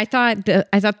 yeah. I thought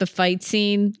the fight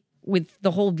scene with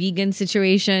the whole vegan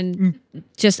situation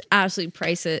just absolutely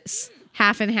priceless.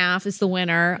 Half and half is the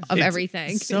winner of It's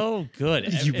everything. So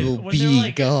good. You And will when they're be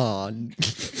like- gone.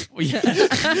 Yeah.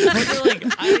 When they're like,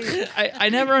 I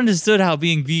never understood how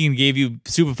being vegan gave you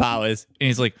superpowers. And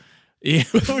he's like, yeah,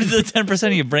 the 10%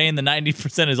 of your brain, the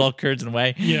 90% is all curds and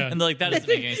whey. Yeah. And they're like, that doesn't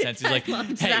make any sense. He's like,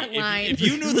 loved hey, that line. if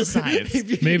you knew the science.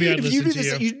 Maybe I'd If you listen knew to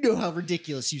this, you. you know how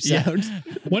ridiculous you Yeah. sound.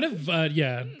 One of,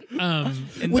 yeah. And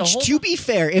the Which, whole- to be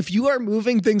fair, if you are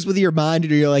moving things with your mind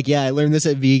and you're like, yeah, I learned this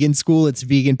at vegan school, it's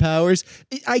vegan powers,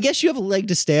 I guess you have a leg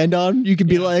to stand on. You can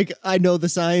be Yeah. like, I know the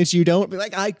science, you don't. Be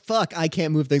like, I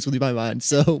can't move things with my mind.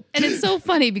 So And it's so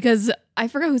funny because I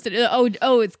forgot who said it.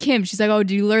 Oh, it's Kim. She's like, oh,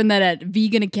 did you learn that at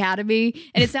Vegan Academy?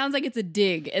 And it sounds like it's a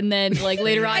dig. And then like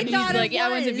later on, he's thought it like, yeah,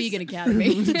 I went to was. Vegan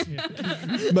Academy.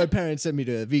 my parents sent me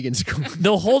to vegan school.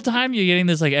 The whole time you're getting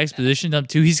this like exposition up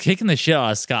too, he's kicking the shit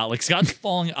out of Scott. Like Scott's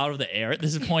falling out of the air at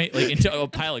this point, like into a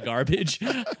pile of garbage.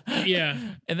 Yeah.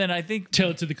 And then I think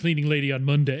Tell it to the cleaning lady on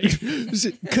Monday.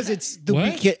 Because it's the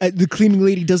What? weekend. The cleaning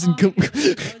lady doesn't come.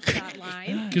 that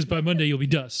line. Because by Monday you'll be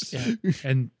dust.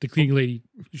 And the cleaning lady.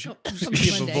 yeah,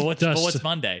 Monday. but Dust. what's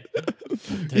Monday?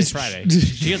 Today's Friday.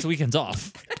 She gets the weekends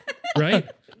off. Right?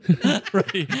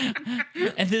 Right.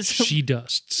 And this She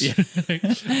dusts.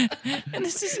 and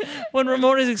this is when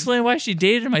Ramona's explaining why she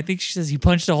dated him. I think she says he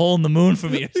punched a hole in the moon for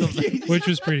me or something. Which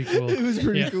was pretty cool. It was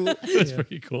pretty Yeah. cool. That's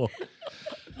pretty cool.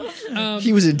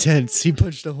 He was intense. He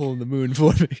punched a hole in the moon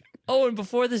for me. Oh, and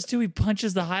before this too, he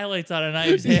punches the highlights out of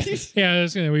Knives' head. Yeah, I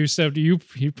was gonna. We said you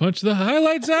punched the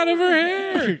highlights out of her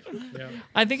hair. Yeah.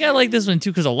 I think I like this one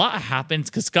too because a lot happens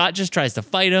because Scott just tries to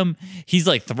fight him. He's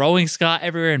like throwing Scott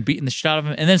everywhere and beating the shit out of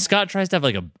him. And then Scott tries to have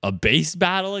like a base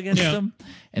battle against Yeah. him.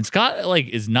 And Scott like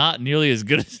is not nearly as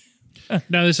good as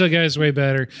No, this other guy's way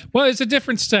better. Well, it's a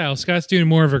different style. Scott's doing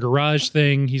more of a garage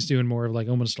thing. He's doing more of like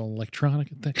almost an electronic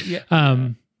thing. Yeah.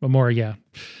 But more, yeah.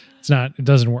 It's not. It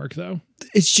doesn't work though.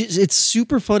 It's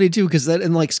super funny too because that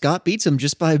and like Scott beats him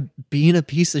just by being a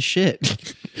piece of shit.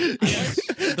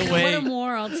 The What way a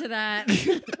moral to that.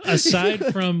 Aside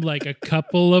from like a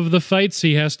couple of the fights,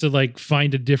 he has to like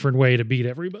find a different way to beat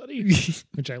everybody,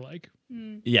 which I like.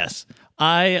 Yes.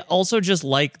 I also just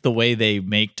like the way they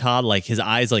make Todd, like his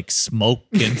eyes like smoke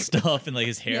and stuff, and like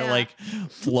his hair Yeah. like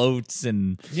floats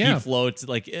and Yeah. he floats.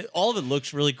 Like all of it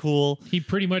looks really cool. He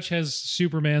pretty much has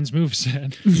Superman's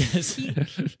moveset. Yes.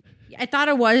 I thought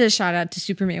it was a shout out to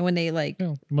Superman when they like.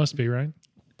 Well, it must be, right?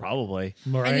 Probably.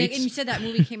 All And, right. and you said that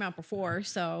movie came out before,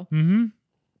 so Mm-hmm.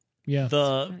 Yeah.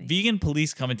 The funny. vegan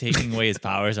police come and taking away his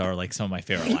powers are like some of my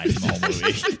favorite lines in the whole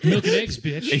movie. Milk and eggs,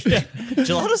 bitch. Yeah.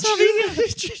 Gelato's not vegan.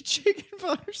 Chicken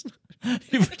bars.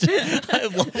 I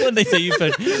love when they say you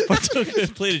partook in a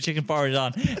plate of chicken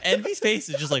parmesan. Envy's face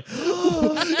is just like, and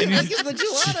I he's, give the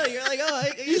gelato. You're like, oh,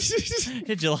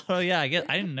 yeah, gelato. Yeah,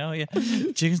 I didn't know. Yeah,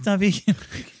 chicken's not vegan.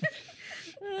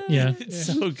 Yeah. It's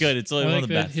so good. It's like I one like of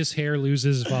the that best. his hair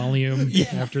loses volume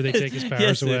after they take his powers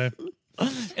Yes, away.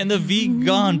 And the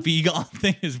vegan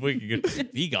thing is wicked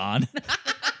good. Vegan.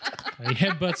 He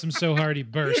headbutts him so hard he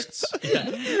bursts.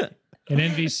 And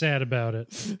Envy's sad about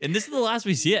it. And this is the last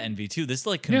we see at Envy too. This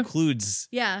like Yeah. concludes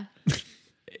yeah.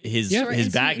 his Yeah. his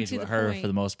Short baggage and with to the her point. for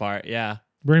the most part. Yeah.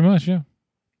 Very much, yeah.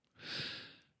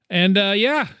 And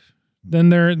then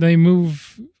they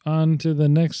move on to the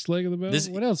next leg of the boat. This-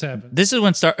 What else happened? This is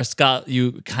when Scott,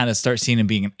 you kind of start seeing him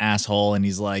being an asshole, and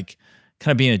he's like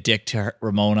kind of being a dick to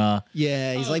Ramona.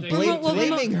 yeah. He's like they-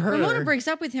 blaming her. Ramona breaks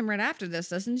up with him right after this,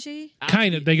 doesn't she?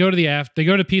 Kind of. They go to they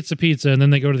go to Pizza, and then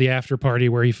they go to the after party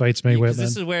where he fights May Because Whitman.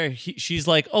 this is where she's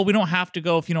like, "Oh, we don't have to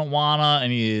go if you don't wanna,"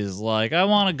 and he's like, "I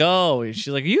want to go." And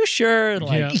she's like, "Are you sure?" And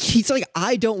like, Yeah. He's like,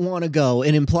 I don't want to go,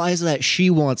 and implies that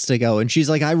she wants to go, and she's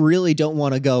like, I really don't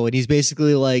want to go, and he's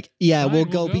basically like, yeah, Fine, we'll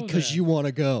we'll go go because then. you want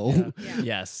to go. Yeah.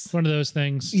 yes, It's one of those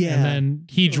things. Yeah. And then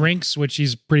he drinks, which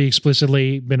he's pretty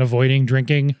explicitly been avoiding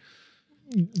drinking.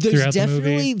 Throughout the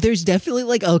movie. There's definitely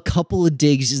like a couple of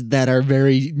digs that are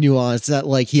very nuanced that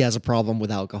like he has a problem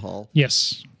with alcohol.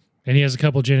 Yes. And he has a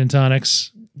couple gin and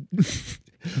tonics.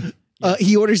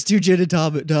 He orders 2 gin and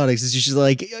tonics. And she's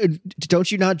like,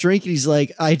 don't you not drink? And he's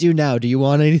like, I do now. Do you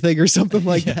want anything or something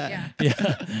like that? Yeah.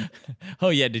 yeah. Oh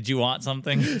yeah, did you want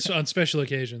something? So on special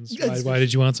occasions. Why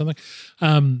did you want something?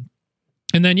 And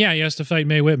then, he has to fight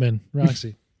May Whitman,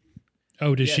 Roxy.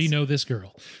 Oh, does she Yes. know this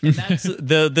girl? And that's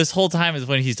this whole time is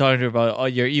when he's talking to her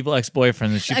about your evil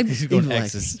ex-boyfriend, and she's going Evil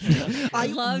exes. I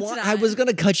loved that. I was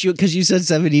gonna cut you because you said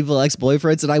 7 evil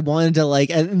ex-boyfriends, and I wanted to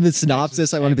like, and in the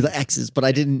synopsis, I wanted to be the exes, but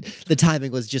I didn't. The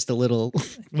timing was just a little.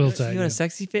 We'll You tell got you. a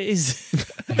sexy face.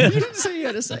 You didn't say you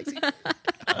had a sexy.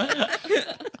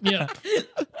 Yeah.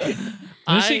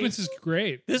 I- This sequence is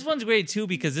great. This one's great too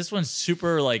because this one's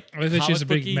super like. I think she has a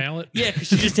comic big booky. mallet. Yeah, because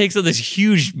she just takes out this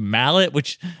huge mallet,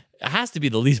 which has to be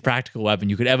the least practical weapon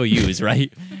you could ever use,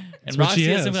 right? And what she Roxy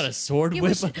has some has. kind of sword Yeah,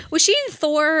 whip. was she in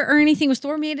Thor or anything? Was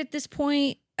Thor made at this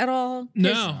point at all?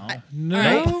 'Cause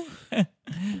No.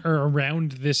 Or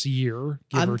around this year,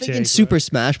 give I'm or thinking take. Super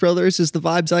Smash Brothers is the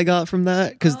vibes I got from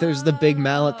that because there's the big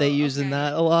mallet they use in okay.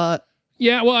 that a lot.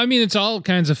 Yeah, well, I mean, it's all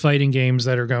kinds of fighting games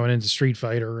that are going into Street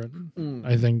Fighter. And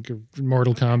I think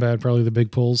Mortal Kombat, probably the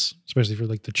big pulls, especially for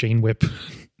like the chain whip.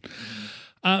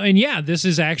 And yeah, this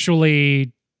is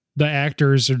actually the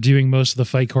actors are doing most of the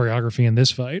fight choreography in this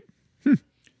fight.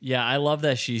 Yeah, I love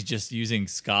that she's just using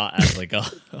Scott as like a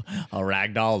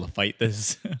ragdoll to fight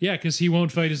this. Yeah, because he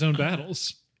won't fight his own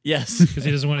battles Yes. because he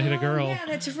doesn't want to hit a girl. Yeah,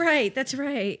 that's right. That's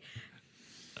right.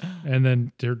 And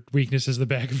then their weakness is the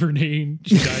back of her knee. And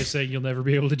she dies saying, "You'll never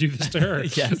be able to do this to her."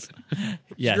 Yes.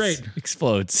 Yes. Great.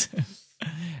 Explodes.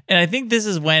 And I think this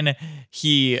is when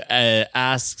he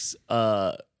asks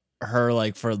her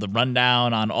like for the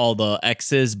rundown on all the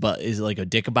exes, but is like a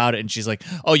dick about it. And she's like,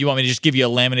 "Oh, you want me to just give you a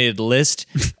laminated list?"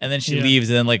 And then she Yeah. leaves.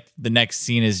 And then like the next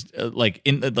scene is like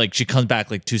she comes back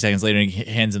like 2 seconds later and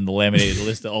hands him the laminated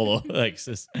list of all the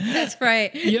exes. That's right.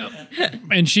 Yeah.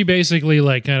 And she basically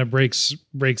like kind of breaks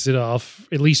it off,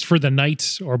 at least for the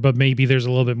night, but maybe there's a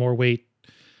little bit more weight.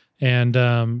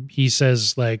 And he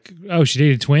says like, "Oh, she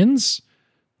dated twins?"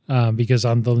 Because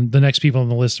on the next people on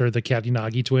the list are the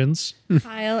Katinagi twins.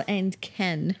 Kyle and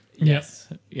Ken. Yes.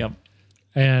 Yep.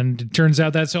 And it turns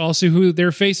out that's also who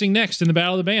they're facing next in the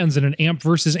Battle of the Bands in an amp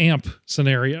versus amp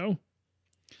scenario.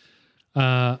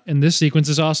 And this sequence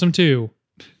is awesome too.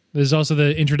 There's also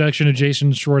the introduction of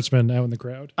Jason Schwartzman out in the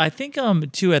crowd. I think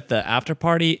too at the after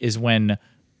party is when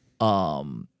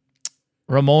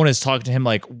Ramon is talking to him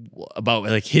like about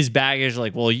like his baggage,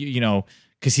 like, well, you know,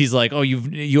 because he's like, oh,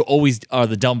 you always are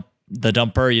the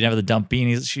dumper, you never the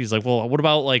dumpy. And she's like, well, what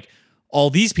about like all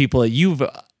these people that you've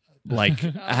like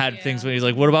had things with? He's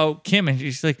like, what about Kim? And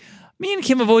she's like, me and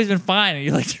Kim have always been fine. And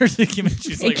you're like, turns to Kim and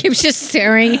she's like, Kim's just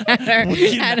staring at her,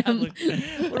 at him. Like,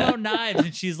 what about Knives?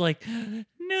 And she's like,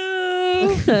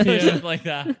 no, something like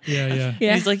that. Yeah. And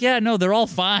he's like, yeah, no, they're all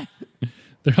fine.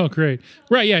 They're all great.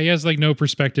 Right, yeah, he has like no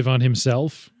perspective on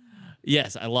himself.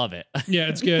 Yes, I love it. Yeah,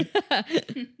 it's good.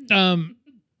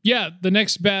 Yeah, the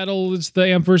next battle is the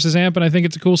Amp versus Amp, and I think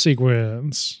it's a cool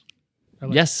sequence.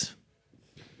 Yes.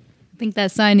 I think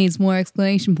that sign needs more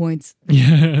exclamation points.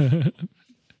 Yeah.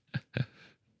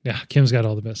 Yeah, Kim's got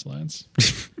all the best lines.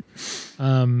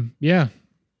 Yeah, I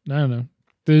don't know.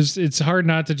 It's hard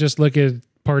not to just look at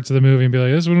parts of the movie and be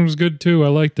like, this one was good too. I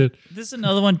liked it. This is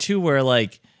another one too where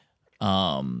like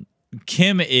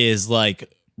Kim is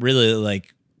like really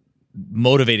like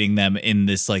motivating them in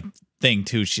this like thing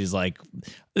too. She's like,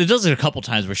 it does it a couple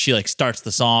times where she like starts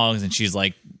the songs and she's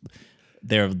like,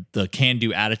 they're the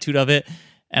can-do attitude of it.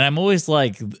 And I'm always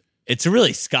like, it's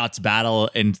really Scott's battle.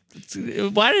 And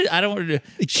why did I don't want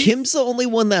to? Kim's the only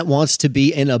one that wants to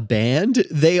be in a band.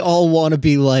 They all want to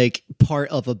be like part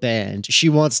of a band. She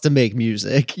wants to make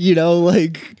music, you know,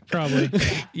 like Probably.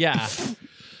 Yeah.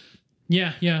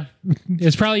 Yeah.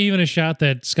 It's probably even a shot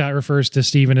that Scott refers to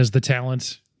Steven as the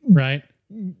talent, right?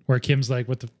 Where Kim's like,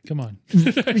 what the, come on.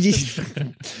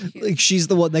 like she's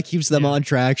the one that keeps them on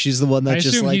track. She's the one that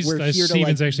just like, we're here to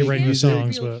Steven's like actually make writing the music.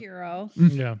 songs, Real but hero.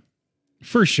 yeah,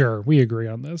 for sure. We agree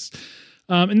on this.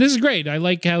 And this is great. I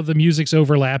like how the music's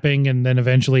overlapping and then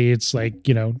eventually it's like,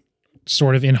 you know,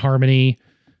 sort of in harmony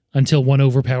until one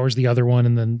overpowers the other one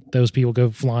and then those people go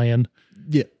flying.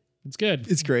 Yeah, It's good.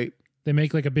 it's great. They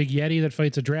make like a big Yeti that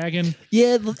fights a dragon.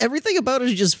 Yeah, everything about it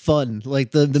is just fun.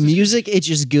 Like the music, it's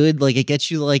just good. Like it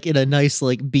gets you like in a nice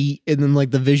like beat, and then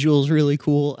like the visuals really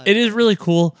cool. It is really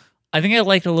cool. I think I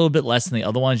liked it a little bit less than the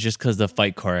other ones just because the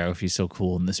fight choreography is so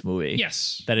cool in this movie.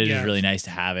 Yes. That it Yeah. is really nice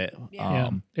to have it. Yeah.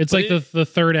 It's like the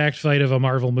third act fight of a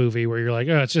Marvel movie where you're like,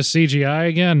 oh, it's just CGI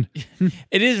again.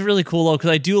 It is really cool though, because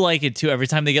I do like it too. Every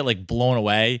time they get like blown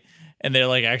away and they're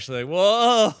like actually like,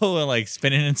 whoa, and like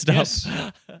spinning and stuff.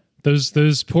 Yes.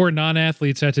 Those poor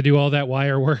non-athletes had to do all that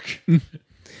wire work.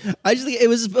 I just think it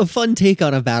was a fun take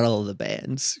on a battle of the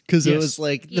bands because it Yes. was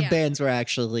like the Yeah. bands were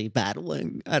actually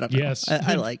battling. I don't know. Yes.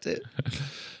 I liked it.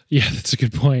 Yeah, that's a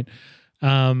good point.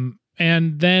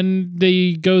 And then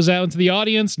he goes out into the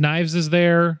audience. Knives is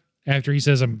there after he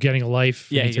says, I'm getting a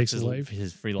life. Yeah, and he takes gets his life.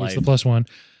 his free He's life. the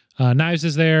 +1. Knives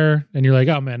is there, and you're like,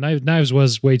 oh man, Knives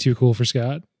was way too cool for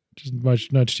Scott. Just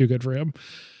much too good for him.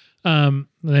 And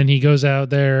then he goes out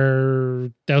there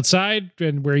outside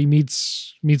and where he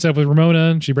meets up with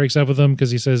Ramona, and she breaks up with him because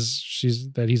he says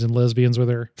he's in lesbians with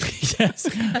her. Yes.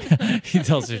 He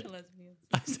tells her.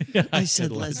 I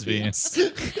said lesbians.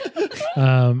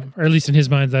 Or at least in his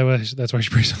mind, that's why she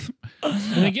breaks up with him.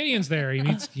 And then Gideon's there.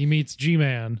 He meets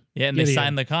G-Man. Yeah, and they Gideon.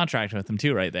 signed the contract with him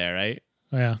too, right there, right?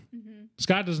 Oh, yeah.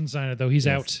 Scott doesn't sign it though. He's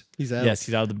out. He's out. Yes,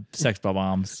 he's out of the sex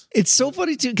bombs. It's so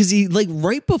funny too because he like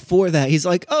right before that he's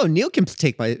like, "Oh, Neil can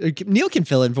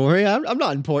fill in for me. I'm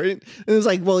not important." And it was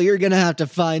like, "Well, you're gonna have to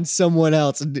find someone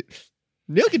else." And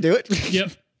Neil can do it.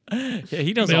 Yep. Yeah,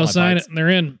 he knows They all all my sign parts. it and they're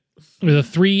in with a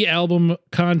 3-album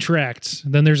contract.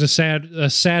 Then there's a sad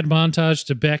montage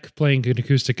to Beck playing an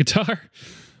acoustic guitar.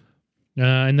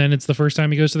 And then it's the first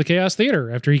time he goes to the Chaos Theater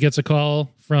after he gets a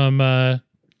call from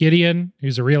Gideon,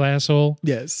 who's a real asshole.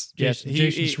 Yes. Yes,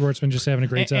 Jason Schwartzman just having a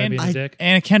great time being a dick.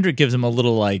 And Kendrick gives him a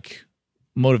little like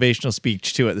motivational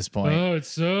speech too at this point. Oh, it's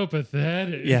so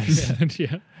pathetic. Yes.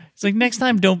 Yeah. It's like next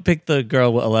time, don't pick the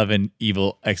girl with 11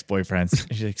 evil ex-boyfriends.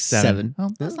 And she's like 7. Oh,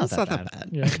 that's not that bad.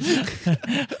 Yeah.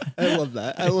 I love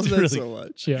that. I love that really so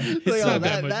much. Yeah. Like, It's oh, not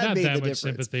that much made the difference.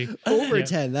 sympathy. Over Yeah.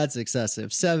 10, that's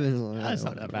excessive. 7, That's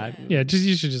not that bad. Yeah,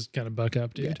 you should just kind of buck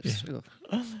up, dude.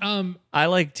 I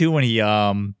like too when he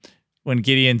when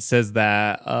Gideon says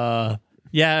that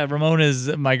yeah,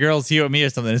 Ramona's my girl's here with me or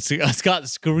something. Scott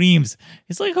screams.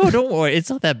 It's like, oh, don't worry, it's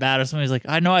not that bad. Or somebody's like,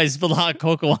 I know I spilled hot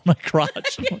cocoa on my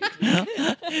crotch.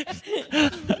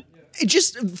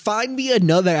 Just find me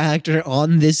another actor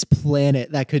on this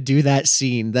planet that could do that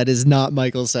scene that is not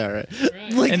Michael Cera.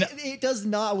 Like, And- it does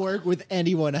not work with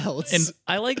anyone else. And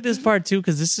I like this part too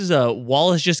because this is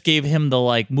Wallace just gave him the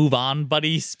like move on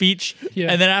buddy speech,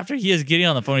 Yeah. and then after he has Gideon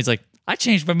on the phone, he's like, I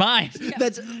changed my mind.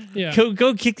 that's Yeah.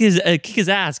 Go kick his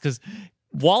ass because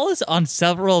Wallace on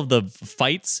several of the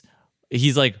fights,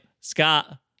 he's like,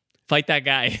 Scott, fight that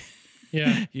guy.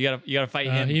 Yeah. You gotta fight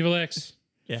him. Evil X.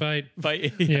 Yeah. Fight.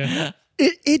 Fight. Yeah.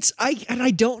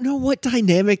 I don't know what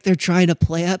dynamic they're trying to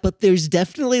play at, but there's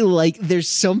definitely like there's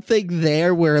something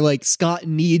there where like Scott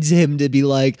needs him to be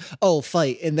like, oh,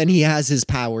 fight, and then he has his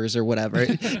powers or whatever.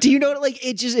 Do you know, like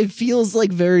it feels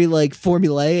like very like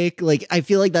formulaic. Like I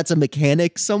feel like that's a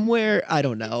mechanic somewhere. I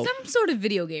don't know. Some sort of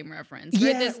video game reference,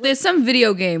 right? Yeah, There's some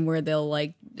video game where they'll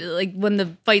like when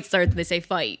the fight starts, they say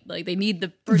fight. Like they need the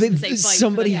person to say fight.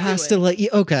 Somebody has to like.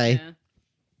 Okay. Yeah.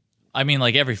 I mean,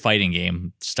 like every fighting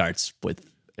game starts with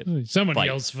Someone fight.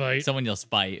 yells fight. Someone yells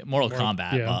fight. Mortal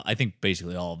Kombat. yeah. I think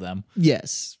basically all of them.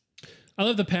 Yes. I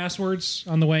love the passwords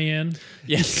on the way in.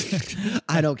 Yes.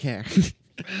 I don't care.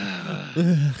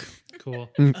 Cool.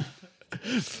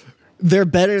 They're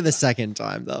better the second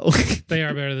time though. They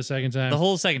are better the second time. The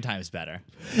whole second time is better.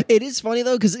 It is funny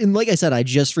though, because like I said, I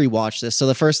just rewatched this. So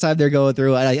the first time they're going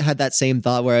through, I had that same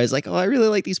thought where I was like, oh, I really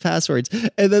like these passwords.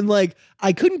 And then like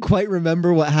I couldn't quite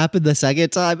remember what happened the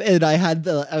second time. And I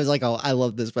was like, oh, I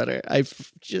love this better. I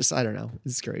don't know.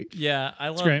 It's great. Yeah, I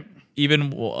love great.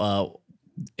 even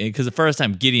because the first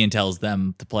time Gideon tells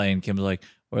them to play, and Kim's like,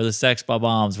 "We're the Sex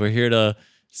Bombs. We're here to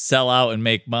sell out and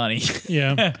make money."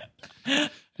 Yeah.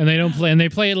 And they don't play, and they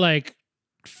play it like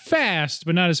fast,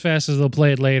 but not as fast as they'll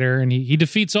play it later. And he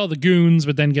defeats all the goons,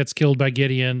 but then gets killed by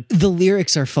Gideon. The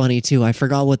lyrics are funny too. I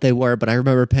forgot what they were, but I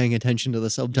remember paying attention to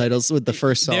the subtitles with the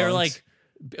first song. They're like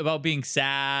about being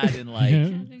sad and like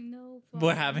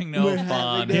we're having no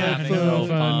fun.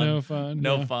 No fun.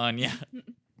 No fun. Yeah.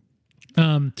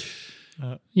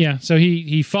 Yeah. So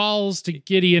he falls to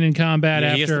Gideon in combat He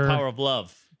after gets the power of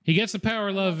love. He gets the power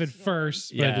of love at first,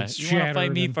 but Yeah. it's You want to shattered.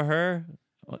 fight me for her?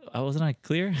 Wasn't I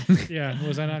clear? Yeah.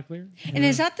 Was I not clear? And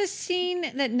is that the scene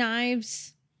that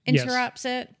Knives interrupts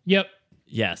it? Yep.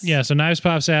 Yes. Yeah. So Knives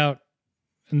pops out,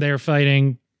 and they're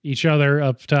fighting each other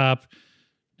up top.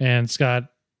 And Scott,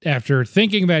 after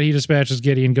thinking that he dispatches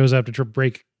Gideon, goes up to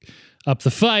break up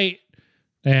the fight,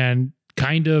 and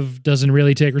kind of doesn't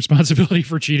really take responsibility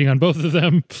for cheating on both of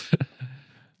them.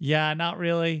 Yeah, not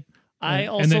really.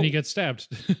 And then he gets stabbed.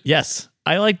 Yes.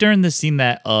 I like during this scene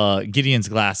that Gideon's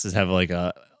glasses have like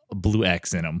a blue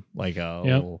X in them. Like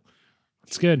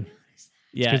It's good.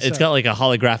 Yeah, good it's stuff. got like a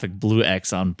holographic blue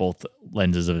X on both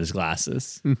lenses of his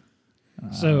glasses. I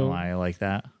don't know why I like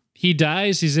that. He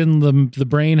dies. He's in the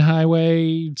brain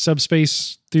highway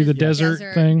subspace through the desert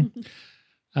thing.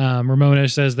 Ramona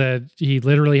says that he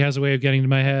literally has a way of getting to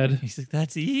my head. He's like,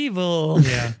 that's evil.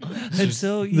 Yeah. That's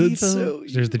so evil. That's so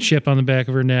There's the chip on the back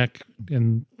of her neck,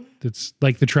 and it's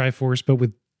like the Triforce, but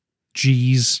with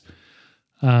G's.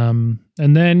 And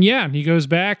then, he goes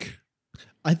back.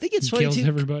 I think it's He funny kills too,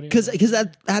 everybody. because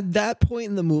at that point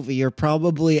in the movie, you're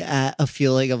probably at a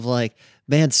feeling of like,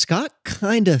 man, Scott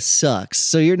kind of sucks.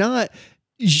 So you're not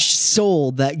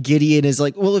sold that Gideon is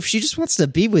like, well, if she just wants to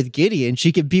be with Gideon,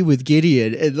 she can be with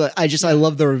Gideon. And like, I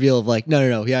love the reveal of like,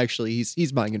 no, he actually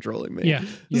he's mind controlling me. Yeah,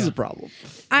 This is a problem.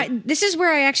 This is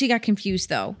where I actually got confused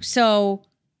though. So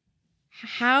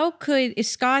how if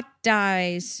Scott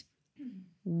dies,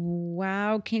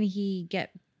 can he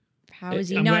get? How is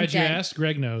he I'm not glad you dead? asked.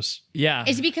 Greg knows. Yeah.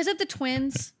 Is it because of the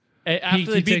twins? After He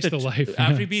they beat takes the life.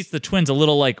 After he beats the twins, a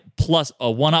little like plus a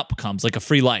 1-up comes, like a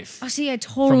free life. Oh, see, I From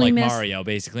totally like missed. Mario,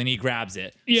 basically, and he grabs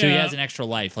it. So he Yeah. has an extra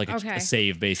life, like Okay. a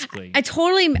save, basically. I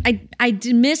totally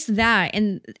missed that,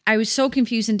 and I was so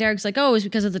confused. And Derek's like, "Oh, it was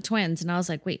because of the twins," and I was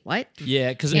like, "Wait, what?" Yeah,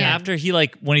 because Yeah. after he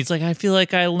when he's like, I feel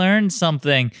like I learned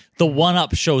something, the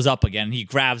 1-up shows up again, and he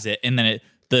grabs it, and then it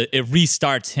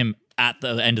restarts him at the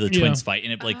end of the twins fight,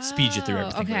 and it like speeds you through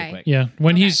everything okay. really quick. Yeah.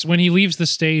 When he leaves the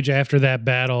stage after that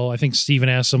battle, I think Steven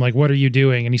asks him, like, what are you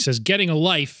doing? And he says, getting a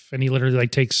life. And he literally like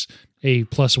takes a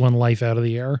 +1 life out of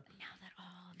the air.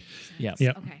 Yeah.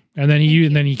 Yeah. Okay. And then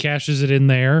he cashes it in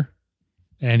there,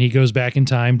 and he goes back in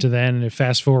time to then, and it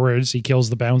fast forwards. He kills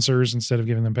the bouncers instead of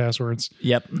giving them passwords.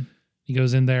 Yep. He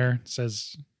goes in there,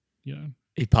 says, He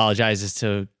apologizes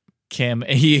to Kim.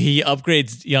 He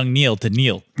upgrades young Neil to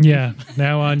Neil. yeah,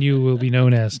 now on you will be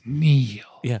known as Neil.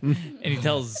 Yeah. And he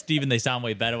tells Steven they sound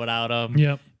way better without him.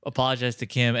 Yep. Apologize to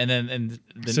Kim. And then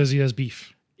Says he has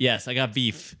beef. yes, I got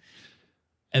beef.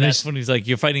 And that's when he's like,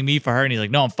 you're fighting me for her. And he's like,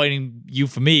 no, I'm fighting you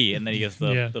for me. And then he gets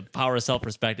the power of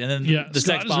self-respect. And then the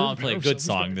Scott Sex is Bomb a play a power of good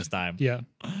self-respect. song this time. Yeah.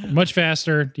 Much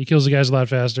faster. He kills the guys a lot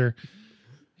faster.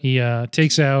 He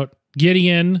takes out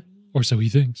Gideon, or so he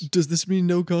thinks. Does this mean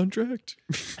no contract?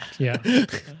 Yeah.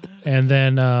 And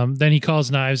then he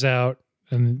calls Knives out,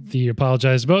 and he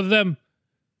apologizes to both of them.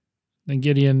 Then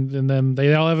Gideon and them,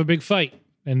 they all have a big fight.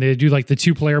 And they do like the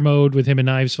 2-player mode with him and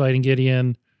Knives fighting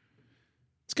Gideon.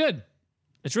 It's good.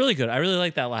 It's really good. I really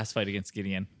like that last fight against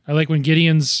Gideon. I like when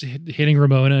Gideon's hitting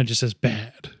Ramona and just says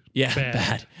bad. Yeah, Bad.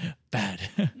 bad. bad.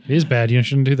 It is bad. You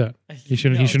shouldn't do that. He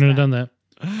shouldn't No, it's have bad. done that.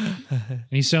 And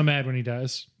he's so mad when he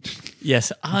dies.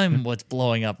 Yes, I'm what's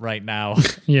blowing up right now.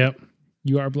 Yep.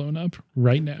 You are blown up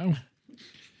right now.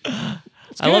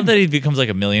 I love that he becomes like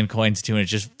 1,000,000 coins too, and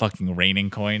it's just fucking raining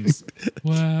coins.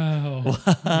 Wow.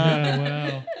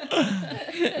 Yeah,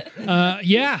 wow.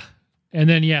 Yeah. And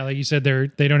then, yeah, like you said,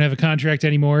 they don't have a contract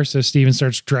anymore, so Steven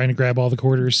starts trying to grab all the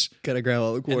quarters. Gotta grab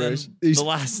all the quarters. then the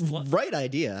last- right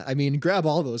idea. I mean, grab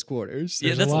all those quarters. Yeah,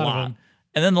 There's that's a a lot of lot. them.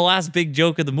 And then the last big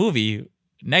joke of the movie,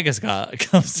 Negascott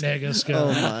comes. Negascott.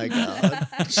 Oh my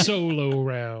god. Solo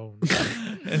round.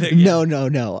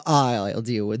 No. I'll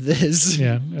deal with this.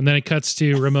 Yeah. And then it cuts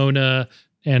to Ramona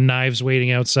and Knives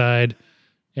waiting outside,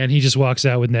 and he just walks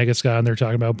out with Negascott, and they're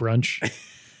talking about brunch.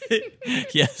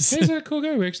 Yes. He's a cool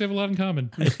guy. We actually have a lot in common.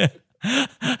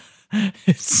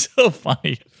 It's so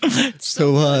funny.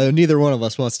 So neither one of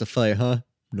us wants to fight, huh?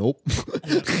 Nope.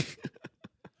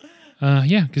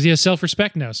 Yeah, because he has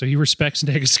self-respect now, so he respects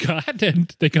Negascott,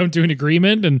 and they come to an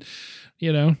agreement, and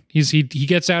he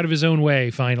gets out of his own way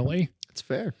finally. It's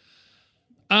fair.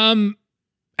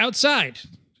 Outside,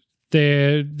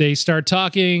 they start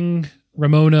talking.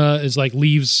 Ramona is like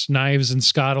leaves Knives and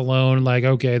Scott alone. Like,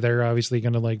 okay, they're obviously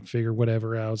gonna like figure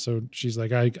whatever out. So she's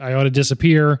like, I ought to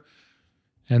disappear.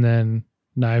 And then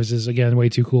Knives is again way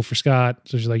too cool for Scott.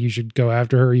 So she's like, you should go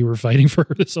after her. You were fighting for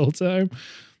her this whole time.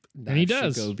 And he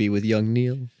does. Go be with young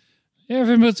Neil. Yeah,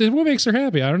 what makes her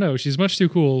happy? I don't know. She's much too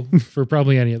cool for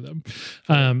probably any of them.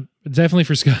 Definitely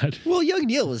for Scott. Well, young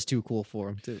Neil was too cool for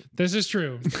him too. This is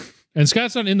true. And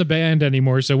Scott's not in the band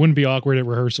anymore, so it wouldn't be awkward at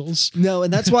rehearsals. No,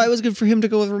 and that's why it was good for him to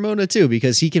go with Ramona too,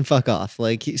 because he can fuck off.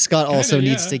 Like Scott also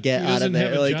needs to get out of there.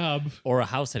 Have a like job. Or a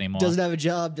house anymore. doesn't have a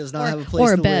job, does not have a place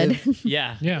or a to bed. live.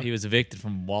 Yeah. He was evicted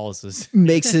from Wallace's.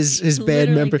 Makes his band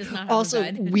Literally member. does not have a Also,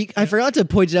 bed. I forgot to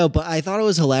point it out, but I thought it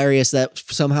was hilarious that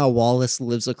somehow Wallace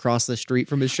lives across the street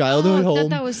from his childhood home.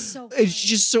 That was so It's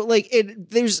just so like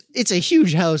it's a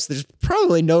huge house. There's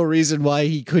probably no reason why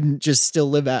he couldn't just still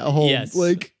live at home. Yes.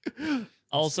 Like Sad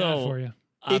Also, for you.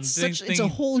 it's a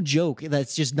whole joke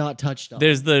that's just not touched on.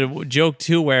 There's the joke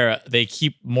too where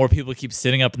more people keep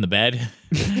sitting up in the bed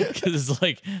because it's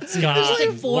like Scott, There's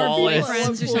like 4 Wallace,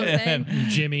 boyfriends or something. and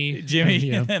Jimmy. Jimmy,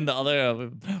 and the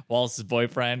other Wallace's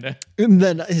boyfriend. And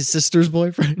then his sister's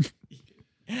boyfriend.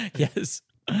 Yes.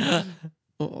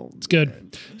 Oh, It's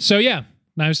good. So yeah,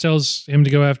 Knives tells him to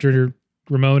go after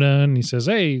Ramona, and he says,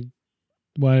 "Hey,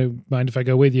 mind if I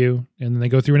go with you?" And then they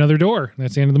go through another door.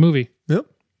 That's the end of the movie. Yep.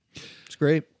 It's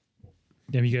great.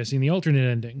 Have you guys seen the alternate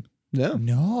ending? No.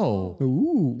 No.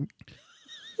 Ooh.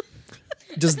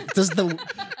 Does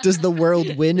the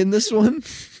world win in this one?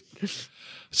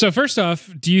 So first off,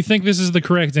 do you think this is the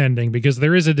correct ending? Because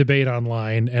there is a debate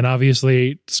online, and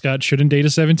obviously Scott shouldn't date a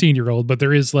 17-year-old, but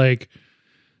there is like,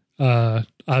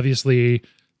 obviously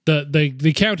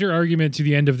the counter argument to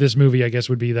the end of this movie, I guess,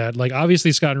 would be that like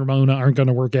obviously Scott and Ramona aren't going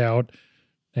to work out,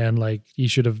 and like he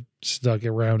should have stuck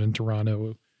around in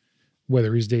Toronto,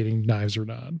 whether he's dating Knives or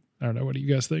not. I don't know. What do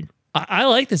you guys think? I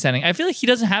like this ending. I feel like he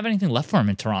doesn't have anything left for him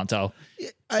in Toronto.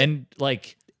 And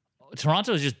like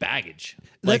Toronto is just baggage.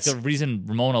 Like the reason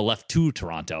Ramona left to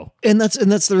Toronto. And that's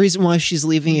the reason why she's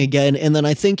leaving again. And then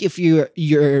I think if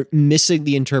you're missing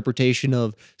the interpretation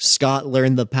of Scott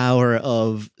learned the power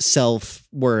of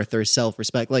self-worth or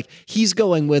self-respect, like he's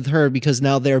going with her because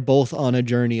now they're both on a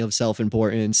journey of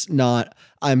self-importance, not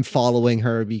I'm following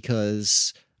her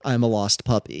because I'm a lost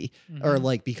puppy or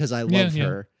like because I love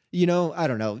her. You know, I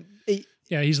don't know.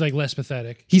 Yeah, he's like less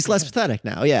pathetic. He's less pathetic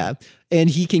now, yeah. And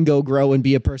he can go grow and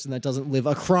be a person that doesn't live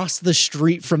across the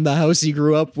street from the house he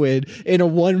grew up with in a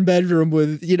 1-bedroom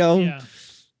with, Yeah.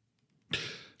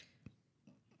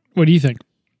 What do you think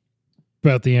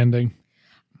about the ending?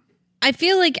 I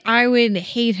feel like I would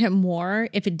hate him more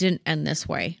if it didn't end this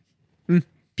way.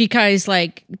 Because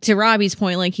like to Robbie's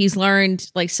point, like he's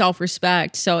learned like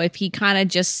self-respect. So if he kind of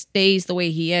just stays the way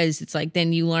he is, it's like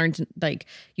then you learned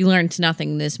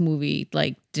nothing. This movie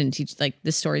like didn't teach, like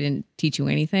this story didn't teach you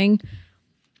anything.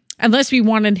 Unless we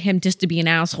wanted him just to be an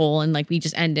asshole and like we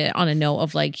just end it on a note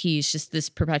of like he's just this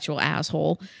perpetual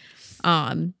asshole.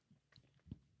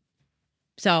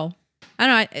 So I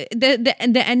don't know.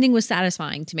 The ending was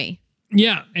satisfying to me.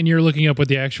 Yeah, and you're looking up what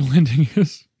the actual ending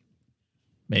is.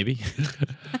 Maybe.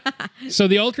 So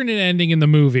the alternate ending in the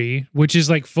movie, which is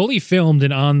like fully filmed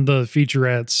and on the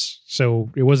featurettes, so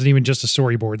it wasn't even just a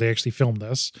storyboard. They actually filmed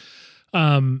this.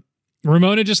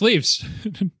 Ramona just leaves,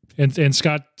 and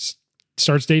Scott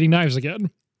starts dating Knives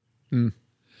again. And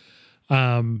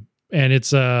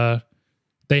it's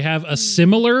they have a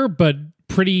similar but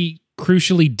pretty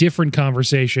crucially different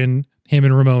conversation, him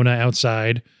and Ramona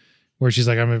outside, where she's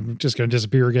like, I'm just going to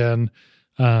disappear again.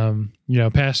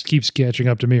 Past keeps catching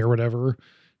up to me or whatever,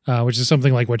 which is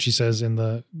something like what she says in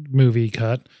the movie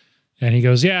cut. And he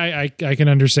goes, yeah, I can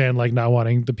understand like not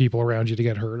wanting the people around you to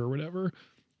get hurt or whatever.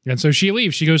 And so she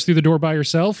leaves. She goes through the door by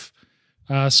herself.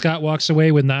 Scott walks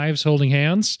away with knives holding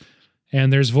hands.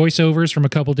 And there's voiceovers from a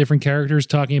couple different characters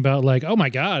talking about like, oh my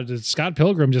God, Scott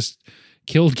Pilgrim just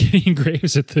killed Gideon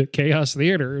Graves at the Chaos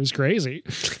Theater. It was crazy.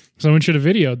 Someone should have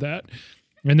videoed that.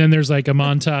 And then there's like a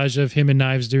montage of him and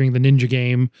Knives doing the ninja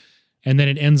game. And then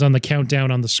it ends on the countdown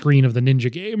on the screen of the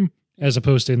ninja game as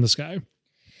opposed to in the sky.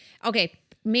 Okay.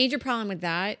 Major problem with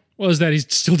that. Well, is that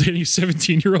he's still dating a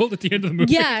 17-year-old at the end of the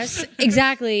movie? Yes,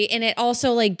 exactly. And it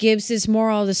also like gives this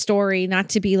moral of the story, not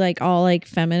to be like all like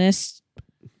feminist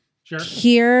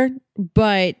here,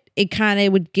 but it kind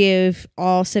of would give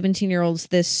all 17-year-olds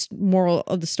this moral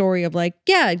of the story of like,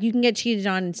 yeah, you can get cheated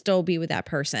on and still be with that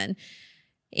person.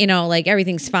 Like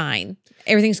everything's fine.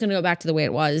 Everything's going to go back to the way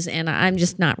it was. And I'm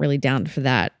just not really down for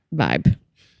that vibe.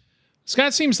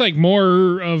 Scott seems like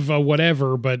more of a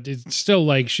whatever, but it's still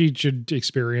like she should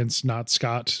experience not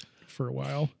Scott for a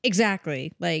while.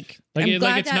 Exactly. Like I'm it's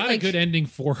glad that, not like, a good ending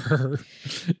for her.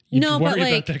 You no, worry but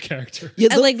like about that character.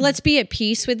 Yeah, like let's be at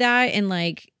peace with that, and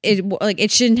like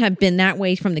it shouldn't have been that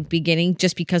way from the beginning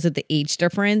just because of the age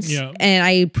difference. Yeah. And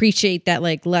I appreciate that.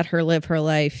 Like let her live her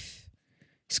life.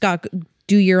 Scott,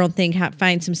 do your own thing.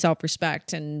 Find some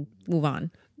self-respect and move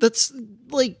on. That's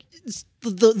like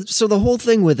so the whole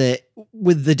thing with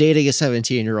the dating a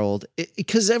 17-year-old,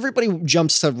 because everybody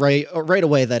jumps to right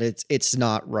away that it's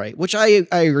not right, which I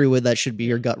agree with. That should be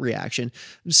your gut reaction.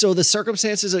 So the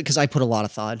circumstances, because I put a lot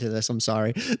of thought into this, I'm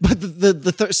sorry, but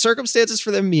the circumstances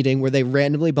for them meeting where they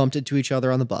randomly bumped into each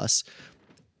other on the bus.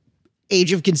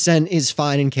 Age of consent is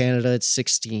fine in Canada. It's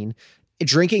 16.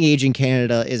 Drinking age in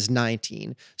Canada is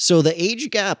 19. So the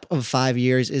age gap of 5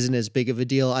 years isn't as big of a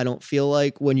deal, I don't feel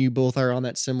like, when you both are on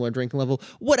that similar drinking level.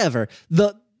 Whatever.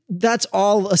 That's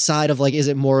all aside of like, is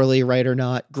it morally right or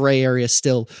not? Gray area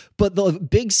still. But the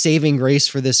big saving grace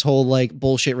for this whole like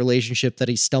bullshit relationship that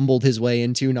he stumbled his way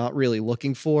into, not really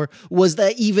looking for, was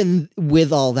that even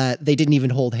with all that, they didn't even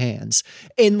hold hands.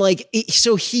 And like,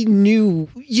 so he knew,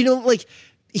 like,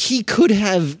 he could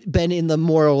have been in the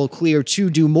moral clear to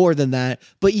do more than that,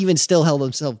 but even still held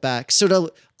himself back. So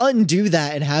to undo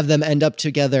that and have them end up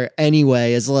together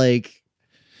anyway is like,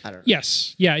 I don't know.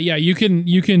 Yes. Yeah. You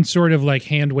can sort of like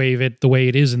hand wave it the way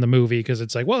it is in the movie, because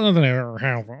it's like, well, nothing ever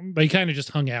happened. They kind of just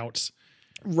hung out.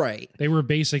 Right. They were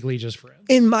basically just friends.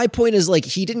 And my point is like,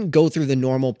 he didn't go through the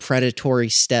normal predatory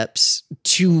steps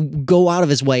to go out of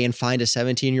his way and find a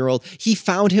 17-year-old. He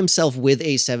found himself with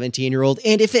a 17-year-old.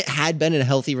 And if it had been a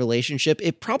healthy relationship,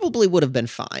 it probably would have been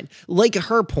fine. Like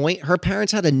her point, her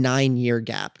parents had a 9-year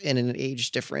gap and an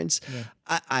age difference. Yeah.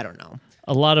 I don't know.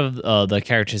 A lot of the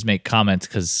characters make comments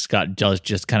because Scott does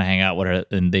just kind of hang out with her,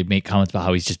 and they make comments about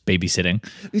how he's just babysitting.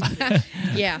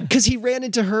 Yeah. Because he ran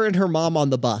into her and her mom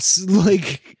on the bus.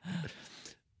 Like,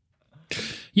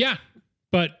 yeah,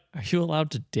 but are you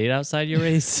allowed to date outside your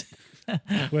race?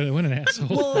 what an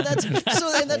asshole. Well, that's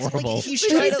horrible. Like, He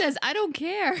says, I don't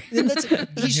care.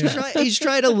 He's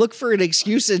trying to look for an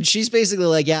excuse, and she's basically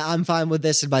like, yeah, I'm fine with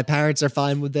this, and my parents are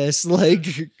fine with this. Like,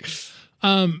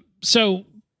 so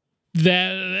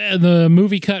that the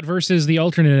movie cut versus the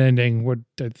alternate ending,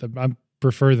 I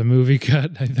prefer the movie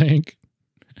cut, I think.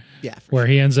 Yeah, where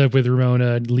he ends up with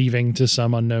Ramona leaving to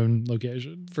some unknown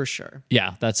location. For sure.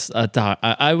 Yeah, that's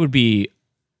I would be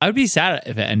sad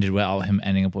if it ended without him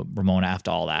ending up with Ramona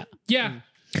after all that. Yeah.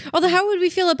 Although, how would we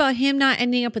feel about him not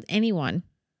ending up with anyone?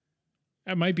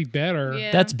 That might be better.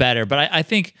 Yeah. That's better, but I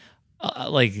think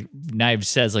like Knives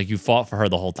says, like, you fought for her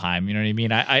the whole time. You know what I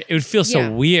mean? It would feel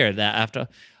so weird that after.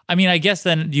 I mean, I guess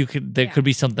then there could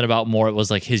be something about more. It was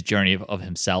like his journey of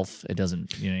himself. It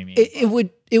doesn't, you know what I mean?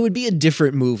 It would be a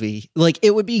different movie. Like,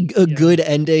 it would be a good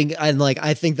ending, and like,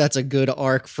 I think that's a good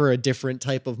arc for a different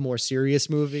type of more serious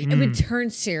movie. It would turn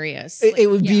serious. It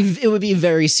would be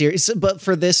very serious. But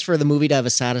for the movie to have a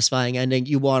satisfying ending,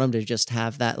 you want them to just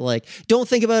have that, like, don't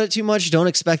think about it too much. Don't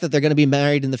expect that they're going to be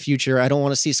married in the future. I don't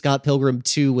want to see Scott Pilgrim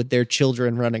 2 with their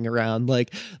children running around.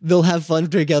 Like, they'll have fun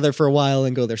together for a while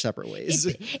and go their separate ways.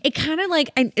 It kind of like,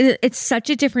 it's such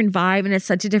a different vibe and it's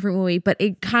such a different movie, but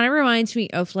it kind of reminds me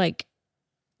of like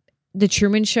The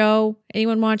Truman Show.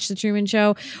 Anyone watch The Truman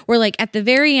Show? Where like at the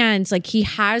very end, like he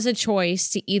has a choice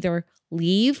to either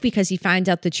leave because he finds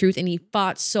out the truth, and he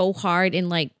fought so hard in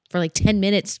like for like 10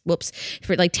 minutes,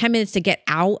 for like 10 minutes to get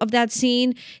out of that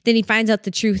scene. Then he finds out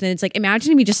the truth, and it's like,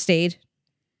 imagine if he just stayed.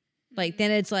 Like, then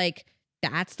it's like,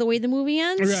 that's the way the movie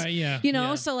ends. Right, yeah. You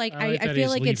know, so like, I that feel he's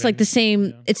like it's leaving. like the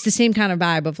same, it's the same kind of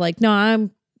vibe of like, no,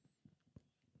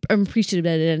 appreciative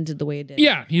that it ended the way it did.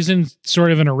 Yeah, he's in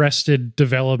sort of an arrested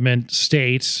development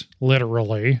state,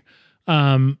 literally.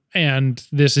 And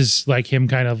this is like him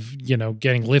kind of,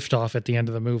 getting liftoff at the end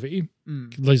of the movie.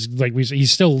 He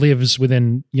still lives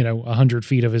within, 100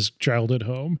 feet of his childhood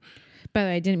home. By the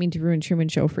way, I didn't mean to ruin Truman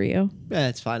Show for you. Yeah,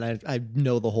 it's fine. I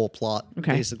know the whole plot,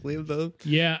 basically, of the...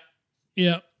 Yeah.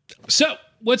 Yeah. So,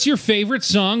 what's your favorite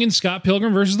song in Scott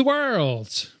Pilgrim versus the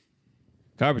World?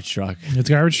 Garbage Truck. It's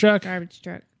Garbage Truck? Garbage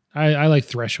Truck. I like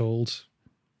Threshold.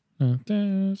 That's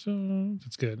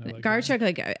good. I like Garbage Truck,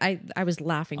 like, I was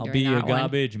laughing I'll during be your that one.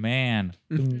 garbage man.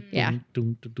 Yeah.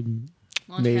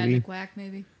 Launchpad McQuack,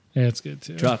 maybe. Yeah, it's good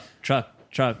too.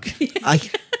 Truck.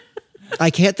 I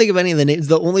can't think of any of the names.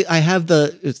 The only I have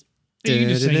the You can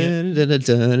just sing it.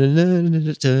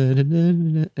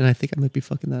 and I think I might be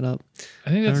fucking that up. I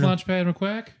think that's Launchpad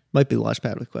McQuack. Might be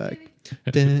Launchpad McQuack.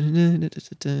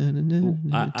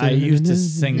 I used to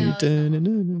sing.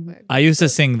 I used to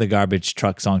sing the Garbage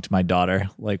Truck song to my daughter,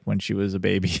 like when she was a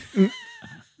baby.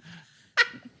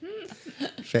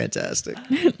 Fantastic.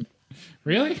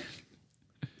 Really?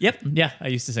 Yep. Yeah, I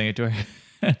used to sing it to her.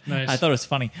 Nice. I thought it was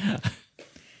funny.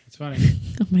 It's funny.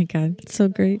 Oh my God. It's so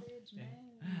great.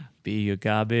 Be your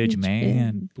garbage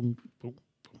man.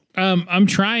 I'm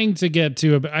trying to get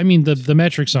to the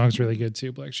metric song's really good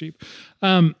too, Black Sheep.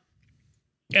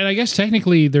 And I guess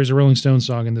technically there's a Rolling Stones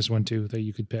song in this one too that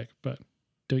you could pick, but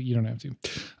you don't have to.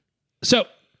 So,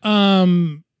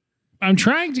 I'm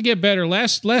trying to get better.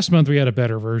 Last month we had a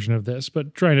better version of this,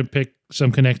 but trying to pick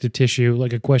some connective tissue,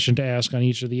 like a question to ask on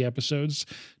each of the episodes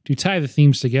to tie the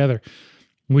themes together.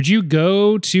 Would you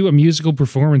go to a musical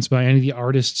performance by any of the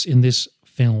artists in this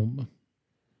film?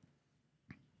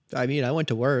 I mean, I went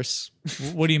to worse.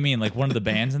 What do you mean? Like one of the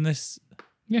bands in this?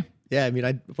 Yeah. Yeah, I mean,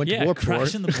 I went to Warped Tour.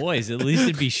 Crashing the Boys. At least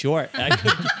it'd be short.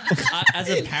 As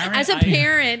a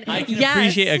parent, I can yes.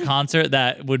 appreciate a concert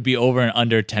that would be over in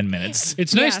under 10 minutes.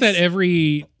 It's nice that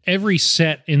every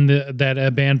set in that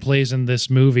a band plays in this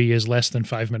movie is less than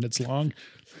 5 minutes long.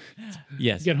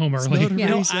 Yes. Get home early.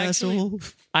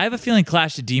 I have a feeling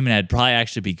Clash of Demon Head probably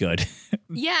actually be good.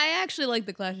 Yeah, I actually like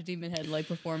the Clash of Demon Head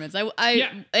performance.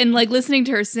 And like listening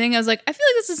to her sing, I was like, I feel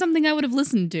like this is something I would have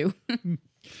listened to.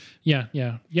 Yeah.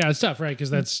 It's tough, right? Because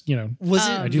that's was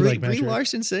it I do like Brie Metric.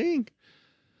 Larson singing?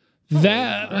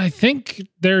 That I think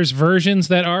there's versions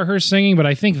that are her singing, but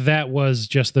I think that was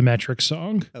just the Metric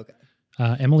song. Okay.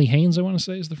 Emily Haynes, I want to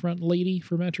say, is the front lady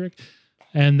for Metric.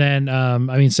 And then,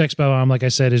 Sex Bomb, like I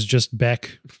said, is just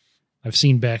Beck. I've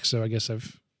seen Beck, so I guess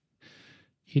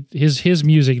his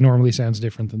music normally sounds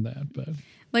different than that. But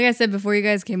like I said before, you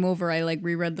guys came over, I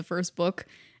reread the first book,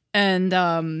 and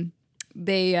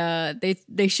they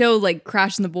show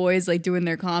Crash and the Boys doing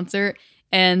their concert,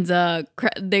 and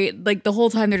they the whole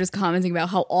time they're just commenting about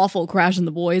how awful Crash and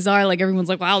the Boys are. Everyone's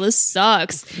like, "Wow, this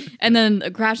sucks," and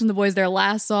then Crash and the Boys, their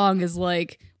last song is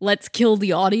 "Let's kill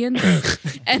the audience,"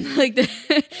 and they're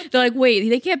like, "Wait,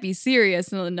 they can't be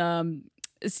serious." And then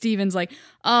Steven's like,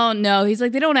 "Oh no," he's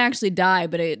like, "They don't actually die,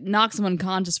 but it knocks them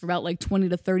unconscious for about 20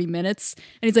 to 30 minutes."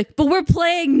 And he's like, "But we're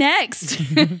playing next."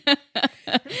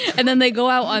 And then they go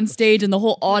out on stage and the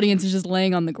whole audience is just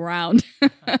laying on the ground.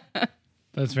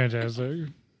 that's fantastic.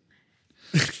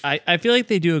 I feel like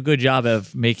they do a good job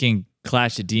of making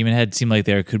Clash of Demon Head seem like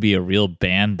there could be a real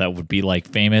band that would be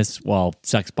famous, while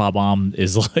Sex Bomb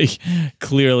is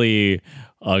clearly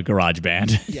a garage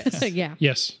band. Yes. Yeah.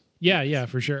 Yes. Yeah,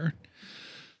 for sure.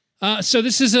 So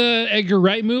this is a Edgar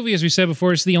Wright movie, as we said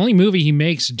before. It's the only movie he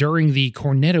makes during the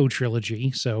Cornetto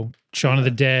trilogy. So Shaun of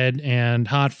the Dead and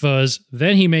Hot Fuzz.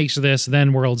 Then he makes this,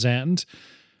 then World's End.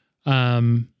 I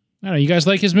don't know. You guys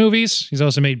like his movies? He's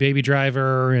also made Baby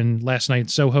Driver and Last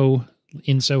Night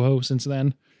in Soho since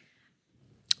then.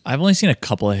 I've only seen a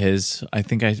couple of his. I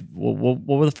think what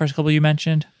were the first couple you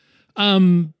mentioned?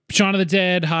 Shaun of the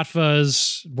Dead, Hot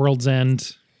Fuzz, World's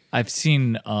End. I've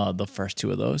seen the first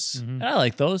two of those. And I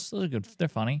like those. Those are good. They're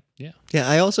funny. Yeah. Yeah,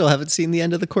 I also haven't seen the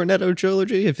end of the Cornetto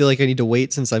trilogy. I feel like I need to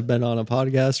wait since I've been on a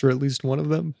podcast for at least one of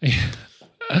them.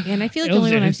 And I feel like the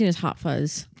only one I've seen is Hot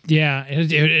Fuzz. Yeah,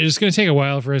 it's going to take a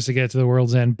while for us to get to the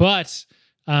World's End, but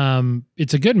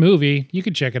it's a good movie. You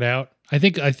could check it out. I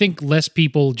think less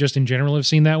people just in general have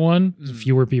seen that one.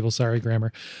 Fewer people. Sorry,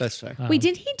 grammar. That's fair. Wait,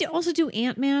 didn't he also do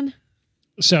Ant-Man?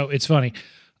 So it's funny.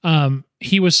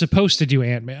 He was supposed to do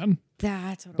Ant-Man,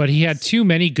 That's what but he had too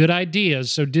many good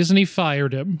ideas, so Disney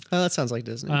fired him. Oh, that sounds like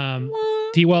Disney.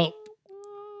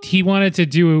 He wanted to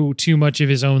do too much of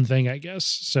his own thing, I guess.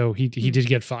 So he did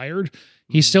get fired.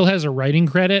 He still has a writing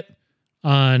credit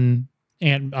on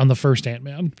the first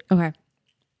Ant-Man. Okay.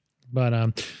 But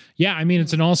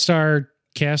it's an all-star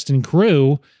cast and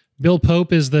crew. Bill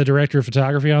Pope is the director of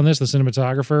photography on this, the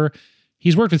cinematographer.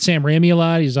 He's worked with Sam Raimi a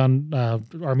lot. He's on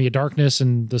Army of Darkness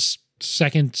and the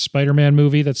second Spider-Man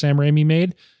movie that Sam Raimi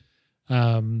made.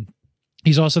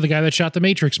 He's also the guy that shot the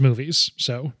Matrix movies.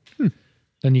 So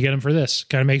then you get him for this.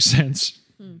 Kind of makes sense.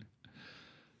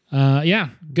 Yeah,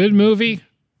 good movie.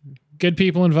 Good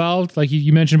people involved. Like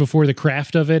you mentioned before, the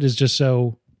craft of it is just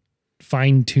so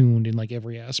fine-tuned in like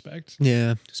every aspect.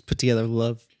 Yeah, just put together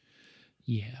love.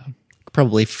 Yeah.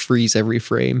 Probably freeze every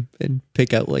frame and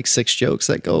pick out like 6 jokes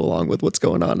that go along with what's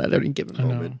going on at any given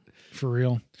moment. For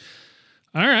real.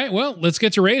 All right, well, let's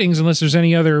get to ratings unless there's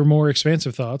any other more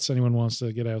expansive thoughts anyone wants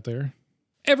to get out there.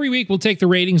 Every week, we'll take the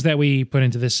ratings that we put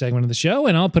into this segment of the show,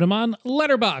 and I'll put them on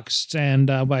Letterboxd. And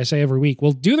when I say every week,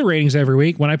 we'll do the ratings every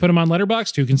week. When I put them on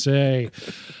Letterboxd, who can say,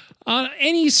 on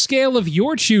any scale of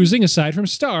your choosing, aside from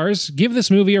stars, give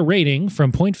this movie a rating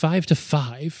from 0.5 to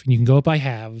 5. And you can go up by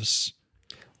halves.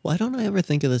 Why don't I ever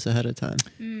think of this ahead of time?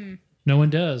 No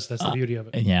one does. That's the beauty of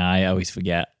it. Yeah, I always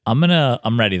forget. I'm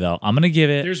ready though. I'm gonna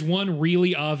give it. There's one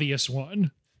really obvious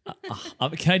one.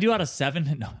 Can I do out of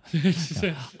 7? No.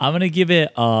 I'm gonna give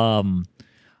it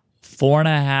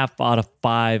 4.5 out of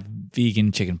 5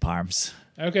 vegan chicken parms.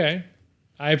 Okay.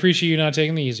 I appreciate you not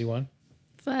taking the easy one.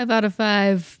 5 out of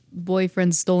 5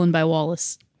 boyfriends stolen by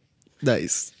Wallace.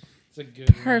 Nice. It's a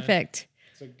good Perfect.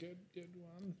 It's a good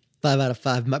one. 5 out of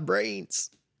 5. My brains.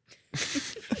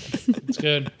 It's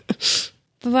good.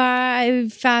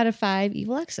 5 out of 5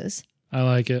 evil exes. I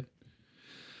like it.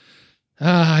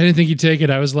 I didn't think you'd take it.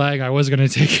 I was like, I was going to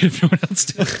take it if no one else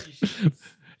did.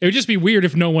 It would just be weird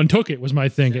if no one took it, was my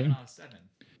thinking. 7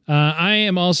 I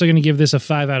am also going to give this a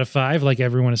 5 out of 5, like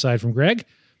everyone aside from Greg.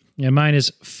 And mine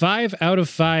is 5 out of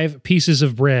 5 pieces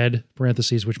of bread,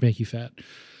 parentheses, which make you fat.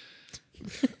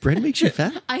 Bread makes you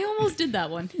fat? I almost did that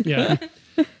one. Yeah.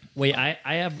 Wait, I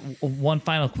have one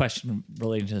final question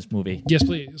relating to this movie. Yes,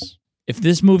 please. If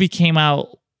this movie came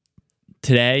out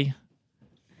today,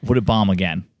 would it bomb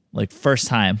again? Like first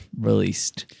time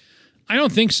released? I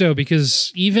don't think so,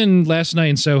 because even Last Night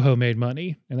in Soho made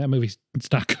money, and that movie,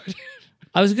 it's not good.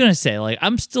 I was gonna say, like,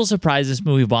 I'm still surprised this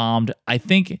movie bombed. I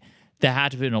think there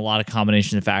had to have been a lot of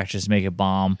combination of factors to make it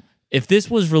bomb. If this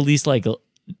was released like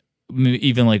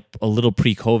even like a little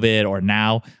pre-COVID or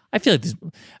now, I feel like this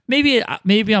maybe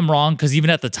I'm wrong, because even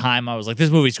at the time I was like, this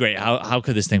movie's great. How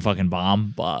could this thing fucking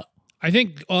bomb? But I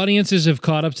think audiences have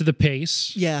caught up to the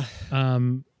pace. Yeah.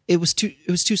 It was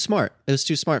too smart. It was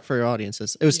too smart for your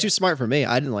audiences. It was too smart for me.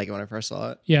 I didn't like it when I first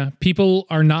saw it. Yeah. People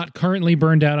are not currently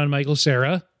burned out on Michael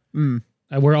Cera.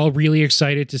 We're all really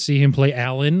excited to see him play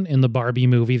Alan in the Barbie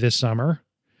movie this summer.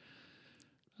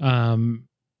 So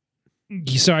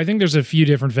I think there's a few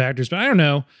different factors, but I don't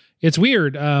know. It's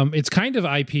weird. It's kind of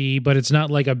IP, but it's not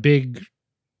like a big,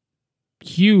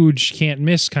 huge, can't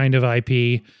miss kind of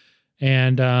IP.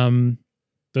 And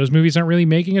those movies aren't really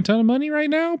making a ton of money right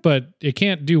now, but it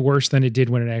can't do worse than it did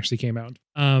when it actually came out.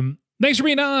 Thanks for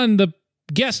being on. The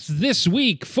guests this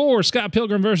week for Scott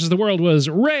Pilgrim versus the World was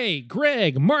Ray,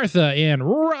 Greg, Martha, and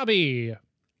Robbie.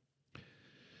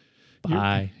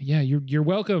 bye. You're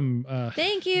welcome.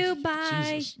 Thank you.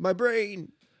 Bye. Jesus. My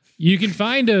brain. You can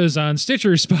find us on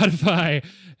Stitcher, Spotify,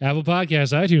 Apple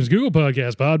Podcasts, iTunes, Google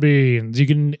Podcasts, Podbean. You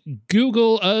can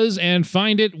Google us and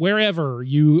find it wherever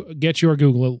you get your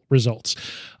Google results.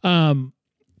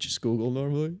 Just Google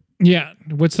normally. Yeah.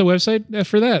 What's the website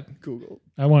for that? Google.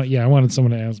 I wanted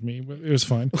someone to ask me, but it was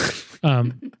fine.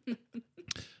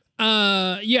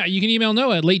 You can email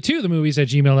Noah at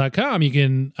late2themovies@gmail.com. You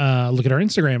can look at our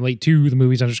Instagram,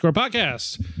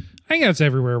 late2themovies_podcast. I think that's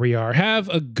everywhere we are. Have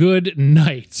a good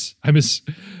night. I'm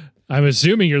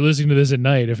assuming you're listening to this at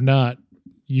night. If not,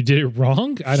 you did it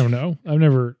wrong. I don't know.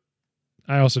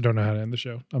 I also don't know how to end the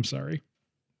show. I'm sorry.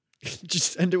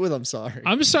 Just end it with I'm sorry.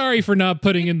 I'm sorry for not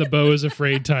putting in the Beau is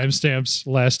Afraid timestamps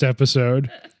last episode.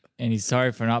 And he's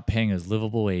sorry for not paying his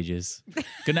livable wages.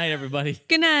 Good night, everybody.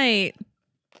 Good night.